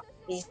盼望，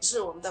你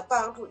是我们的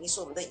帮助，你是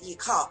我们的依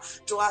靠。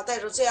主啊，带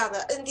着这样的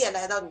恩典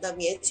来到你的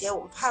面前，我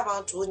们盼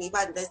望主你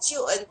把你的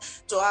救恩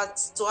主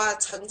啊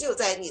成就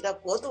在你的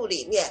国度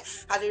里面。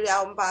哈利路亚，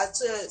我们把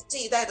这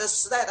一代的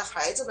时代的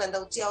孩子们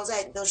都交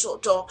在你的手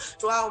中。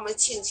主啊，我们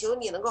请求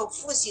你能够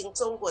复兴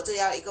中国这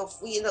样一个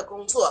福音的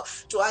工作。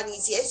主啊，你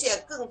拣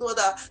选更多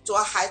的主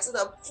啊孩子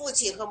的父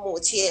亲和母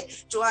亲。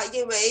主啊，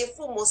因为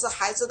父母是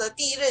孩子的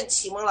第一任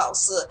启蒙老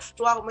师。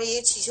主啊，我们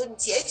也祈求你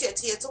拣选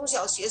这些中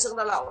小学生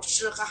的老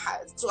师和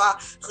孩子，主啊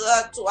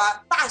和主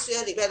啊大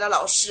学里边的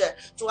老师。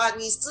主啊，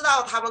你知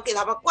道他们给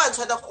他们贯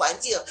穿的环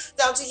境，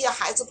让这些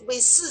孩子不被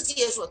世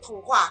界所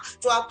同化。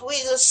主啊，不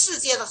被这世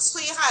界的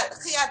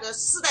黑暗的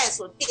世代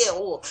所玷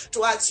污。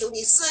主啊，求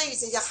你赐予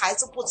这些孩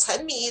子不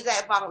沉迷于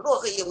在网络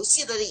和游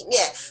戏的里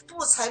面，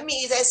不沉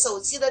迷于在手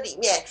机的里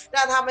面，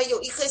让他们有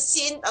一颗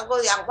心能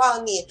够仰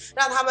望你，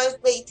让他们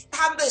为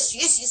他们的学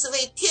习是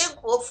为天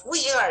国福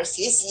音而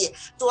学习。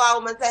主啊，我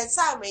们在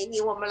赞美你，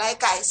我们来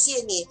感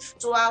谢你。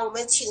主啊，我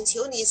们请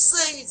求你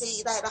赐予这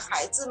一代的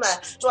孩子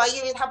们。主啊，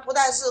因为他不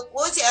但是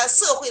国家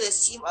社会的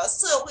希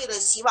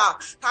望，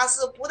他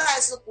是不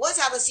但是国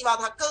家的希望，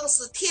他更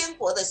是天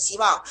国的希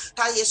望，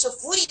他也是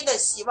福音的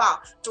希望。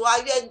主啊，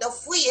愿你的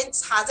福音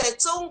插在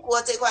中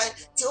国这块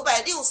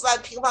960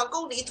万平方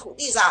公里土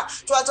地上。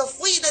主啊，这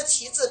福音的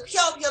旗帜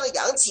飘飘的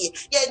扬起，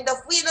愿你的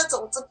福音的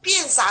种子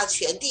遍洒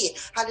全地。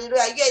哈利路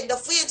亚，愿你的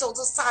福音种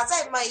子撒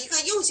在每一个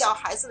幼小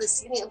孩子的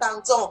心灵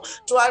当中。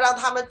主啊，让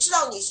他们知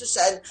道你是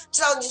神，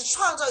知道你是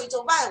创造宇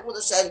宙万物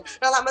的神，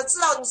让他们知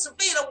道你是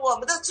为了我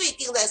们的罪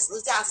钉在十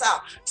字架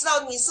上，知道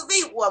你是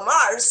为我们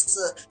而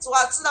死。主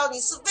啊，知道你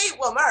是为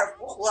我们而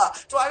复活。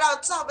主啊，让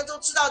他们都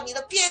知道你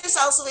的鞭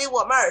伤是为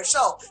我们而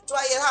受。主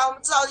啊，也让我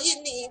们知道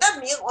因你的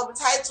名我们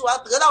才主要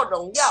得到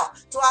荣耀。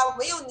主啊，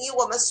没有你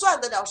我们算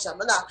得了什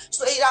么呢？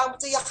所以让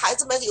这些孩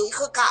子们有一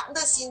颗感恩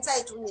的心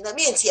在主你的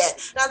面前，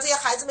让这些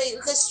孩子们有一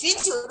颗寻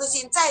求的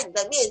心在你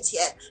的面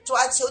前。主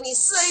啊，求你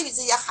赐予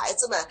这些孩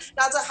子们，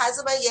让这孩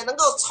子们也能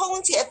够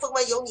从前风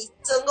闻有你，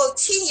能够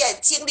亲眼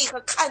经历和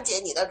看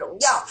见你的荣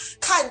耀，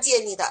看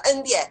见你的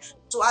恩典。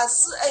主啊，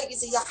施恩于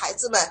这些孩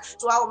子们。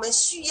主啊，我们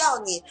需要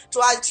你。主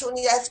啊，求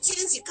你来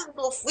兴起更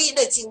多福音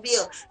的精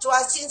兵。主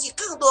啊，兴起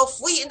更多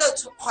福音的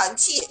团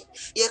契，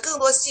也更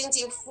多兴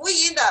起福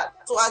音的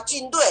主啊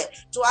军队。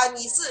主啊，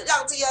你是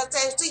让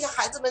在这些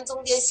孩子们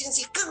中间兴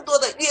起更多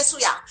的约书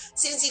亚，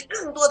兴起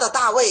更多的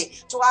大卫。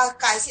主啊，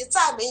感谢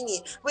赞美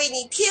你，为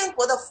你天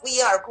国的福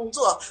音而工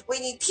作，为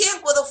你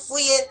天国的福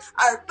音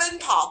而奔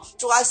跑。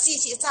主啊，谢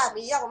谢赞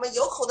美，让我们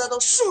有口的都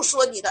述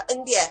说你的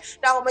恩典，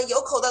让我们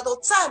有口的都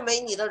赞美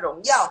你的荣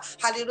耀。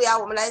哈利路亚，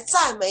我们来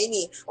赞美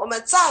你，我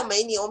们赞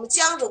美你，我们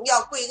将荣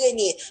耀归给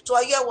你。主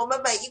啊，愿我们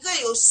每一个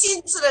有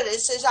心智的人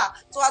身上，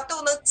主啊，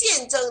都能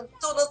见证，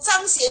都能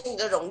彰显你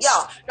的荣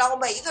耀，让我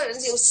每一个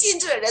人有心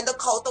智的人的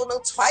口都能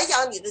传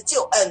扬你的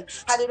救恩。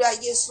哈利路亚，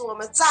耶稣，我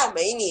们赞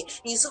美你，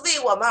你是为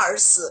我们而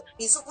死，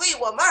你是为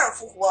我们而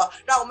复活，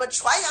让我们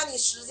传扬你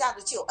十字架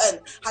的救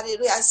恩。哈利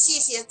路亚，谢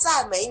谢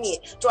赞美你。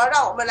主啊，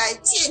让我们来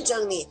见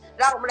证你，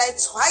让我们来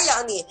传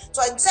扬你。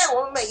主啊，你在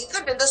我们每一个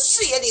人的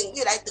事业领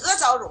域来得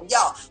着荣耀。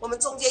我们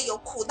中间有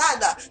苦难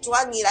的，主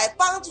啊，你来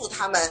帮助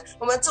他们；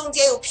我们中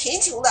间有贫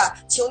穷的，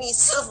求你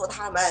赐福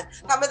他们；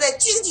他们在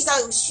经济上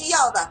有需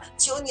要的，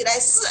求你来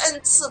施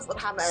恩赐福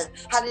他们。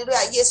哈利路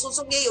亚，耶稣，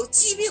中间有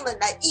疾病的，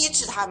来医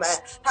治他们；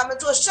他们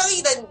做生意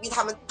的，你与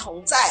他们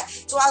同在；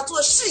主啊，做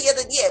事业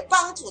的，你也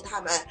帮助他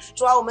们。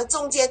主啊，我们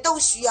中间都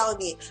需要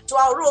你。主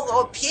啊，如果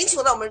我们贫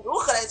穷了，我们如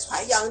何来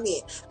传扬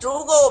你？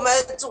如果我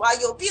们主啊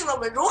有病了，我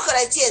们如何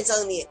来见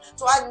证你？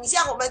主啊，你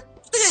像我们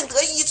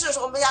得医治的时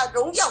候，我们将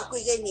荣耀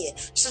归给你；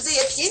使这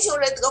些贫穷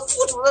人得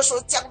富足的时候，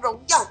将荣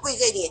耀归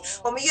给你。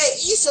我们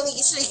愿一生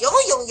一世永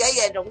永远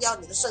远荣耀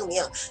你的圣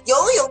名，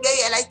永永远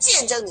远来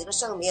见证你的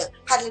圣名。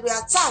哈利路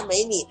亚，赞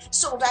美你，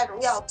颂赞荣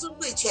耀尊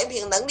贵权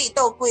柄能力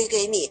都归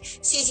给你。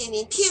谢谢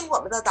您听我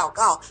们的祷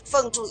告，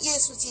奉主耶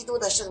稣基督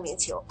的圣名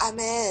求，阿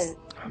们。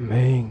阿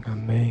们，阿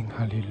们，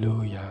哈利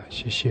路亚，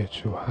谢谢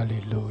主，哈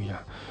利路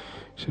亚。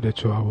是的，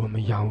主啊，我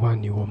们仰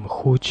望你，我们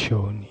呼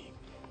求你。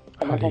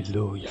哈利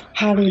路亚，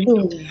哈利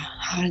路亚，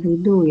哈利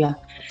路亚，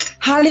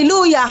哈利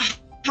路亚，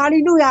哈利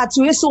路亚！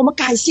主耶稣，我们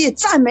感谢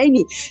赞美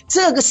你。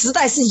这个时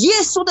代是耶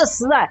稣的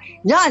时代，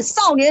让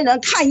少年人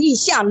看异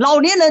象，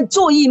老年人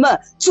做异梦。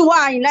主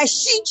啊，你来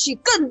兴起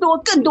更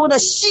多的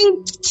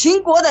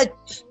秦国的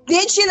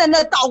年轻人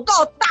的祷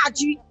告大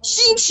局，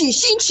兴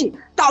起，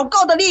祷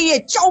告的烈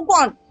焰浇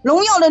灌，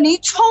荣耀的你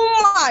充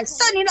满，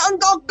圣灵的恩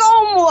膏膏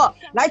抹，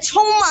来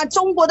充满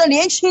中国的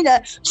年轻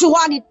人。主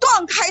啊，你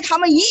断开他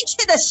们一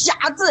切的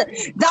匣子，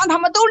让他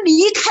们都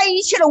离开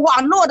一切的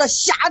网络的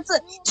匣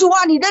子。主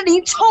啊，你的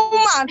灵充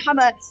满他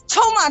们，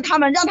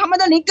让他们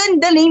的灵跟你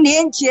的灵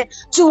连接。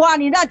主啊，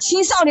你让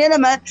青少年人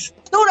们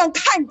都能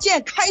看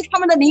见，开他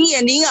们的灵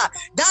眼灵耳，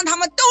让他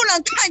们都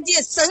能看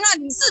见神啊，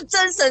你是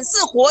真神，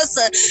是活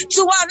神。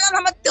主啊，让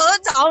他们得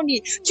着你，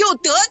就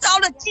得着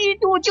了基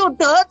督，就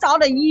得着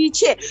了一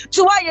切。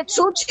主啊，也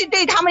除去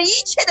对他们一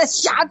切的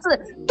辖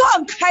制，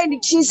断开你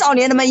青少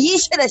年们一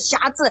切的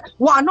辖制，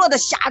网络的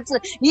辖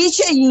制，一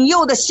切引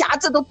诱的辖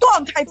制都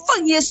断开，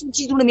奉耶稣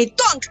基督的名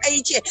断开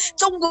一切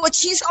中国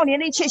青少年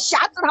的一切辖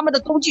制他们的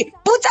工具，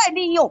不再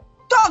利用，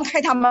断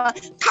开他们，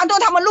砍断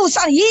他们路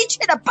上一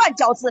切的绊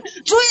脚石。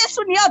主耶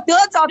稣，你要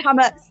得着他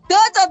们，得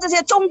着这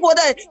些中国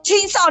的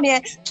青少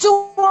年，主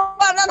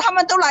啊，让他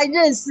们都来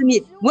认识你，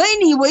为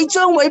你为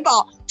尊为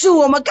宝。主，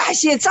我们感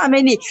谢赞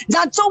美你，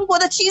让中国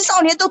的青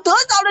少年都得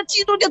着了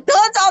基督，就得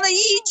着了一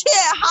切。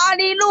哈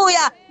利路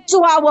亚！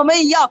主啊，我们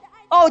也要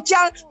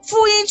将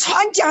福音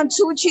传讲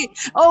出去。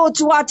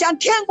主啊，将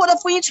天国的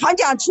福音传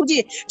讲出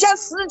去，将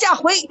十字架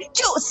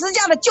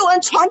的救恩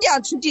传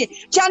讲出去，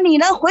将你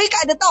能悔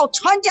改的道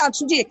传讲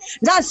出去，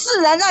让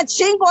世人，让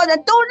全国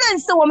人都认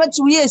识我们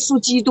主耶稣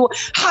基督。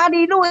哈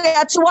利路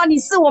亚！主啊，你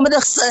是我们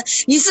的神，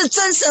你是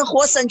真神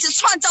活神，是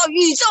创造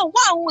宇宙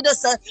万物的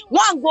神，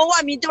万国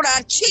万民都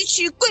来屈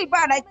膝跪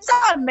拜来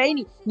赞美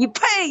你，你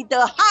配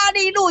得。哈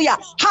利路亚，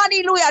哈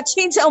利路亚！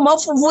清晨我们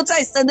匍匐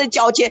在神的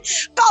脚前，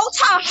高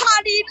唱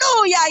哈利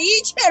路亚，一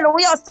切荣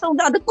耀颂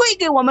赞都归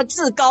给我们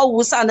至高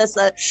无上的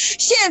神。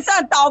献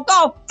上祷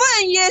告，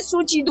奉耶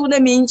稣基督的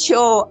名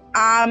求，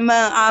阿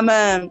门，阿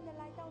门。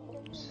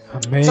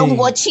中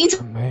国清晨，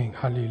阿门，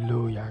哈利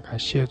路亚！感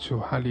谢主，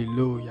哈利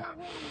路亚，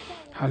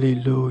哈利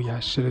路亚！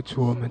是的，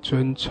主，我们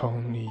尊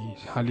崇你，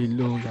哈利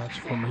路亚！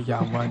主，我们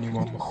仰望你，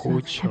我们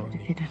呼求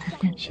你。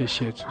谢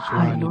谢主，主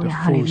啊，你的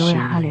复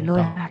兴领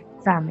导。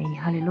赞美你，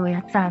哈利路亚，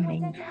赞美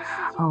你。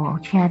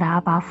亲爱的阿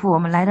爸父，我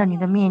们来到你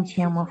的面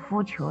前，我们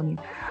呼求你，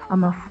我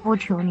们呼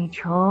求你，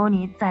求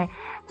你在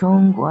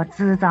中国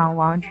执掌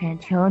王权，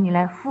求你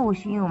来复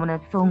兴我们的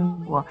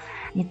中国，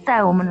你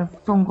在我们的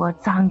中国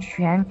掌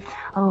权。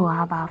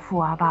阿爸父，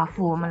阿爸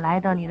父，我们来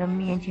到你的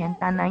面前，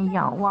单单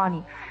仰望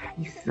你。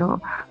你是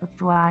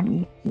主啊，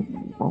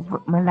我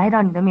们来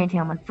到你的面前，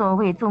我们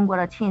为中国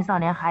的青少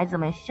年孩子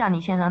们向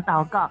你献上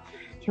祷告。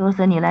求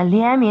神你来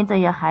怜悯这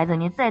些孩子，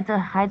你在这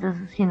孩子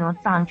心中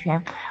掌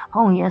权，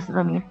奉耶稣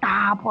的名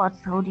打破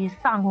仇敌，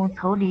上空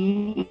仇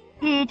敌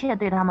一切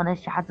对他们的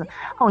辖制，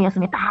奉耶稣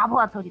名打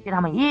破仇敌对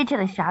他们一切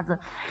的辖制。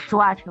主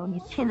啊，求你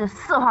亲自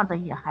释放这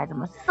些孩子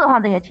们，释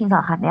放这些青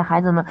少年孩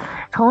子们，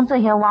从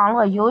这些网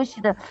络游戏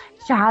的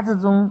辖制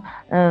中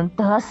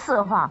得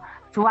释放。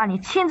主啊，你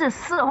亲自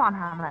释放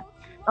他们。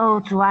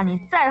主啊，你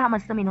在他们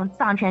生命中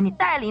掌权，你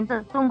带领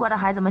着中国的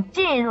孩子们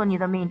进入你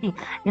的命定，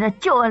你的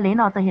救恩领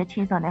导这些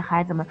青少年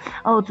孩子们。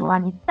主啊，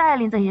你带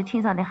领这些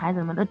青少年孩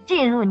子们都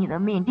进入你的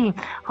命定。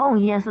奉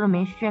耶稣的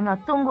名宣告，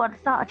中国的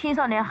青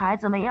少年孩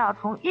子们要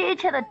从一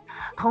切的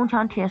铜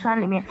墙铁栓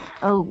里面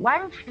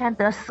完全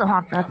得释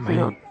放，得自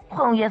由。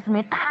奉耶稣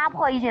名打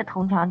破一切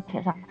铜墙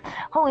铁栓，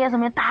奉耶稣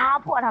名打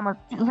破他们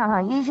镜像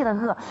上一切的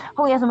恶，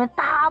奉耶稣名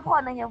打破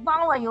那些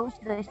网络游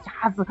戏的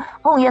瑕疵，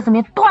奉耶稣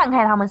名断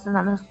开他们身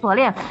上的锁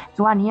链。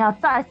主啊，你要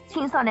在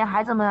青少年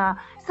孩子们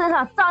身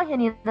上彰显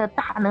你的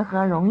大能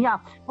和荣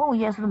耀。奉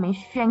耶稣名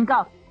宣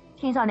告，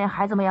青少年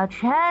孩子们要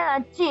全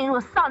然进入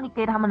上帝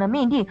给他们的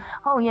命定。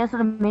奉耶稣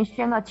的名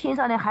宣告，青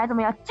少年孩子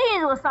们要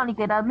进入上帝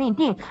给的命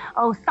定。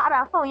撒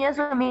旦，奉耶稣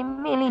的名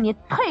命令你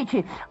退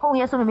去，奉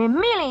耶稣的名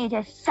命令一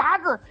切辖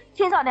制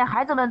青少年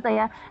孩子们这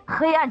些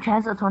黑暗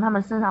权势从他们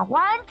身上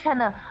完全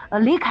的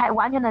离开，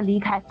完全的离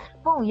开。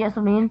奉耶稣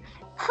的名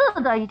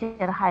斥责一切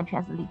的黑暗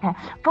权势离开。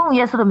奉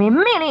耶稣的名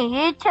命令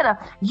一切的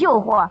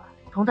诱惑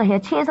从这些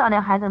青少年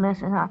孩子们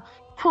身上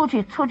出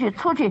去。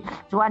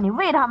主啊，你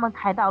为他们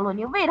开道路，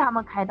你为他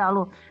们开道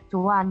路。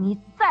主啊，你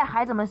在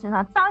孩子们身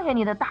上彰显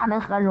你的大能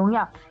和荣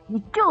耀，你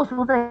救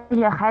赎这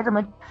些孩子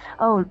们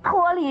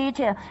脱离一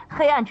切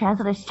黑暗权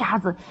势的辖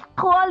制，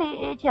脱离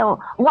一切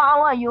网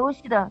络游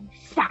戏的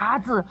辖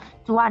制。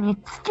主啊，你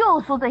救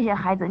赎这些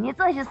孩子，你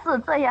这些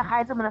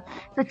孩子们的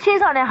这青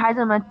少年孩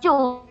子们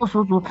救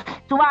赎主。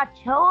主啊，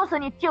求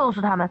神你救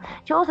赎他们，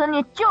求神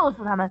你救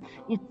赎他们，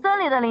你真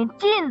理的灵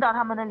进到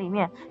他们的里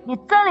面，你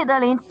真理的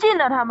灵进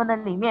到他们的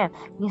里面，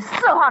你释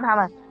放他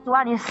们。主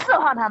啊，你释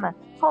放他们，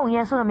奉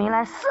耶稣的名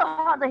来释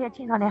放这些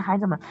青少年孩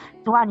子们。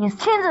主啊，你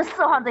亲自释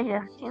放这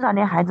些青少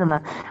年孩子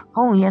们，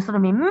奉耶稣的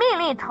名命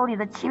令仇敌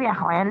的欺骗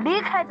好言离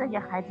开这些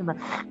孩子们。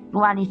主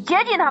啊，你洁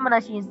净他们的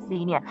心思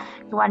意念。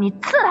主啊，你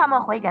赐他们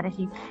悔改的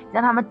心，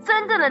让他们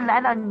真正的来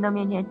到你的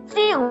面前，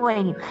敬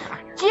畏你，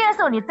接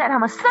受你在他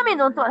们生命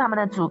中做他们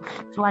的主。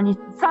主啊，你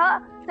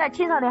在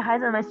青少年孩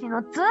子们心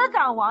中执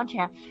掌王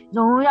权，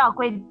荣耀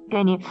归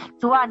给你。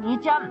主啊，你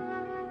将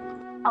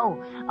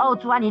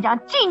主啊，你将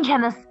金钱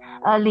的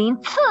灵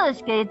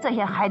赐给这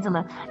些孩子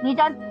们，你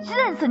将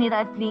认识你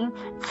的灵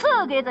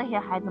赐给这些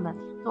孩子们。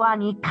主啊，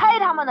你开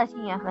他们的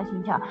心眼和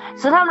心窍，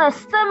使他们的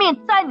生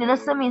命在你的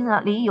生命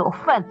上里有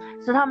份，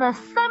使他们的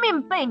生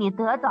命被你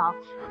得着。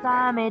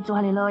赞美主，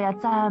哈利路亚，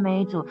赞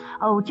美主。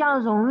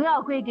将荣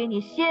耀归给你，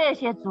谢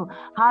谢主，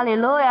哈利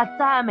路亚，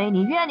赞美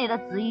你。愿你的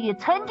旨意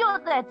成就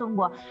在中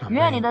国，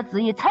愿你的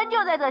旨意成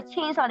就在这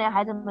青少年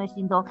孩子们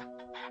心中。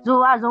主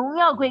啊，荣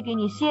耀归给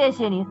你，谢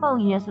谢你，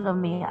奉耶稣的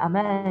名，阿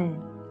们。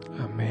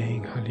阿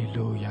们，哈利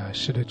路亚。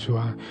是的，主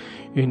啊，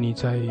愿你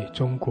在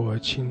中国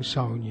青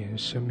少年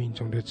生命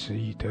中的旨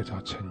意得到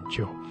成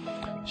就。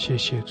谢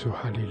谢主，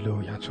哈利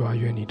路亚。主啊，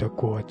愿你的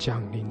国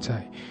降临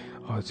在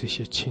这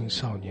些青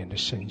少年的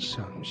身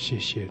上。谢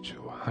谢主，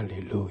哈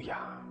利路亚。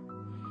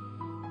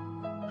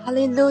哈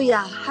利路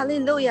亚，哈利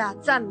路亚，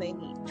赞美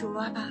你，主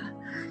啊，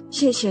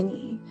谢谢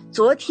你。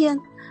昨天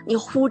你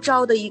呼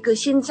召的一个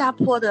新加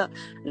坡的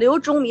刘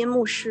忠民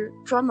牧师，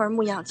专门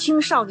牧养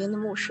青少年的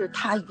牧师，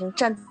他已经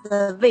站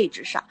在位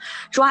置上。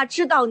主啊，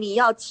知道你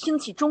要兴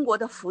起中国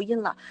的福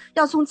音了，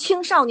要从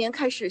青少年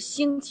开始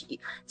兴起。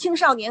青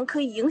少年可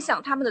以影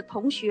响他们的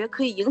同学，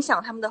可以影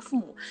响他们的父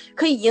母，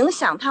可以影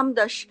响他们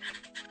的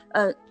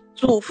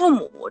祖父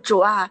母。主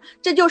啊，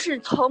这就是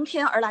从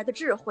天而来的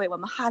智慧，我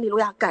们哈利路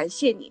亚，感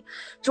谢你。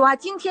主啊，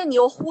今天你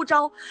又呼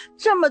召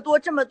这么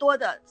多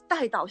的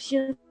代祷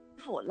心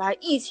来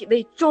一起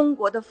为中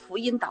国的福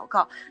音祷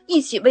告，一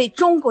起为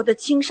中国的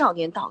青少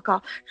年祷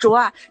告。主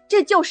啊，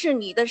这就是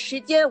你的时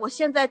间，我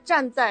现在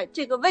站在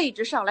这个位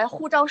置上来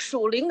呼召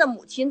属灵的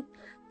母亲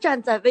站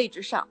在位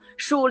置上，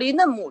属灵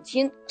的母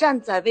亲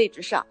站在位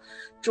置上。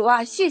主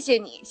啊，谢谢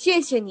你，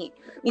谢谢你，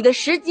你的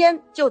时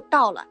间就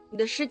到了，你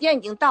的时间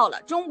已经到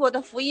了，中国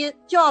的福音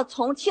就要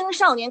从青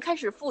少年开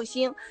始复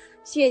兴。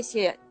谢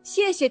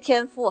谢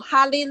天父，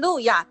哈利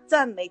路亚，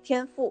赞美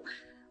天父。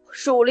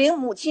属灵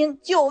母亲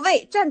就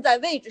位，站在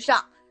位置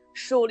上，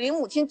属灵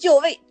母亲就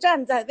位，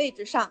站在位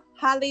置上，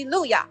哈利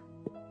路亚，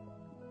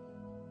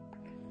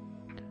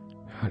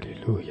哈利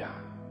路亚，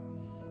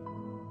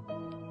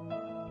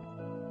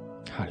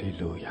哈利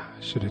路亚。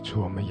是的，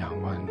主，我们仰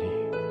望你。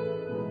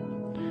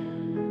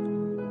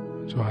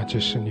主啊，这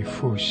是你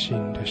复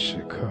兴的时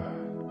刻。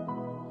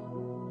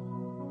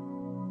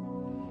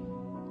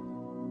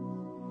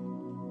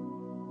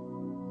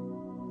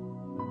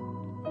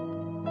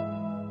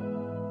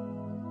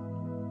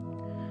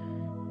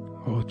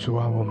主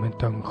啊，我们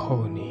等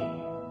候你。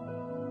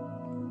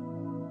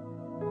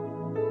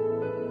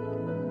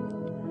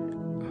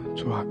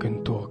主啊，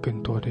更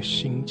多的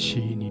兴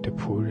起你的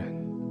仆人。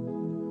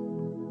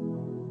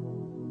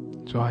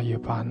主啊，也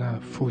把那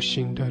复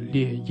兴的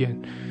烈焰、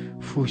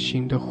复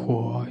兴的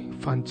火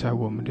放在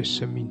我们的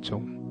生命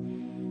中。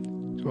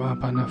主啊，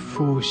把那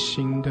复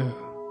兴的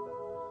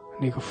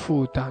那个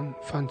负担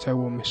放在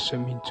我们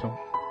生命中。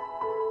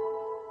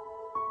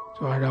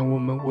主啊，让我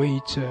们为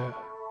着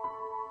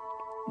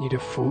你的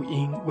福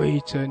音，为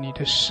着你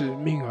的使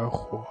命而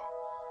活。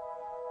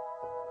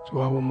主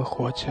啊，我们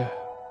活着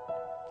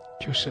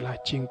就是来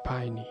敬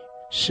拜你，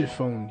侍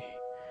奉你，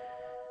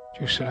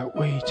就是来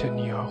为着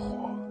你而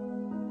活。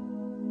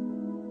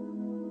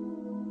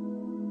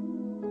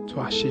主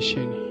啊，谢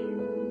谢你，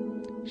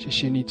谢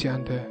谢你这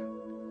样的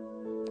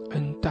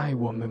恩待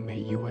我们每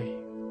一位。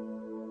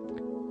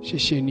谢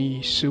谢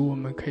你使我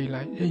们可以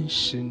来认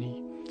识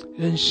你，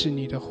认识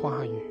你的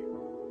话语。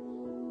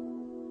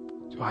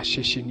主啊，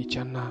谢谢你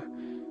将那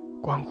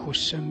关乎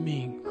生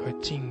命和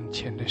金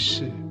钱的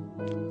事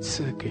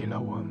赐给了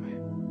我们。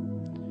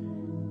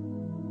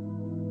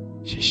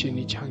谢谢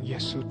你将耶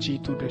稣基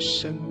督的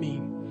生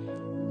命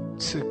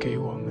赐给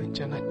我们，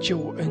将那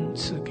救恩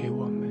赐给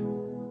我们，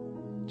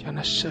将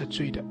那赦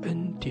罪的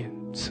恩典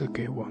赐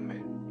给我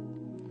们。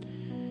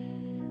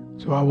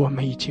主啊，我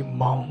们已经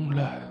蒙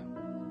了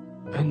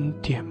恩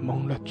典，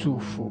蒙了祝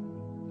福。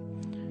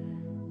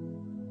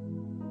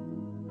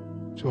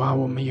主啊，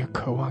我们也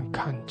渴望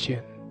看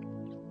见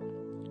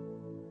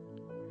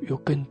有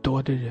更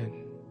多的人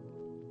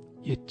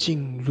也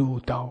进入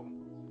到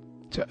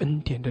这恩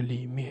典的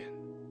里面，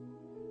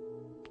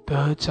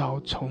得着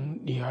从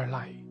你而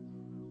来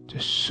这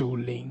属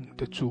灵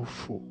的祝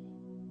福。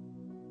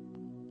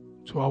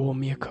主啊，我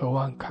们也渴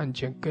望看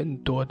见更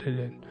多的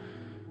人，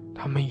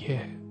他们也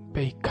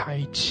被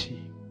开启，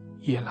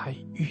也来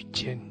遇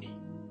见你，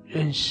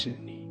认识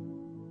你，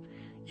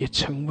也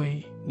成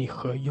为你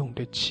合用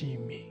的器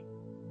皿。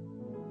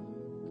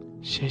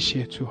谢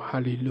谢主，哈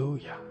利路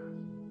亚。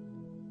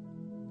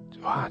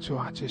主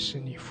啊，这是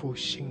你复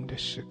兴的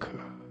时刻。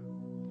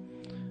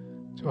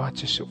主啊，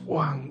这是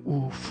万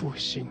物复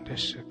兴的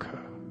时刻。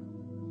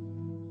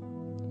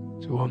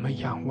主，我们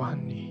仰望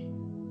你。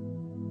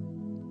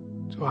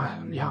主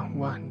啊，仰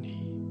望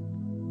你。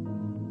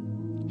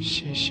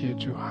谢谢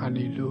主，哈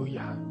利路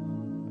亚。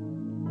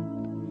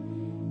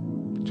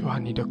主啊，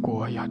你的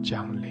国要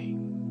降临，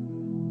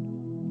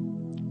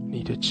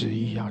你的旨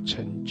意要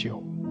成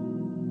就。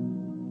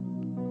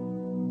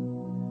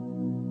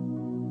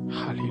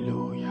哈利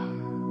路亚。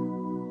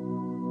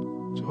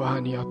主啊，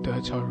你要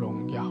得着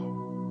荣耀，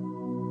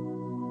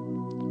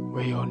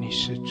唯有你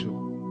是主，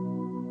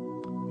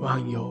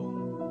万有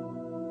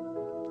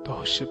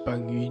都是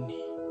本于你，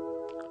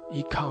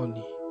依靠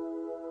你，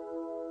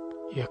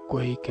也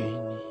归给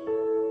你。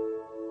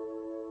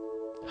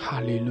哈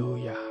利路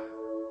亚，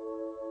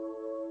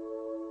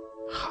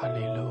哈利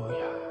路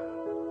亚。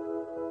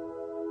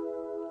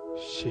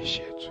谢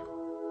谢主，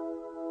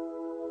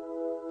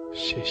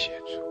谢谢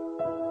主。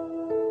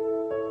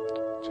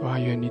主啊，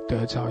愿你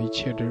得着一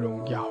切的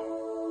荣耀，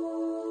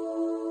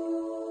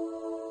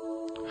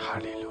哈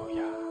利路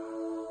亚。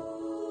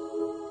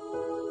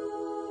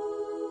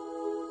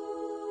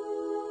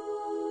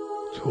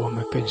主，我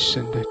们更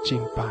深的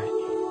敬拜你，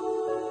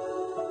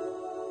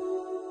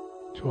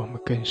主，我们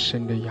更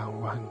深的仰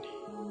望你，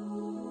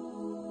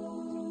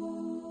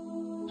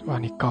主啊，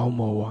你高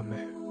摩我们，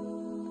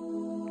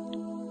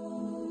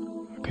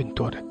更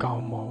多的高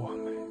摩我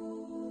们。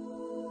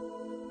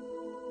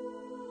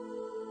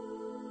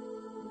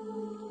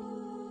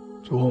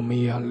主，我们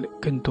也要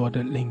更多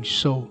的领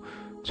受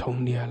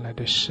从你而来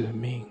的使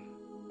命。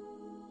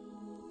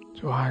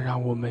主啊，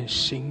让我们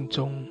心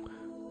中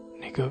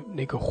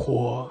那个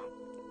火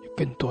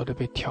更多的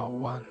被挑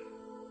旺。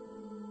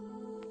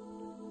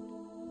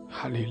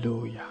哈利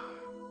路亚，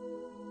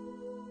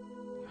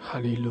哈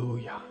利路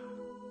亚，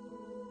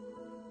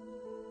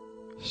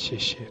谢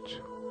谢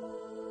主。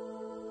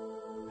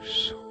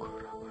受苦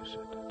了吧，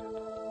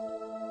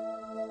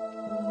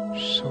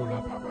受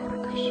了吧，巴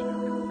拉克西，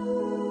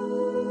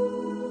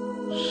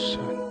神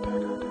的。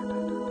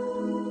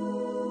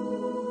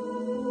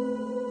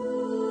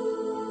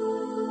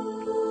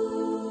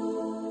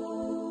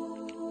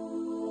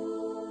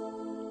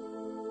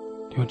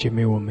弟兄姐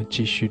妹，我们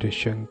继续的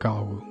宣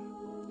告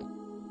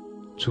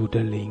主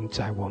的灵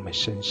在我们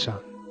身上。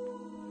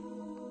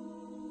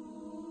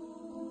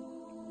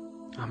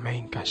阿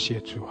们，感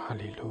谢主，哈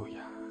利路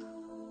亚。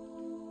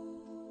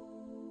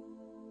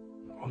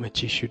我们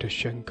继续的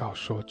宣告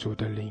说，主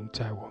的灵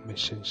在我们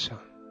身上，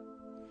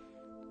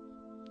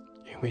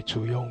因为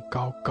主用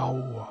膏膏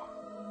我，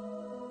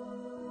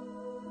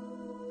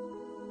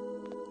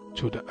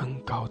主的恩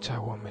膏在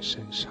我们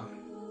身上。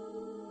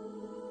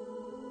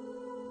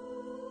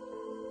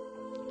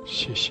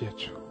谢谢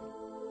主，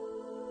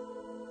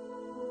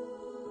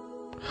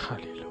哈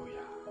利路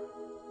亚，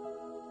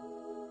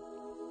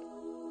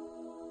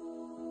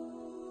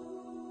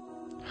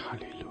哈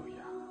利路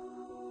亚。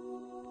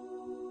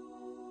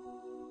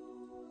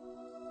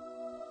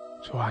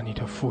主啊，你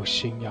的复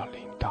兴要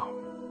临到，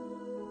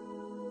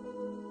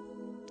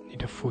你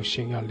的复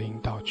兴要临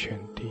到全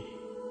地。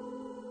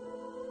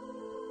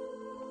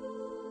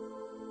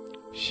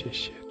谢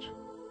谢主，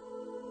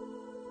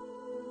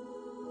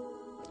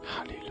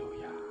哈利路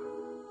亚。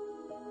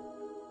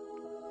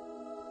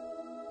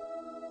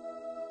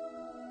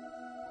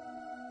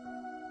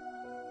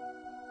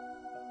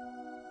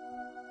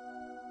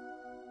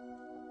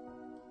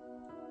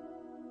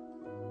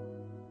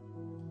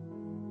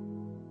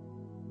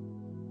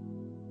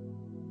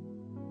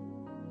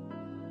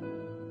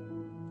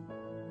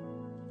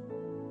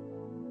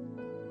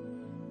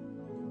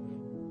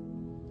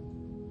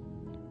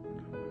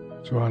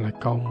主啊，来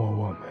高摩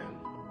我们，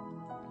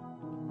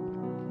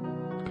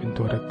更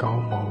多的高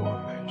摩我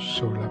们。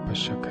受了吧，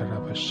舍克拉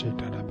吧，西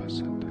德拉吧，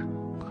萨德。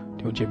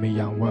弟兄姐妹，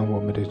仰望我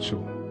们的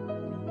主。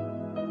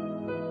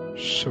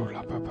受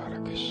了吧，巴拉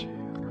克西，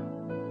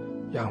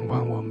仰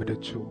望我们的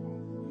主，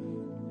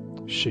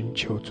寻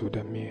求主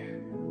的面。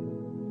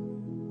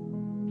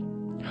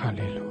哈利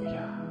路亚。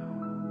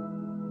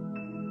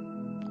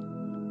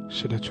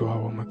是的，主啊，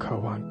我们渴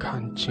望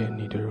看见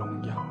你的荣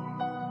耀。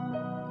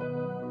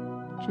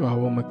主啊，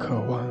我们渴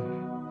望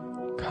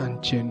看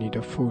见你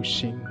的复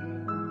兴。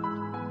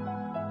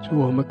主，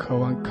我们渴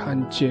望看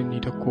见你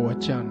的国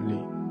降临。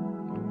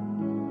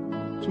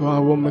主啊，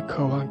我们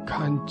渴望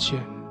看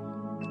见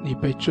你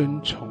被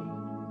尊崇。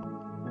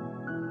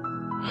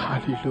哈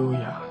利路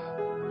亚。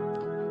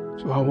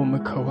主啊，我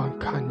们渴望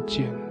看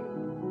见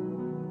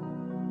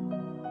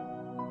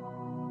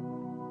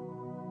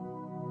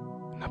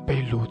那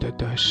被掳的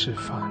得释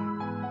放，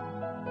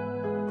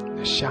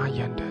那瞎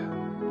眼的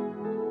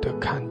得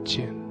看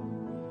见，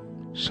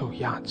受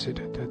压制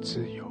的得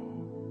自由。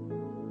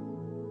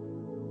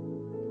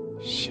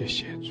谢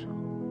谢主，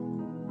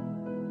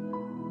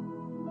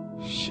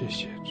谢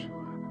谢主。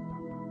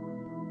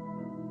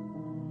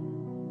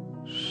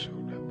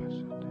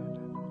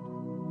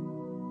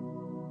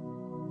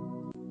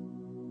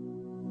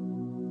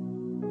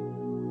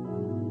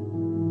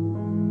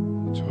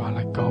主啊，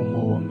来高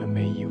摩我们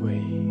每一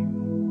位。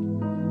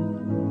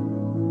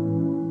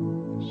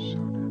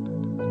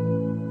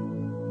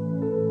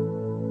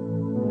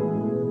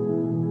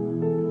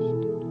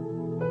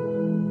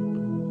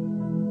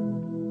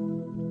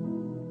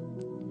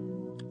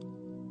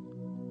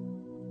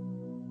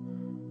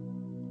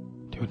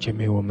姐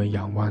妹，我们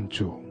仰望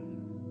主，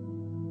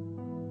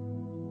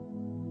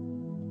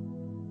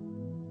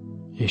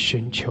也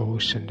寻求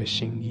神的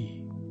心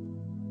意，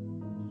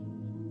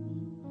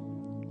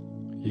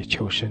也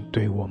求神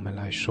对我们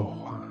来说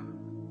话。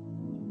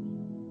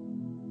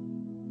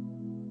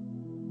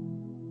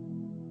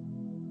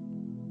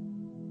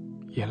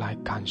也来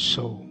感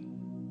受，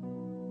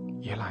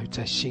也来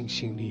在信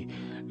心里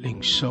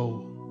领受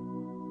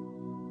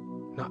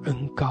那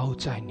恩膏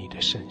在你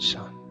的身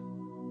上，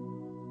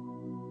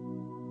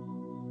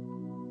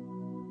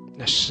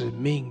那使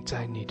命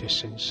在你的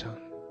身上，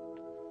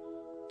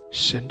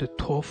神的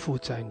托付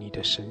在你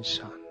的身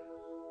上，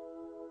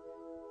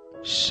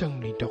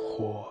圣灵的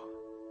火，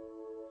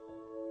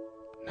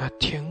那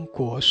天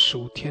国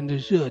属天的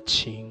热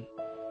情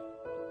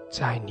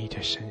在你的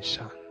身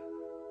上。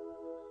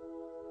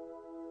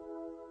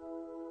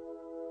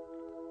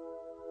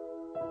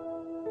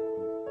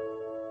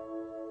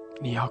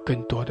你要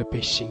更多的被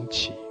兴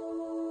起，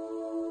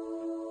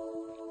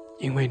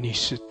因为你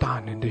是大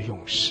能的勇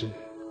士。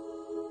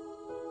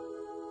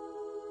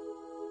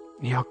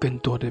你要更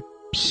多的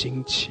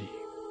兴起，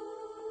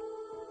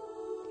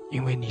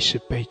因为你是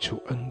被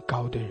主恩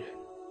膏的人。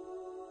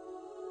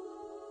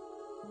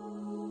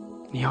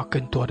你要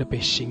更多的被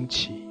兴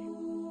起，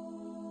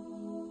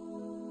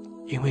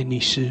因为你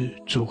是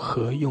主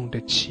合用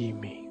的器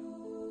皿。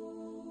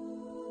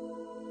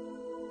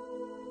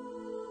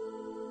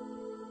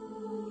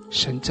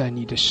神在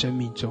你的生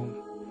命中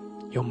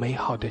有美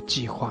好的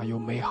计划，有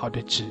美好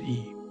的旨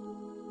意。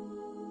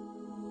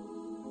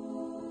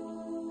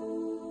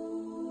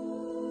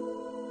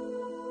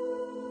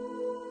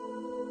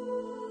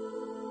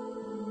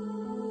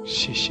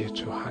谢谢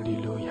主，哈利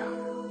路亚。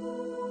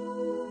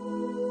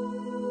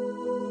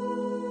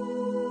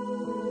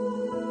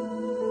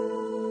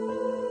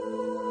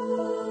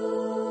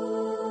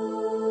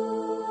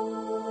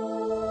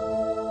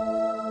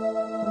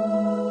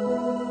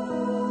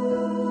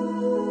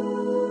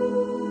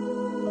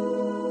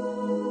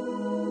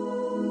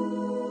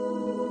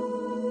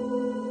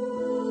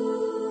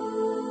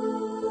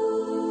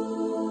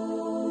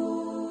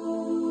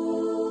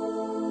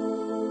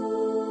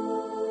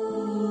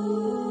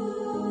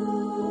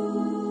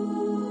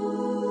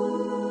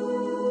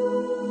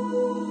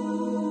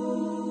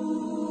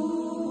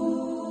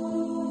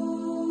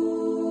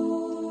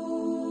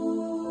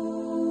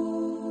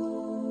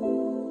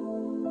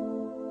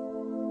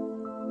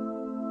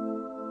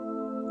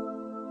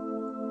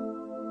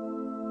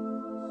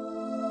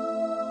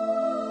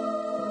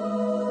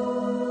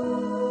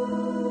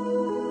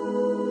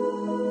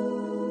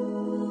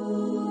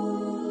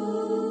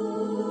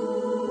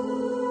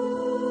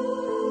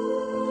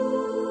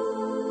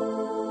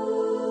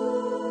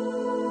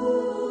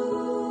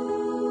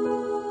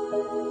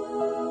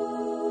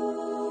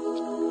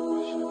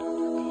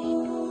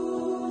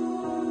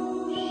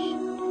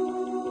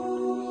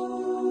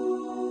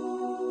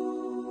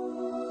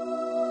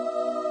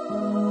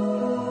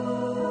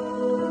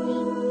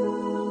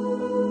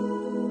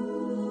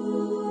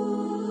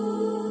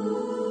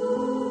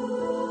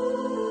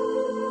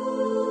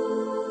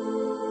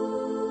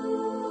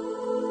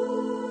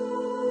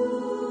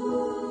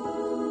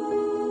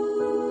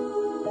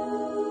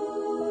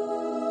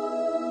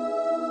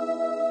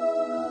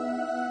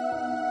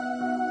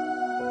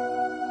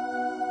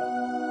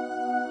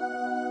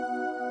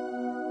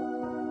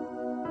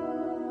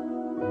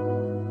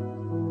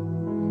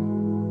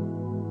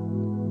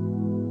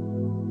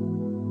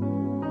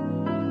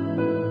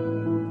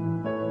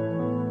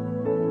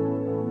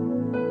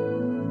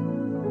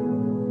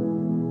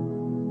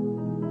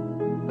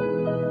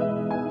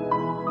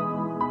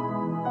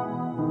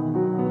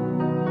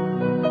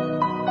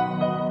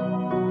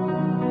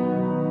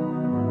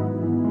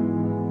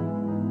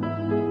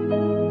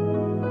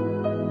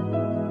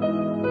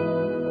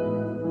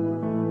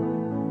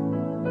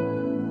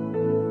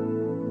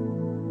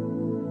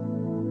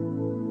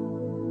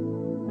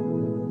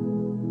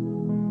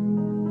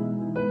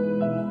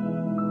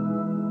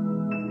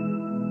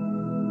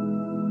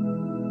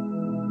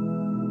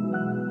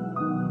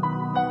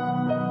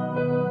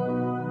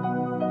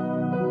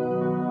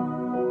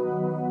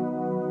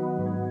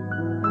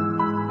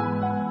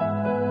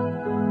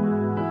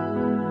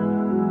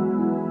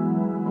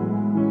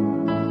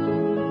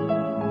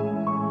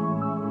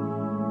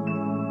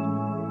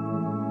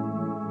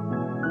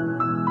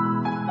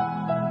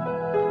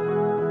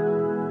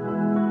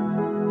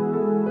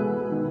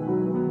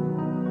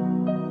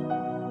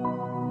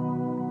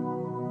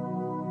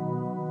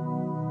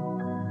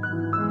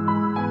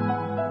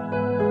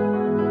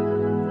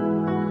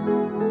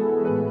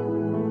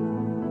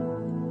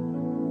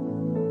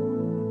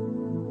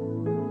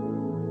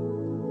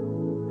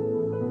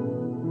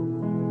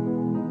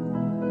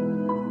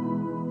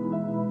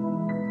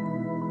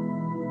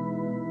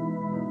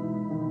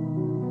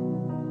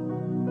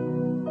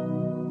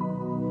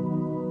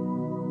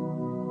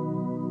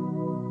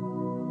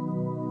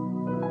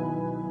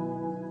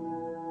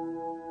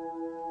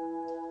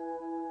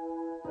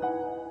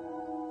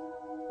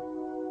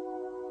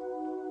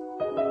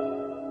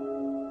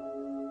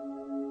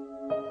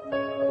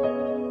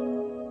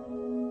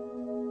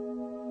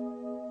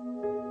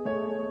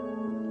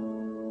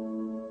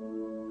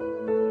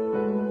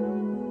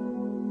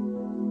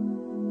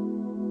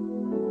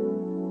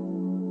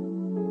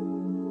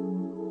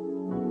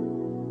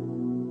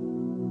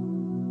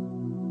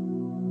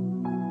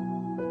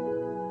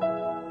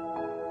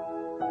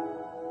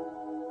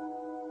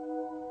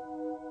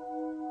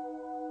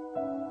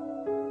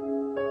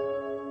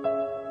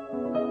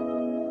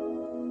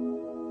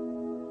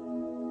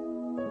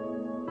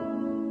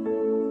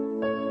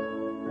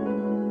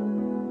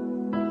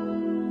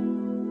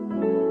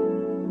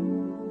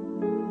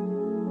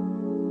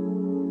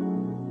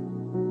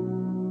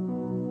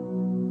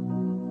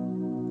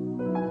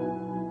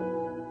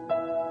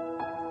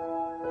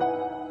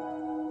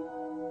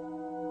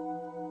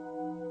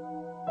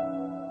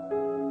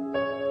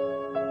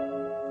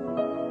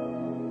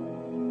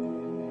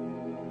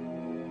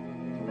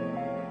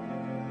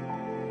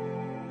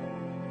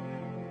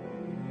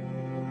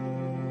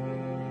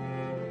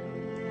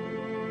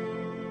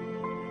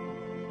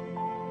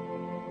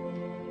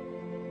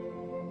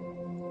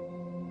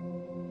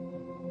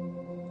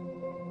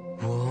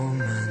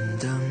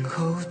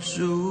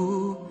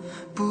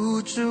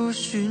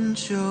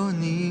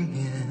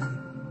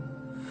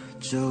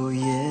昼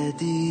夜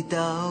地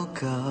祷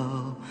告，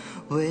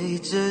为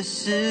这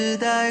时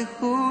代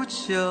呼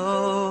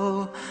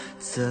求，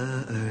侧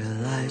耳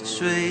来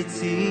垂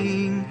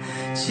听，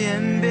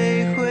谦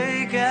卑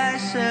悔改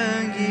声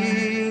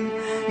音，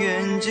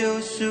愿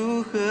救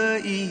赎和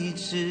医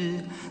治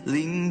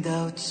临到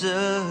这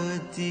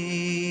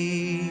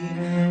地。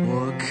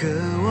我渴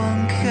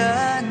望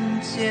看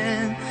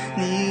见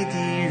你的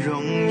荣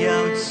耀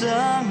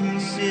彰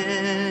显，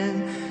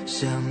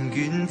像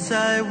云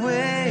彩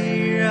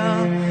围绕，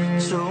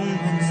充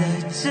满在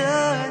这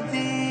地。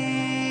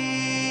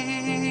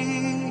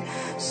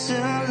圣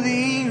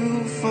灵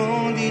如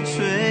风地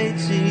吹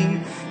进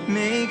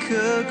每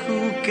颗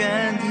枯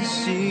干的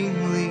心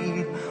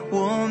灵，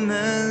我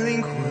们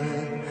灵魂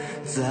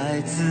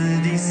在此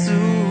地苏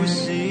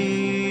醒。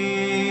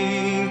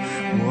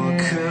我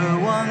渴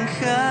望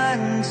看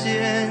见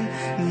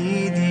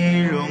你的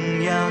荣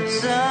耀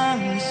彰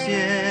显，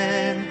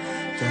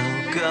祷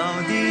告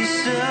的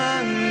声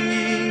音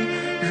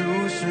如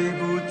水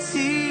不停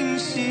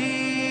息。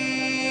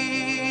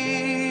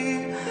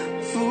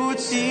父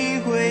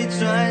亲会转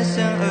向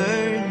儿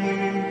女，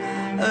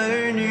儿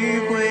女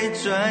会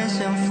转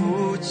向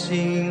父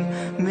亲，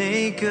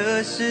每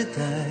个时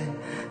代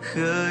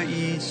何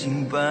以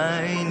敬拜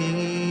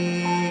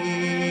你？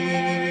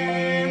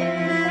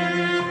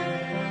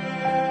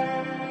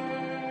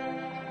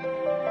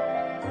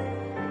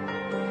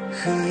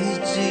何以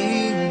敬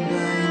拜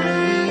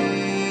你？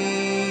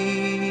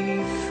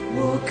我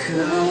渴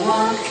望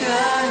看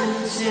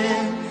见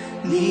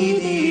你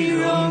的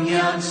荣耀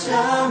彰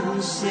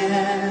显，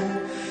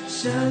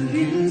像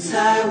云彩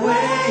围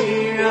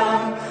绕，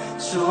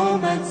充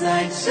满在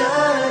这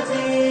地。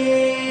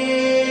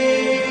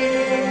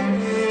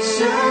圣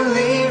灵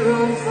如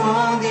风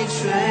地吹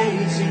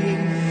进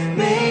每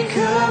颗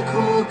枯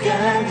干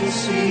的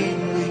心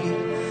灵，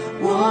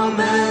我们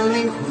灵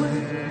魂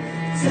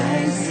在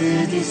此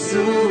地苏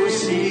醒。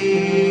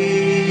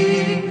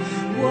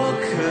我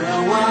渴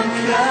望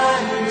看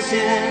见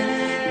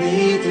你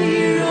的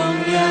荣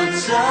耀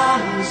彰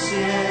显，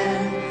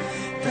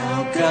祷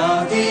告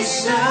的声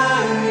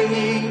音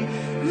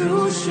如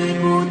水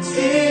不停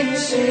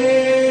息。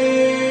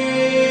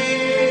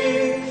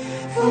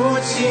父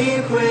亲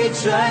会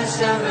转向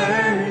儿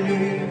女，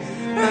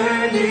儿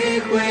女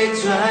会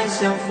转向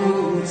父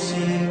亲，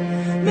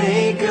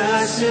每个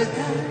时代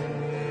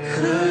何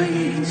以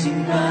敬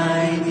拜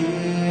你？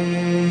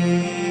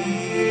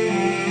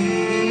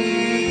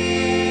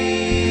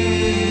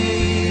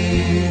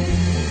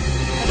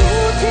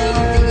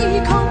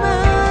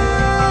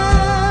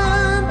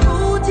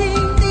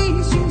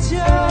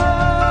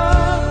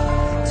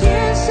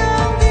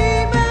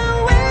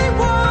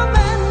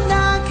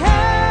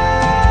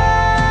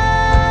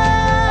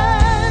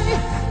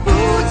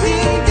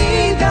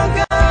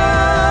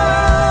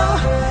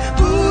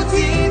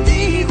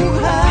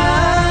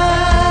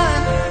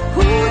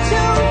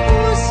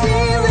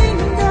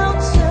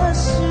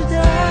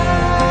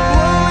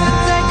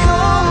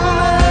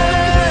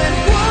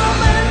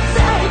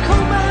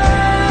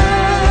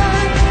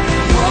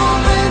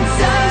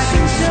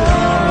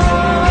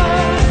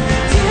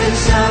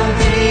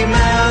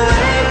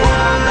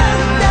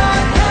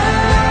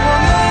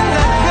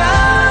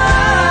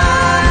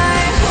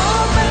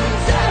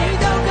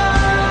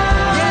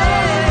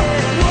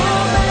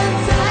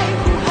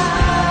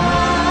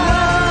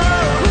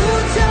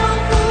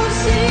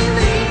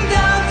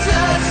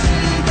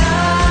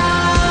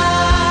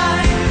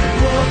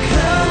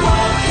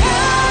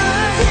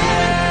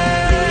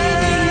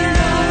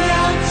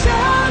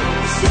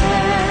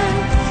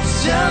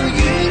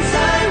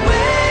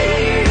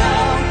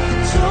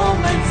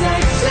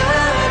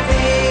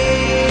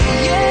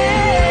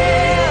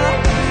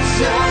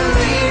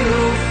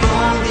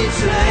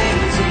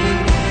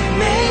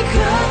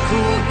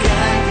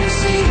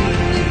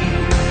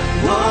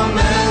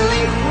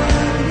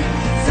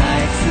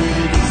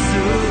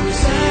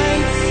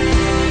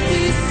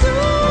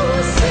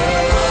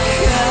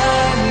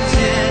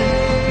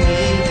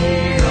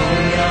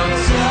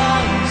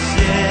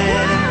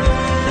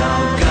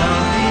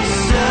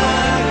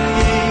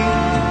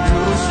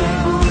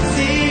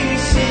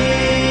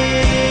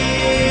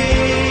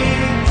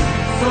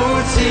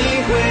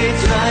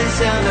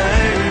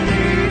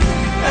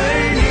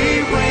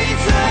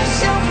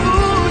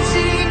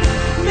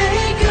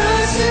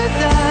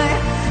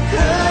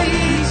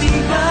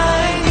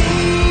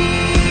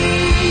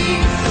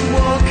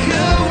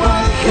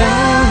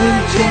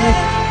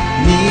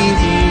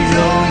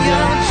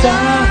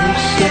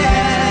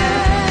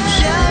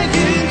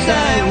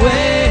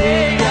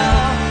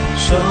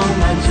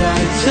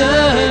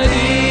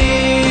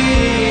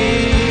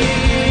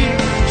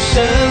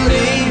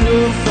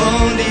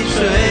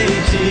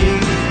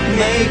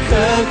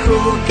枯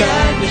干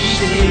的心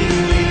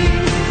灵，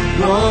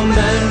我们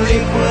灵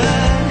魂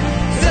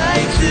在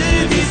此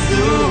地苏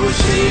醒。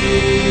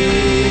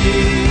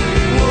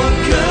我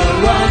渴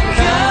望看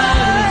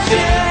见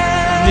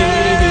你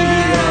的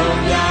荣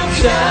耀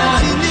彰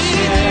显，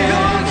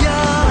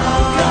祷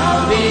告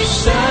的声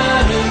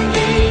音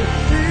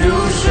如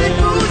水不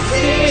停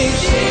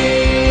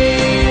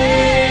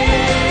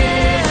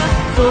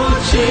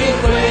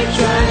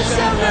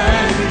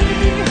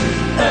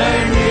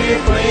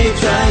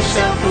转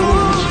向复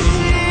兴，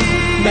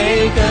每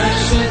个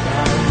时代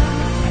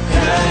可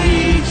以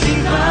敬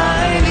拜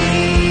你，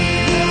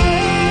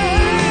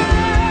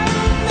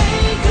每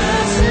个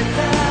时代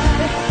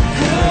可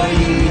以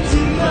敬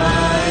拜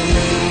你。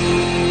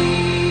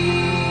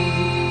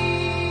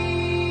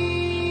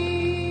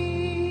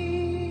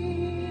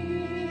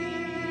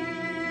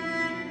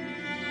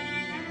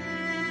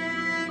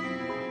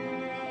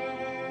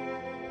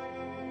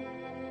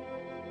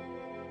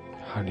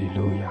哈利路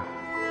亚！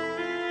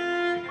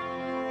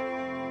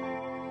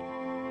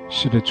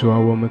是的，主啊，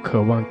我们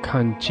渴望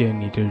看见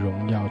你的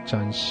荣耀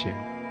彰显。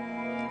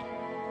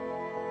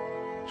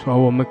主啊，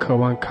我们渴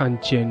望看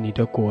见你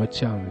的国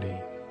降临。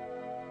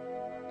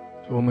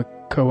我们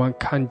渴望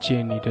看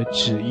见你的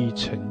旨意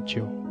成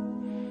就。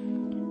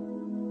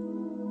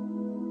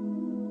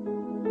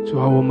主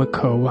啊，我们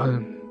渴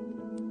望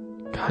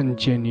看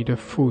见你的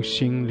复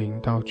兴临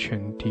到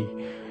全地，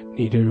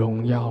你的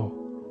荣耀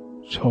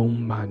充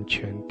满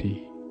全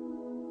地。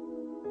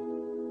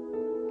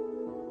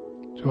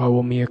主啊，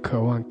我们也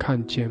渴望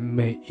看见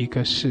每一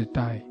个世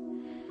代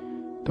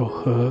都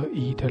合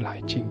一的来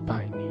敬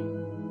拜你。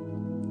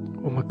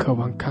我们渴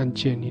望看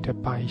见你的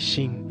百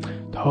姓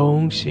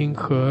同心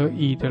合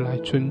一的来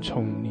尊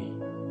崇你。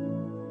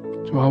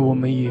主啊，我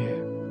们也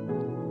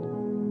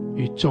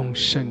与众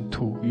圣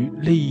徒，与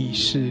历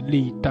世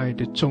历代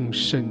的众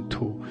圣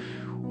徒，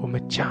我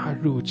们加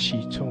入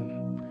其中，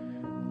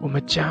我们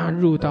加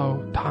入到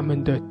他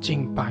们的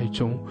敬拜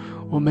中，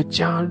我们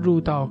加入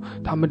到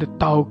他们的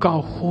祷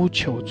告呼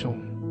求中。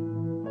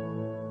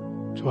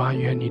主啊，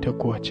愿你的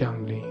国降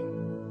临，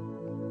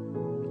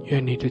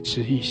愿你的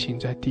旨意行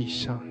在地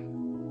上，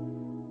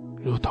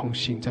如同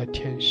行在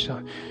天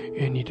上，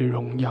愿你的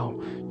荣耀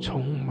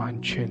充满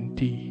全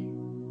地。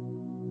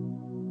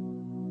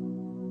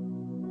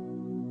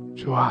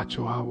主啊，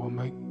主啊，我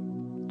们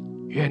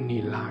愿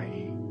你来。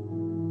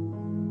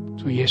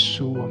主耶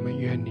稣，我们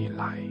愿你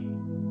来。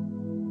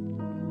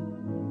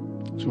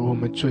主，我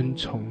们尊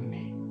崇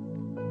你。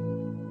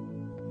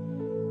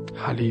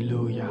哈利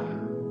路亚！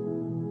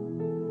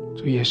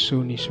主耶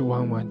稣，你是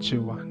万王之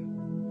王，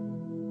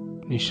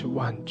你是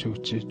万主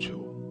之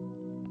主。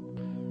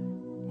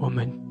我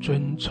们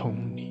尊崇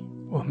你，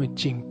我们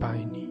敬拜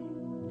你，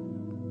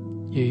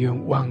也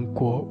愿万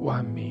国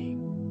万民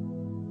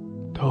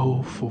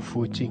都匍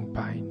匐敬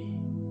拜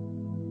你。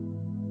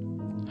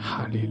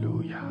哈利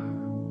路亚！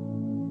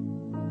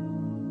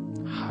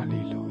哈利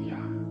路亚！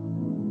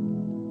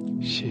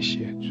谢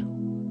谢主，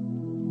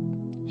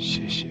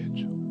谢谢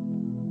主。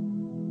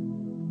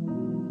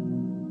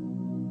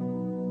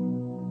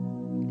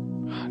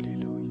哈利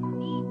路亚！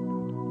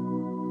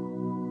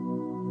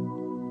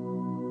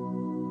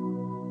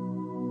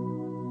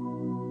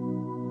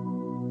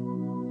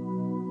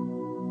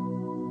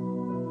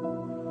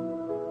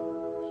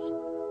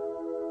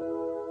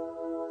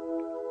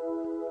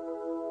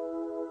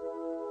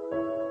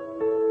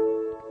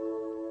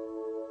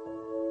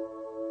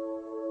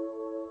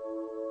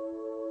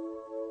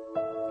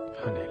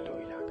哈利路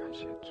亚，感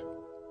谢主。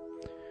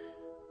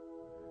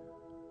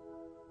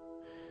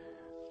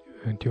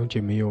弟兄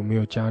姐妹，有没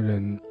有家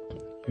人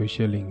有一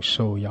些领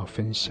受要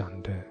分享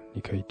的？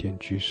你可以点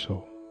举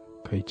手，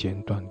可以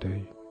简短的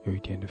有一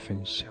点的分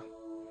享。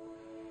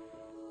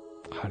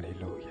哈利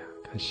路亚，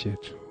感谢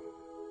主。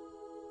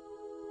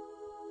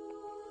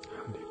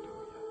哈利路亚。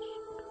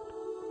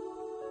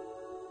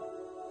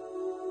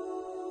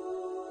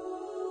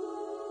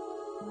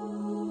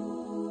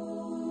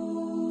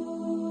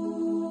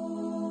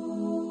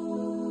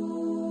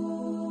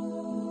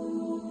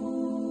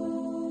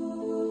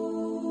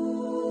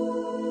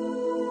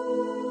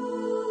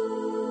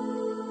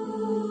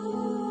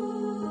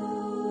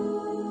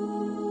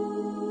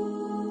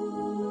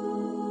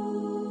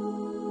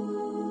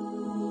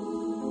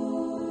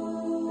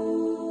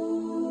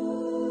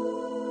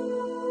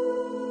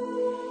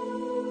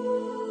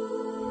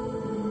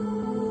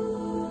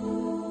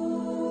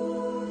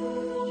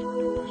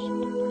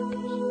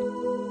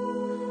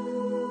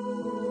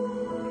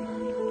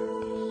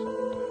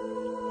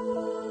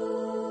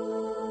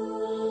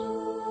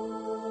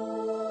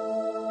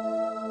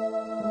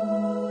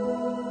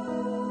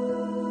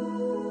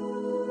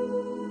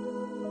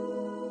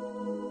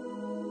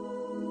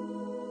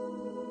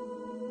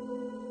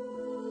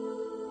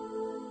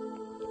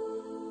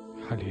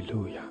哈利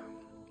路亚！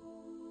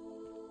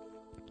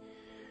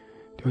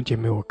弟兄姐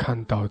妹，我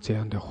看到这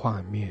样的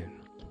画面，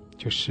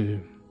就是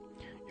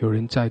有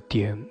人在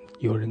点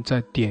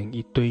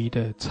一堆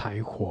的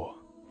柴火。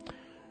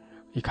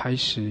一开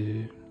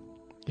始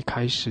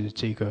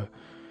这个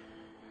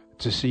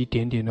只是一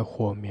点点的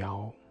火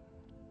苗，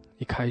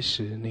一开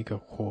始那个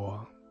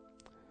火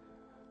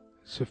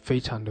是非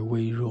常的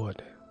微弱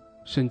的，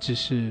甚至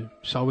是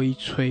稍微一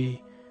吹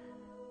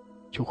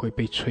就会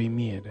被吹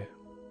灭的。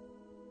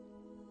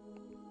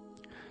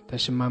但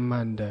是慢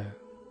慢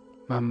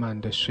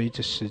的随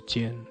着时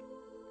间，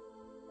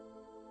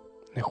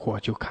那火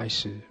就开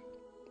始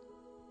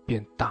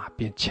变大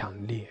变强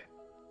烈。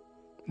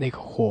那个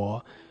火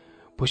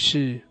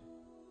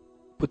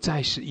不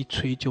再是一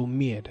吹就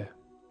灭的，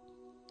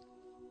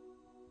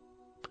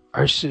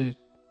而是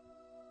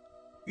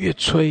越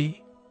吹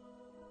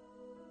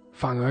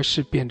反而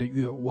是变得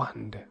越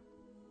旺的，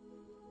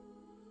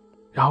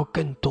然后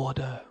更多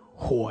的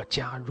火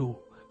加入，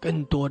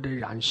更多的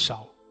燃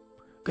烧，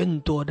更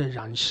多的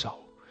燃烧，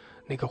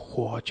那个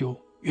火就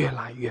越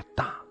来越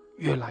大，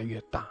越来越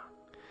大，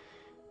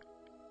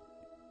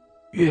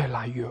越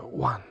来越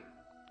旺。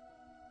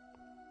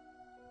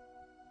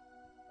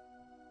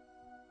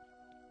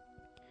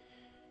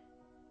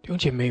弟兄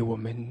姐妹，我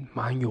们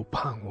蛮有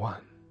盼望，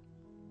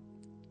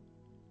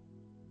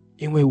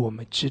因为我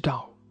们知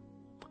道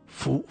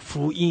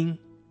福音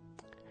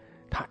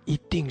它一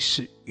定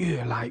是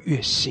越来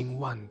越兴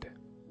旺的。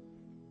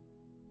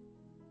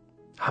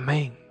阿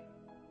们，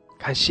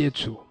感谢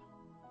主。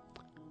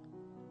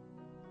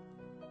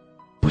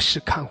不是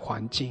看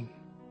环境，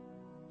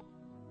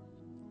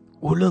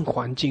无论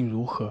环境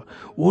如何，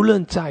无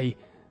论在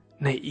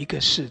哪一个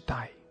世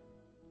代，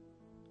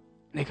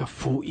那个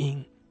福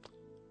音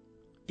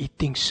一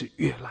定是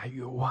越来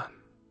越旺，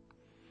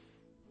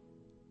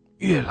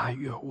越来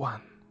越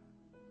旺。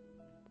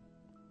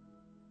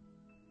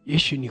也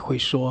许你会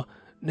说，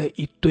那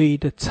一堆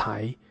的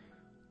柴，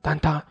当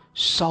它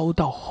烧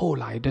到后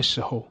来的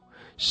时候，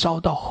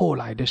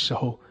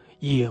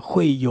也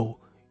会有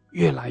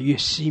越来越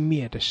熄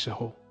灭的时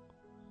候。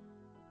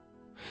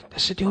但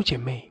是弟兄姐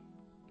妹，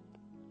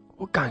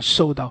我感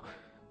受到，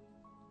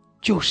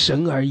就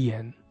神而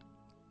言，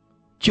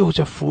就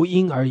着福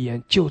音而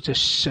言，就着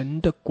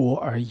神的国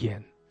而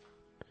言，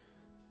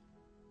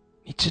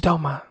你知道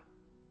吗？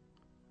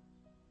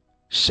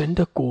神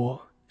的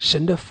国，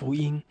神的福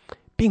音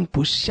并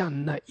不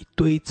像那一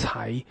堆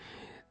柴，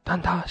当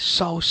它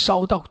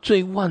烧到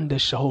最旺的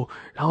时候，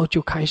然后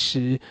就开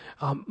始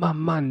慢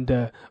慢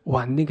的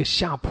往那个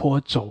下坡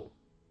走，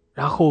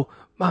然后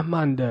慢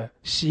慢的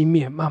熄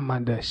灭，慢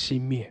慢的熄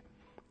灭。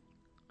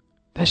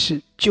但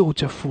是就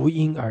着福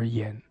音而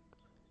言，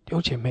弟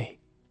兄姐妹，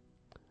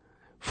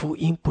福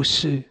音不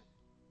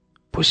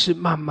是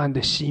慢慢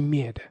的熄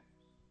灭的，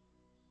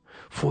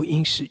福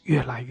音是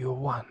越来越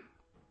旺，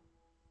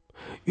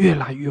越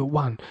来越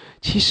旺。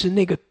其实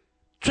那个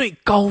最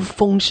高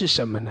峰是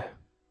什么呢？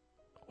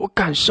我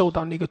感受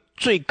到那个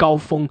最高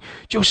峰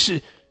就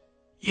是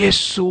耶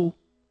稣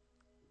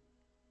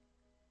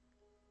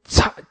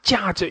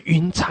驾着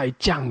云彩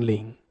降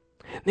临，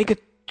那个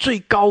最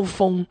高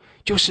峰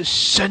就是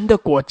神的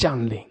国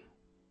降临，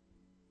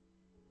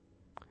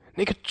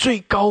那个最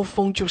高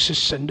峰就是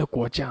神的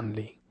国降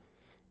临，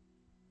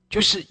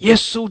就是耶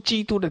稣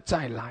基督的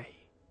再来。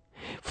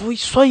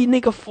所以那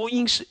个福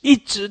音是一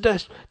直的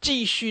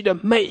继续的，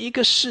每一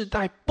个世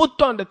代不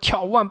断的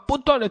眺望，不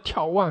断的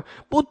眺望，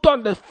不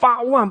断的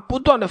发旺，不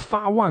断的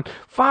发旺，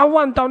发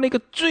旺到那个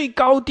最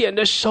高点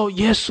的时候，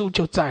耶稣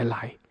就再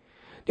来。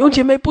弟兄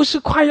姐妹，不是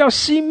快要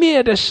熄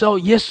灭的时候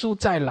耶稣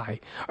再来，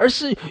而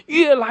是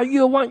越来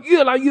越旺，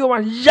越来越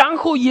旺，然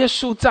后耶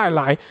稣再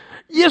来。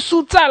耶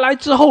稣再来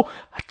之后，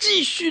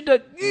继续的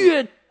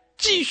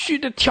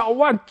眺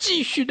望，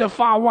继续的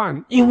发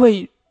旺，因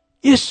为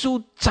耶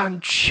稣掌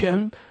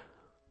权，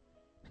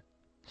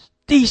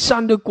地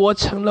上的国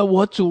成了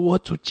我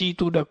主基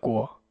督的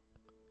国，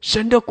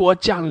神的国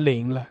降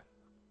临了。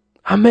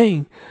阿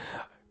们。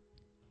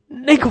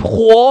那个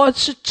火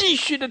是继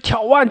续的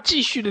眺望，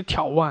继续的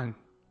眺望，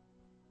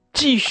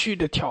继续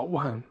的眺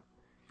望。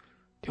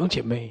弟兄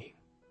姐妹，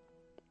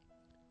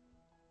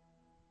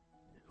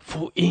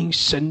福音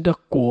神的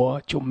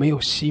国就没有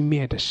熄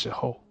灭的时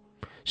候，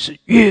是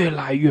越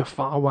来越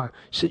发旺，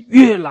是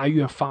越来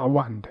越发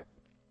旺的。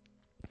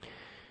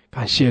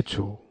感谢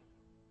主，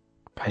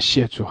感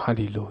谢主，哈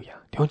利路亚。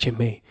弟兄姐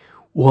妹，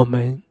我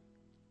们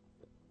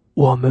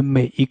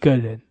每一个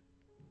人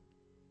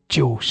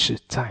就是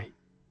在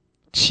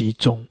其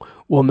中，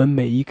我们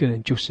每一个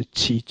人就是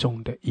其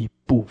中的一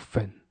部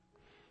分，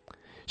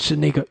是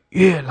那个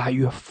越来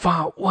越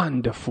发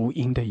旺的福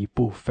音的一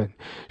部分，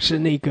是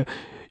那个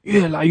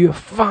越来越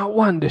发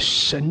旺的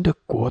神的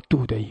国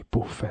度的一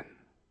部分。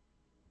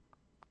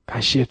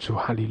感谢主，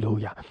哈利路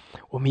亚。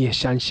我们也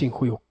相信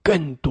会有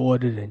更多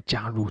的人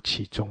加入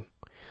其中，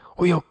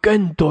会有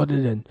更多的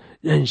人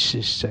认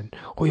识神，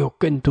会有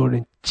更多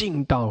人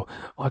进到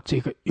这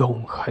个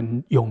永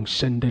恒永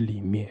生的里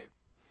面。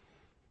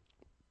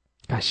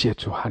感谢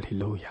主，哈利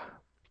路亚。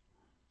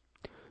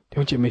弟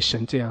兄姐妹，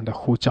神这样的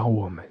呼召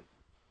我们，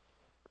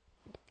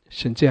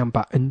神这样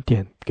把恩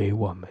典给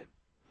我们，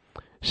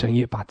神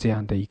也把这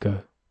样的一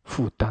个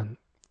负担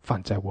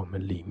放在我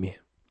们里面，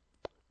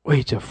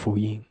为着福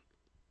音，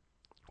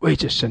为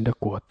着神的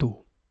国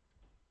度，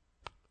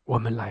我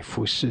们来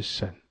服侍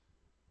神。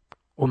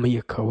我们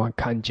也渴望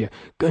看见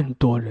更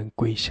多人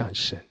归向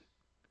神。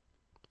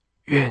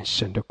愿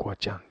神的国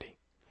降临，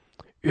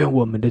愿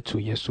我们的主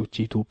耶稣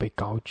基督被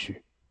高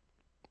举，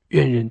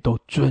愿人都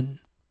尊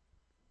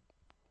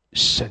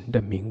神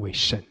的名为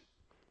圣。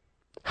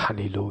哈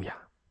利路亚。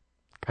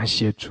感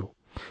谢主，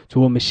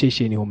主，我们谢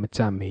谢你，我们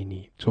赞美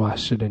你。主啊，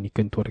是的，你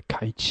更多的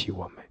开启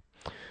我们，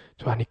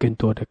主啊，你更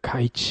多的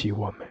开启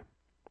我们，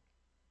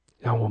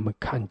让我们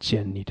看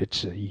见你的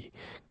旨意，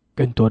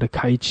更多的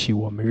开启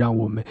我们，让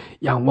我们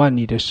仰望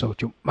你的手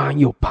就满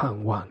有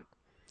盼望，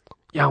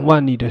仰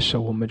望你的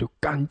手我们就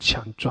刚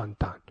强壮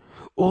胆，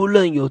无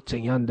论有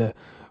怎样的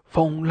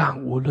风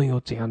浪，无论有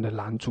怎样的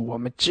拦阻，我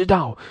们知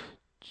道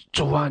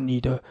主啊，你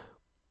的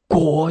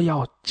国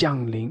要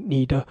降临，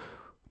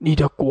你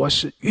的国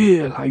是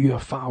越来越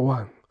发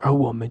旺，而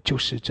我们就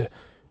是这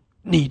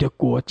你的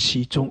国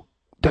其中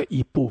的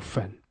一部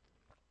分。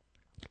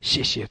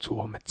谢谢主，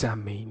我们赞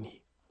美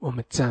你，我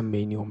们赞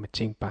美你，我们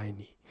敬拜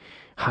你。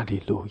哈利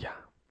路亚，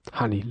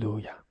哈利路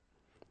亚，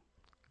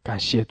感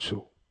谢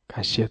主，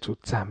感谢主，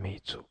赞美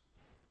主，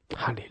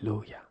哈利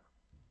路亚。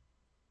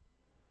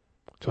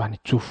主啊，你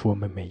祝福我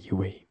们每一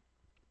位，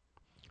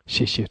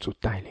谢谢主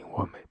带领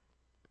我们，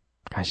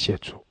感谢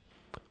主，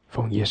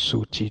奉耶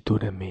稣基督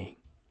的名，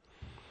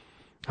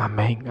阿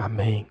们，阿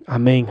们，阿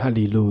们，哈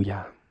利路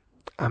亚，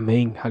阿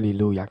们，哈利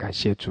路亚，感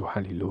谢主，哈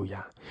利路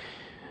亚。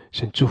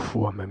神祝福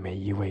我们每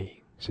一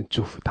位，神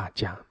祝福大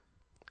家，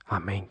阿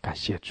们，感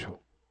谢主，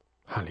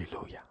哈利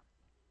路亚。